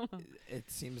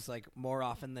 It seems like more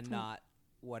often than not,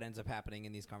 what ends up happening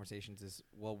in these conversations is,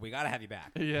 well, we got to have you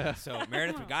back. Yeah. So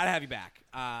Meredith, we got to have you back.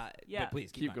 But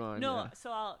please keep going. No,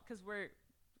 so because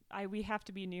we have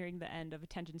to be nearing the end of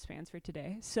attention spans for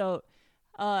today. So,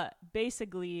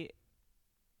 basically,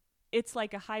 it's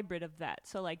like a hybrid of that.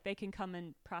 So like they can come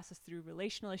and process through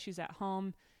relational issues at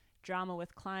home, drama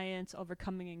with clients,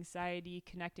 overcoming anxiety,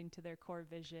 connecting to their core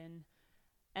vision.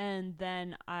 And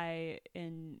then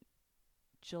in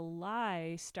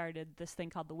July, started this thing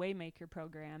called the Waymaker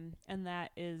program. And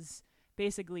that is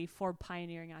basically for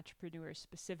pioneering entrepreneurs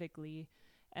specifically.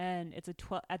 And it's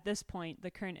at this point,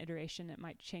 the current iteration, it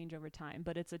might change over time,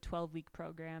 but it's a 12-week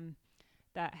program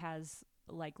that has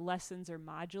like lessons or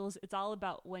modules. It's all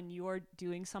about when you're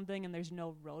doing something and there's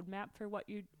no roadmap for what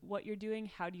you're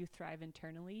doing, how do you thrive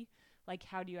internally? Like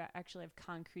how do you actually have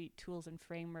concrete tools and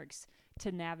frameworks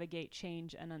to navigate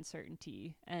change and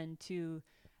uncertainty and to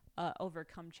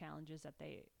overcome challenges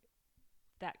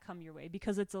that come your way,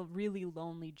 because it's a really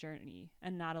lonely journey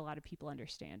and not a lot of people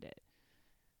understand it.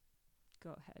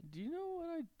 Go ahead. Do you know what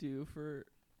I do for...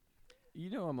 You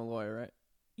know I'm a lawyer, right?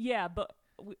 Yeah, but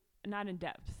not in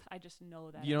depth. I just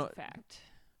know that as a fact.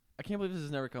 I can't believe this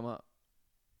has never come up.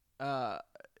 A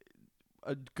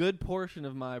good portion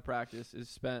of my practice is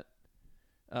spent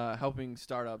helping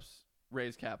startups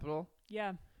raise capital.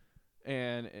 Yeah.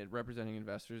 And representing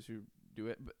investors who do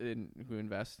it, who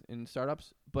invest in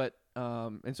startups. But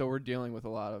and so we're dealing with a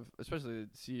lot of, especially the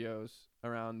CEOs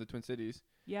around the Twin Cities.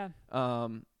 Yeah.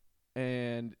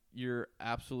 And you're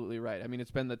absolutely right. I mean,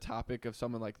 it's been the topic of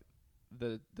someone like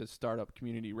the startup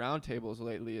community roundtables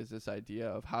lately is this idea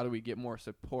of how do we get more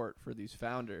support for these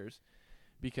founders,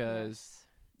 because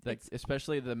like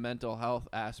especially the mental health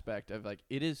aspect of like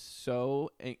it is so.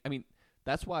 I mean,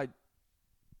 that's why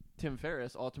Tim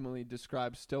Ferriss ultimately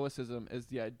describes stoicism as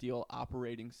the ideal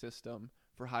operating system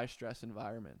for high stress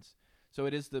environments. So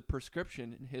it is the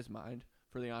prescription in his mind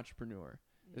for the entrepreneur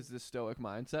is the stoic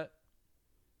mindset.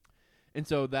 And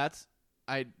so that's,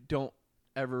 I don't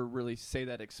ever really say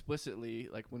that explicitly.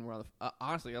 Like when we're on the,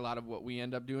 honestly, a lot of what we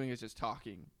end up doing is just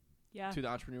talking to the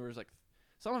entrepreneurs. Like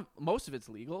most of it's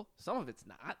legal. Some of it's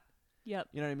not. Yep.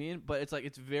 You know what I mean? But it's like,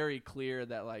 it's very clear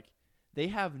that like they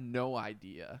have no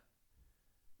idea.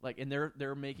 Like, and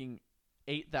they're making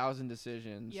 8,000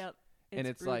 decisions. Yep. And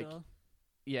it's brutal. like,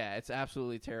 yeah, it's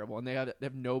absolutely terrible. And they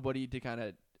have nobody to kind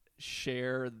of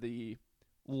share the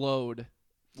load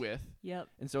with. Yep.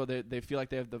 And so they feel like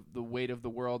they have the weight of the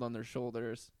world on their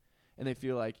shoulders, and they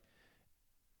feel like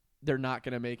they're not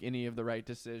going to make any of the right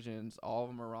decisions. All of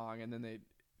them are wrong. And then they,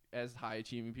 as high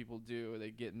achieving people do,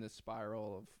 they get in this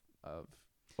spiral of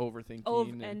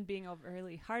overthinking and being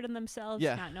overly hard on themselves,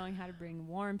 Yeah. not knowing how to bring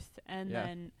warmth. And Yeah.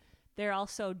 then they're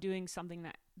also doing something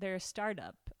that they're a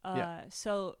startup. Yeah.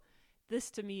 So this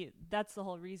to me, that's the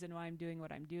whole reason why I'm doing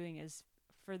what I'm doing, is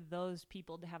for those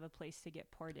people to have a place to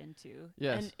get poured into.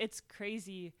 Yes. And it's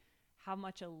crazy how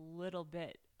much a little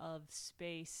bit of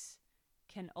space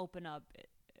can open up,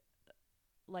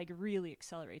 like really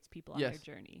accelerates people on Yes.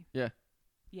 their journey. Yeah.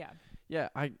 Yeah. Yeah,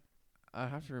 I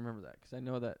have to remember that because I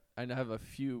know that I have a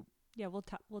few. Yeah, we'll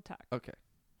talk. Okay.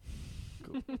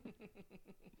 Cool.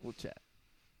 We'll chat.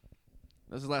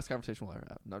 This is the last conversation we'll ever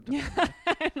have. No, I'm joking.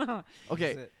 I know.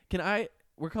 Okay, That's it.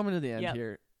 we're coming to the end Yep.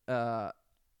 here.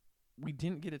 We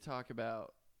didn't get to talk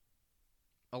about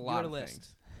a You lot had a of list.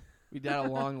 things. We did a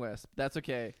long list. That's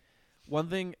okay. One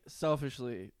thing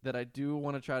selfishly that I do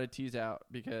want to try to tease out,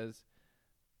 because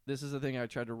this is the thing I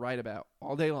tried to write about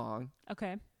all day long,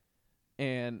 Okay.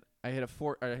 and I hit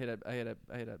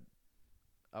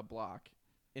a block.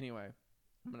 Anyway,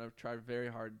 I'm gonna try very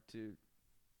hard to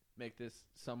make this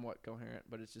somewhat coherent,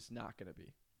 but it's just not gonna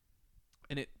be.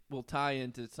 And it will tie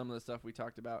into some of the stuff we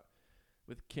talked about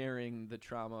with carrying the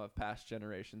trauma of past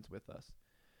generations with us.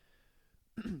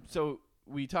 So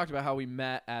we talked about how we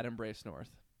met at Embrace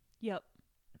North Yep.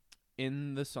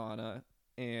 in the sauna,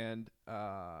 and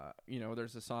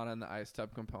there's a sauna and the ice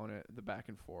tub component, the back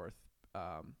and forth.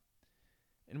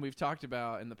 And we've talked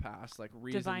about in the past like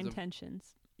reasons Divine of,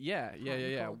 tensions. Yeah.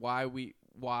 Cold.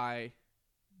 Why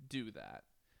do that?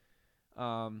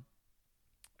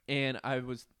 And I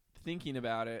was thinking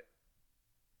about it,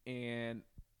 and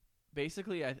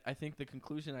basically I think the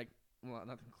conclusion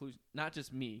not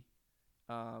just me,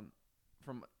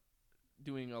 from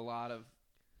doing a lot of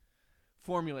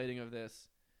formulating of this,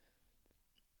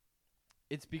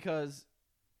 it's because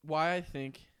why I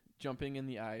think jumping in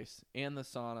the ice and the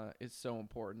sauna is so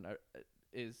important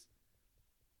is,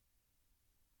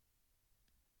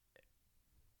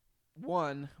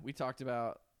 one, we talked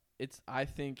about, it's I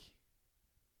think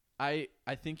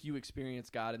you experience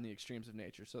God in the extremes of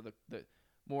nature. So the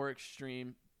more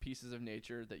extreme pieces of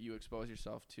nature that you expose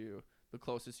yourself to, the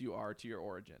closest you are to your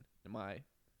origin, in my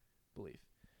belief.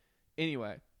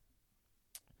 Anyway,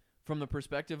 from the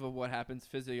perspective of what happens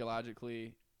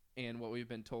physiologically and what we've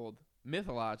been told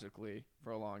mythologically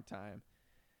for a long time,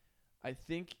 I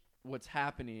think what's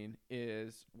happening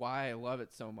is why I love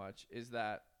it so much is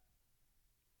that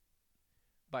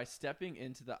by stepping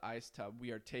into the ice tub,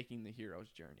 we are taking the hero's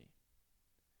journey.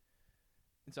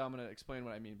 And so I'm going to explain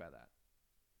what I mean by that.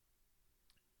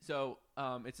 So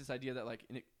it's this idea that like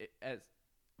as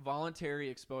voluntary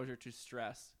exposure to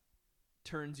stress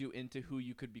turns you into who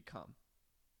you could become.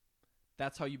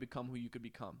 That's how you become who you could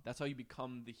become. That's how you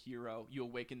become the hero. You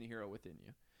awaken the hero within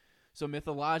you. So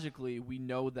mythologically, we've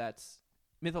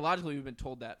been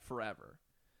told that forever.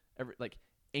 Like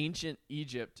ancient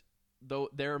Egypt, though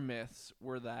their myths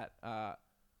were that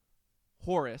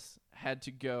Horus had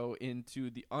to go into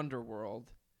the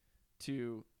underworld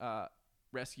to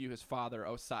rescue his father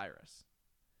Osiris.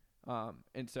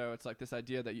 And so it's like this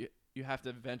idea that you have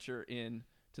to venture in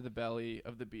to the belly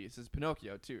of the beast. It's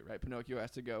Pinocchio too, right? Pinocchio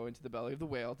has to go into the belly of the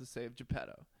whale to save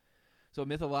Geppetto. So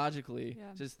mythologically,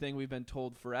 it's this thing we've been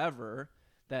told forever,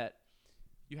 that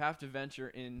you have to venture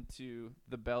into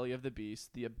the belly of the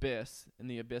beast, the abyss, and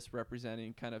the abyss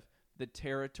representing kind of the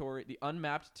territory, the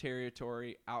unmapped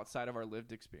territory outside of our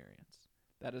lived experience.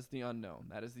 That is the unknown.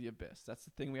 That is the abyss. That's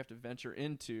the thing we have to venture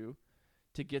into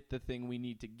to get the thing we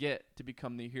need to get to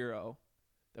become the hero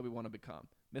that we want to become.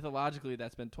 Mythologically,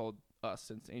 that's been told us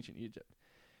since ancient Egypt.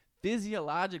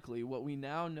 physiologically, what we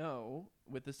now know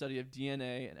with the study of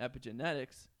DNA and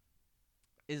epigenetics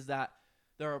is that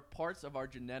there are parts of our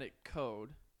genetic code,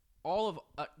 all of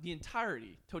the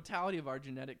totality of our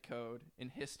genetic code in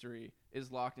history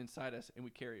is locked inside us, and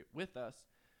we carry it with us,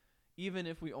 even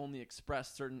if we only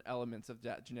express certain elements of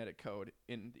that genetic code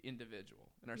in the individual,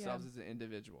 in ourselves as an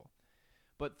individual.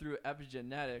 But through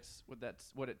epigenetics,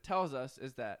 what it tells us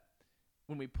is that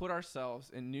when we put ourselves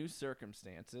in new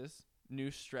circumstances, new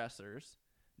stressors,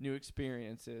 new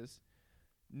experiences,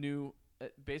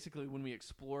 basically when we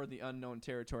explore the unknown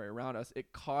territory around us,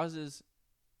 it causes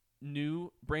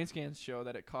brain scans show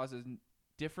that it causes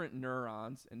different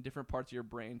neurons in different parts of your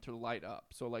brain to light up.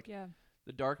 So like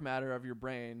the dark matter of your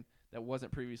brain that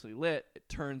wasn't previously lit, it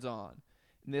turns on.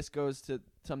 And this goes to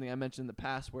something I mentioned in the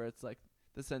past, where it's like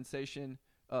the sensation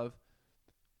of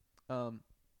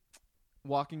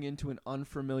walking into an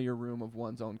unfamiliar room of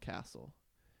one's own castle.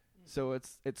 So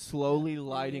it's slowly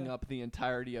lighting up the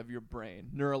entirety of your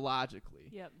brain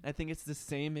neurologically. Yep. I think it's the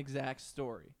same exact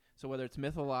story. So whether it's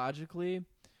mythologically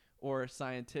or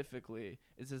scientifically,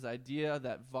 it's this idea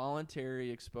that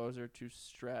voluntary exposure to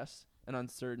stress and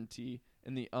uncertainty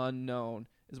and the unknown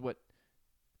is what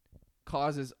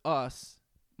causes us,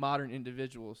 modern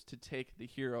individuals, to take the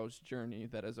hero's journey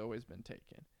that has always been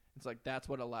taken. It's like that's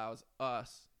what allows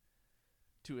us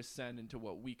to ascend into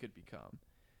what we could become.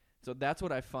 So that's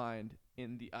what I find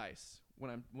in the ice. When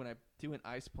I do an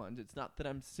ice plunge, it's not that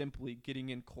I'm simply getting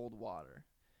in cold water.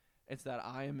 It's that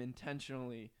I am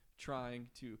intentionally trying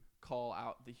to call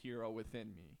out the hero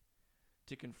within me,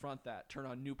 to confront that, turn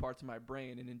on new parts of my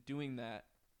brain, and in doing that,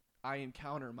 I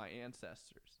encounter my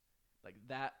ancestors. Like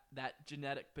that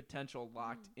genetic potential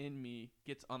locked in me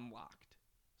gets unlocked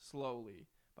slowly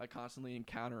by constantly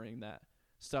encountering that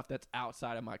stuff that's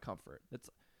outside of my comfort.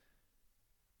 That's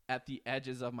at the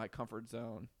edges of my comfort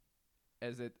zone.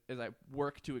 As I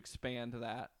work to expand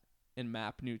that and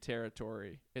map new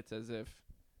territory, it's as if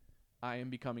I am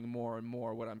becoming more and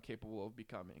more what I'm capable of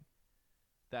becoming.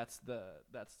 That's the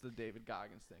David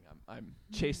Goggins thing. I'm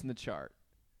chasing the chart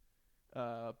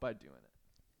by doing it.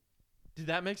 Did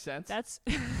that make sense? That's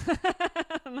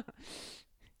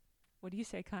what do you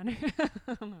say, Connor?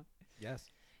 Yes.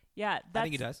 Yeah, I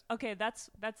think he does. Okay, that's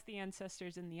the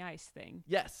ancestors in the ice thing.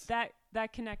 Yes.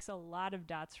 That connects a lot of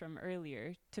dots from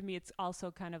earlier. To me, it's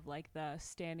also kind of like the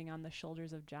standing on the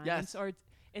shoulders of giants, yes. or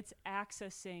it's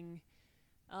accessing.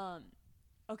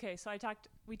 Okay, so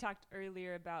we talked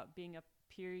earlier about being a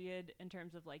period in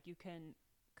terms of like you can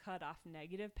cut off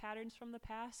negative patterns from the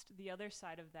past. The other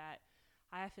side of that,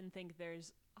 I often think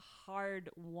there's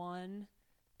hard-won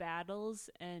battles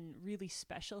and really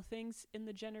special things in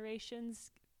the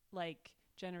generations, like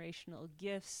generational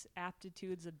gifts,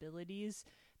 aptitudes, abilities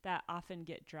that often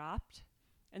get dropped.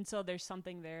 And so there's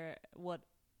something there,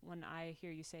 when I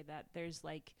hear you say that, there's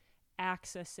like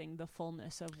accessing the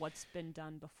fullness of what's been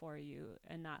done before you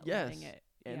and not letting it.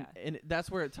 And that's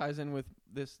where it ties in with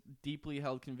this deeply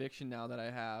held conviction now that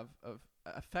I have of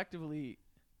effectively,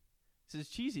 this is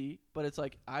cheesy, but it's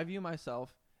like I view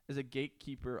myself as a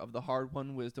gatekeeper of the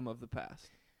hard-won wisdom of the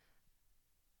past.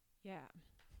 Yeah.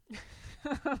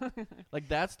 Like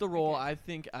that's the role I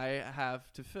think I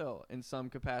have to fill in some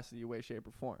capacity, way, shape,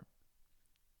 or form.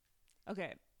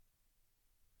 Okay.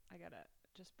 I gotta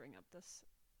just bring up this.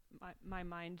 My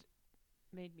mind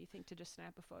made me think to just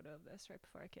snap a photo of this right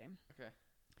before I came. Okay.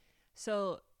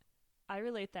 So I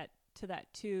relate that to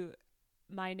that too.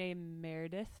 My name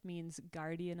Meredith means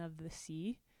guardian of the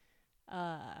sea,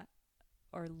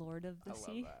 or Lord of the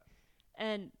sea. Love that.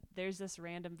 And there's this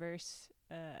random verse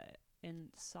in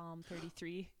Psalm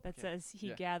 33 that says,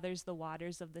 He gathers the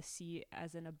waters of the sea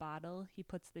as in a bottle. He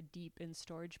puts the deep in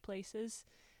storage places.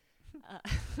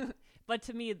 But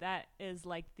to me, that is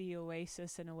like the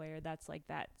oasis in a way, or that's like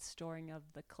that storing of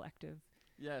the collective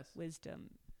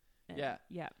wisdom. And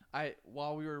yeah.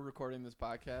 While we were recording this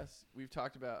podcast, we've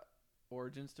talked about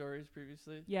origin stories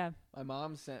previously. Yeah. My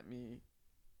mom sent me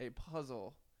a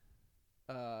puzzle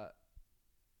that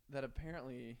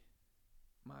apparently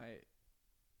my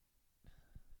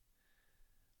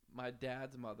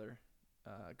dad's mother,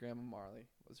 Grandma Marley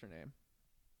was her name.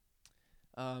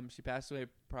 She passed away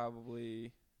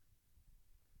probably.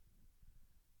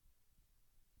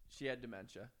 She had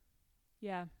dementia.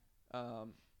 Yeah.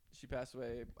 She passed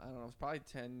away, I don't know, it was probably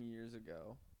 10 years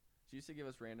ago. She used to give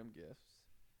us random gifts.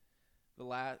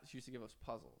 She used to give us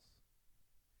puzzles.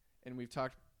 And we've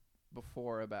talked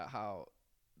before about how,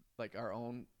 like, our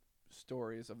own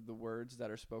stories of the words that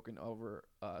are spoken over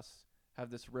us have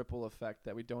this ripple effect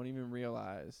that we don't even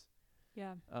realize.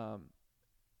 Yeah.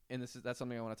 And that's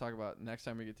something I want to talk about next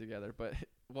time we get together. But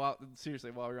while we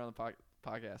were on the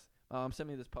podcast, sent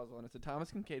me this puzzle, and it's a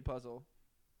Thomas Kincaid puzzle.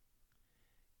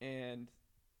 And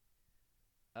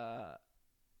the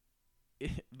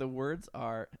words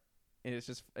are, and it's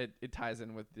just it ties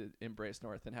in with the Embrace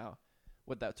North and how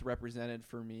what that's represented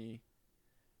for me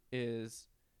is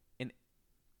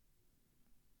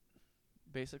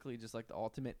basically just like the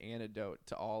ultimate antidote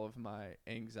to all of my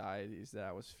anxieties that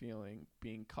I was feeling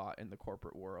being caught in the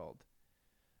corporate world,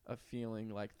 of feeling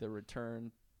like the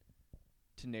return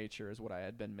to nature is what I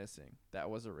had been missing. That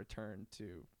was a return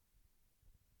to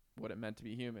what it meant to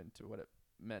be human, to what it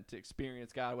meant to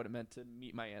experience God, what it meant to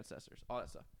meet my ancestors, all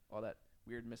that stuff, all that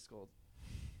weird mystical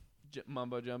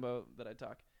mumbo jumbo that I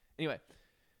talk. Anyway,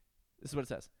 this is what it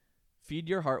says. Feed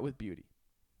your heart with beauty.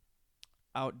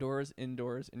 Outdoors,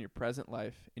 indoors, in your present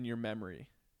life, in your memory,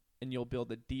 and you'll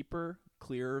build a deeper,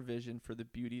 clearer vision for the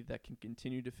beauty that can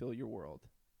continue to fill your world,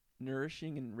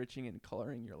 nourishing, enriching, and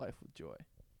coloring your life with joy.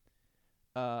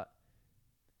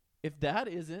 If that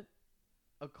isn't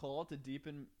a call to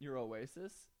deepen your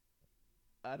oasis,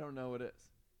 I don't know what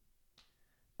is.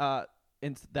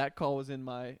 And that call was on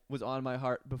my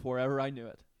heart before ever I knew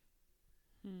it.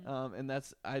 And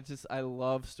that's I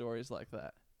love stories like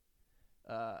that.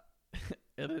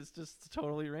 It is just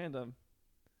totally random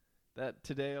that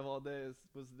today of all days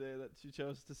was the day that she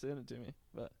chose to send it to me.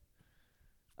 But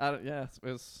I love that.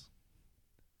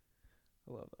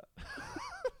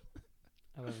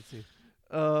 I love it too.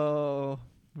 Oh,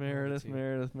 Meredith.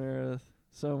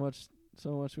 So much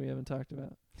we haven't talked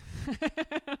about.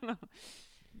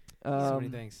 So many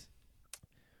things.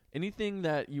 Anything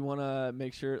that you want to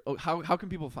make sure? Oh, how can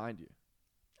people find you?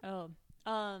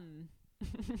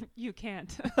 You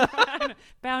can't.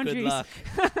 Boundaries. Good luck.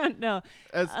 No.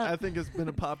 As I think it's been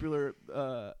a popular.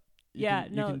 You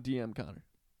can DM Connor.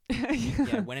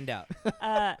 Yeah, when in doubt.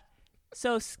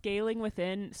 So Scaling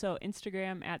Within. So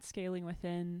Instagram at Scaling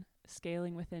Within,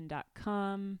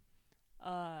 scalingwithin.com,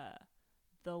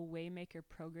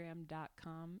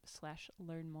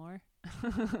 thewaymakerprogram.com/learn-more.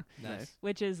 Nice.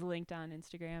 Which is linked on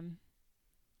Instagram.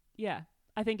 Yeah.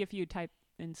 I think if you type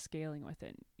in Scaling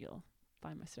Within, you'll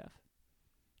find my stuff.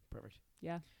 Perfect.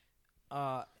 Yeah.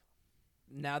 Now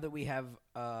that we have,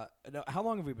 how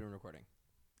long have we been recording?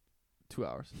 2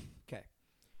 hours. Okay.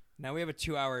 Now we have a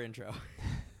 2-hour intro.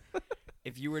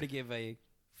 If you were to give a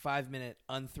 5-minute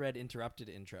unthread interrupted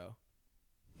intro,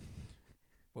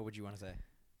 what would you want to say?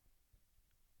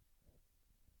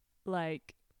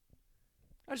 Like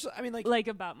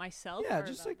about myself. Yeah, or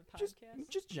just about like the podcast?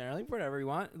 just generally whatever you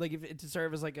want. Like if to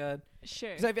serve as like a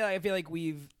sure. Because I feel like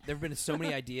there've been so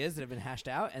many ideas that have been hashed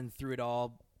out, and through it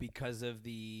all, because of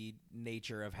the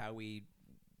nature of how we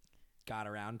got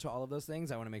around to all of those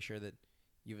things, I want to make sure that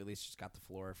you've at least just got the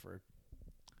floor for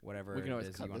whatever We can always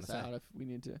it is cut you want this to say. out if we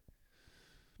need to.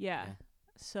 Yeah.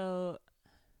 So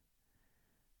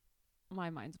my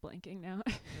mind's blanking now.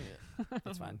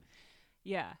 That's fine.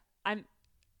 Yeah.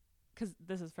 Because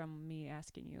this is from me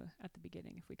asking you at the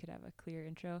beginning if we could have a clear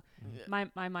intro. Yeah.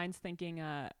 My mind's thinking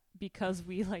because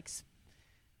we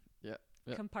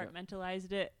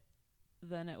compartmentalized it,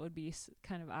 then it would be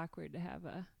kind of awkward to have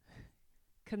a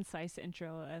concise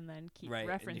intro and then keep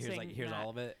referencing. And here's all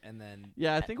of it, and then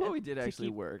Yeah, I think what we did actually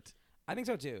worked. I think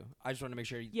so too. I just want to make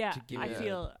sure. Yeah, to give I you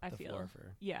feel. floor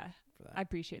for Yeah, that. I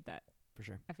appreciate that. For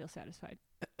sure. I feel satisfied.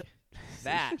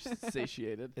 That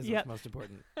satiated. is Yep. what's most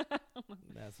important.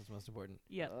 That's what's most important.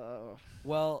 Yeah.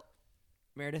 Well,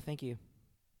 Meredith, thank you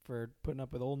for putting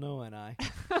up with old Noah and I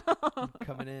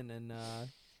coming in and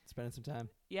spending some time.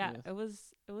 Yeah,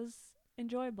 Yes. it was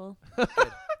enjoyable.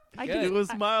 Good. It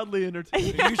was mildly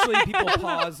entertaining. Usually people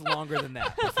pause longer than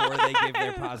that before they give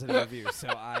their positive review, so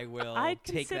I will I'd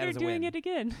take that consider as a doing win. it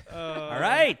again. All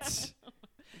right.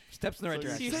 Steps in the right So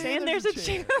direction. You're saying there's a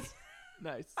chance?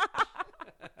 Nice.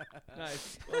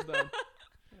 Nice. Well done.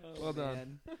 Well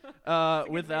done.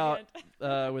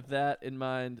 man. With that in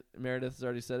mind, Meredith has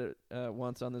already said it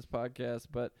once on this podcast,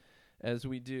 but as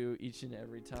we do each and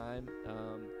every time,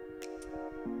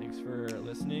 thanks for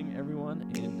listening,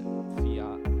 everyone, and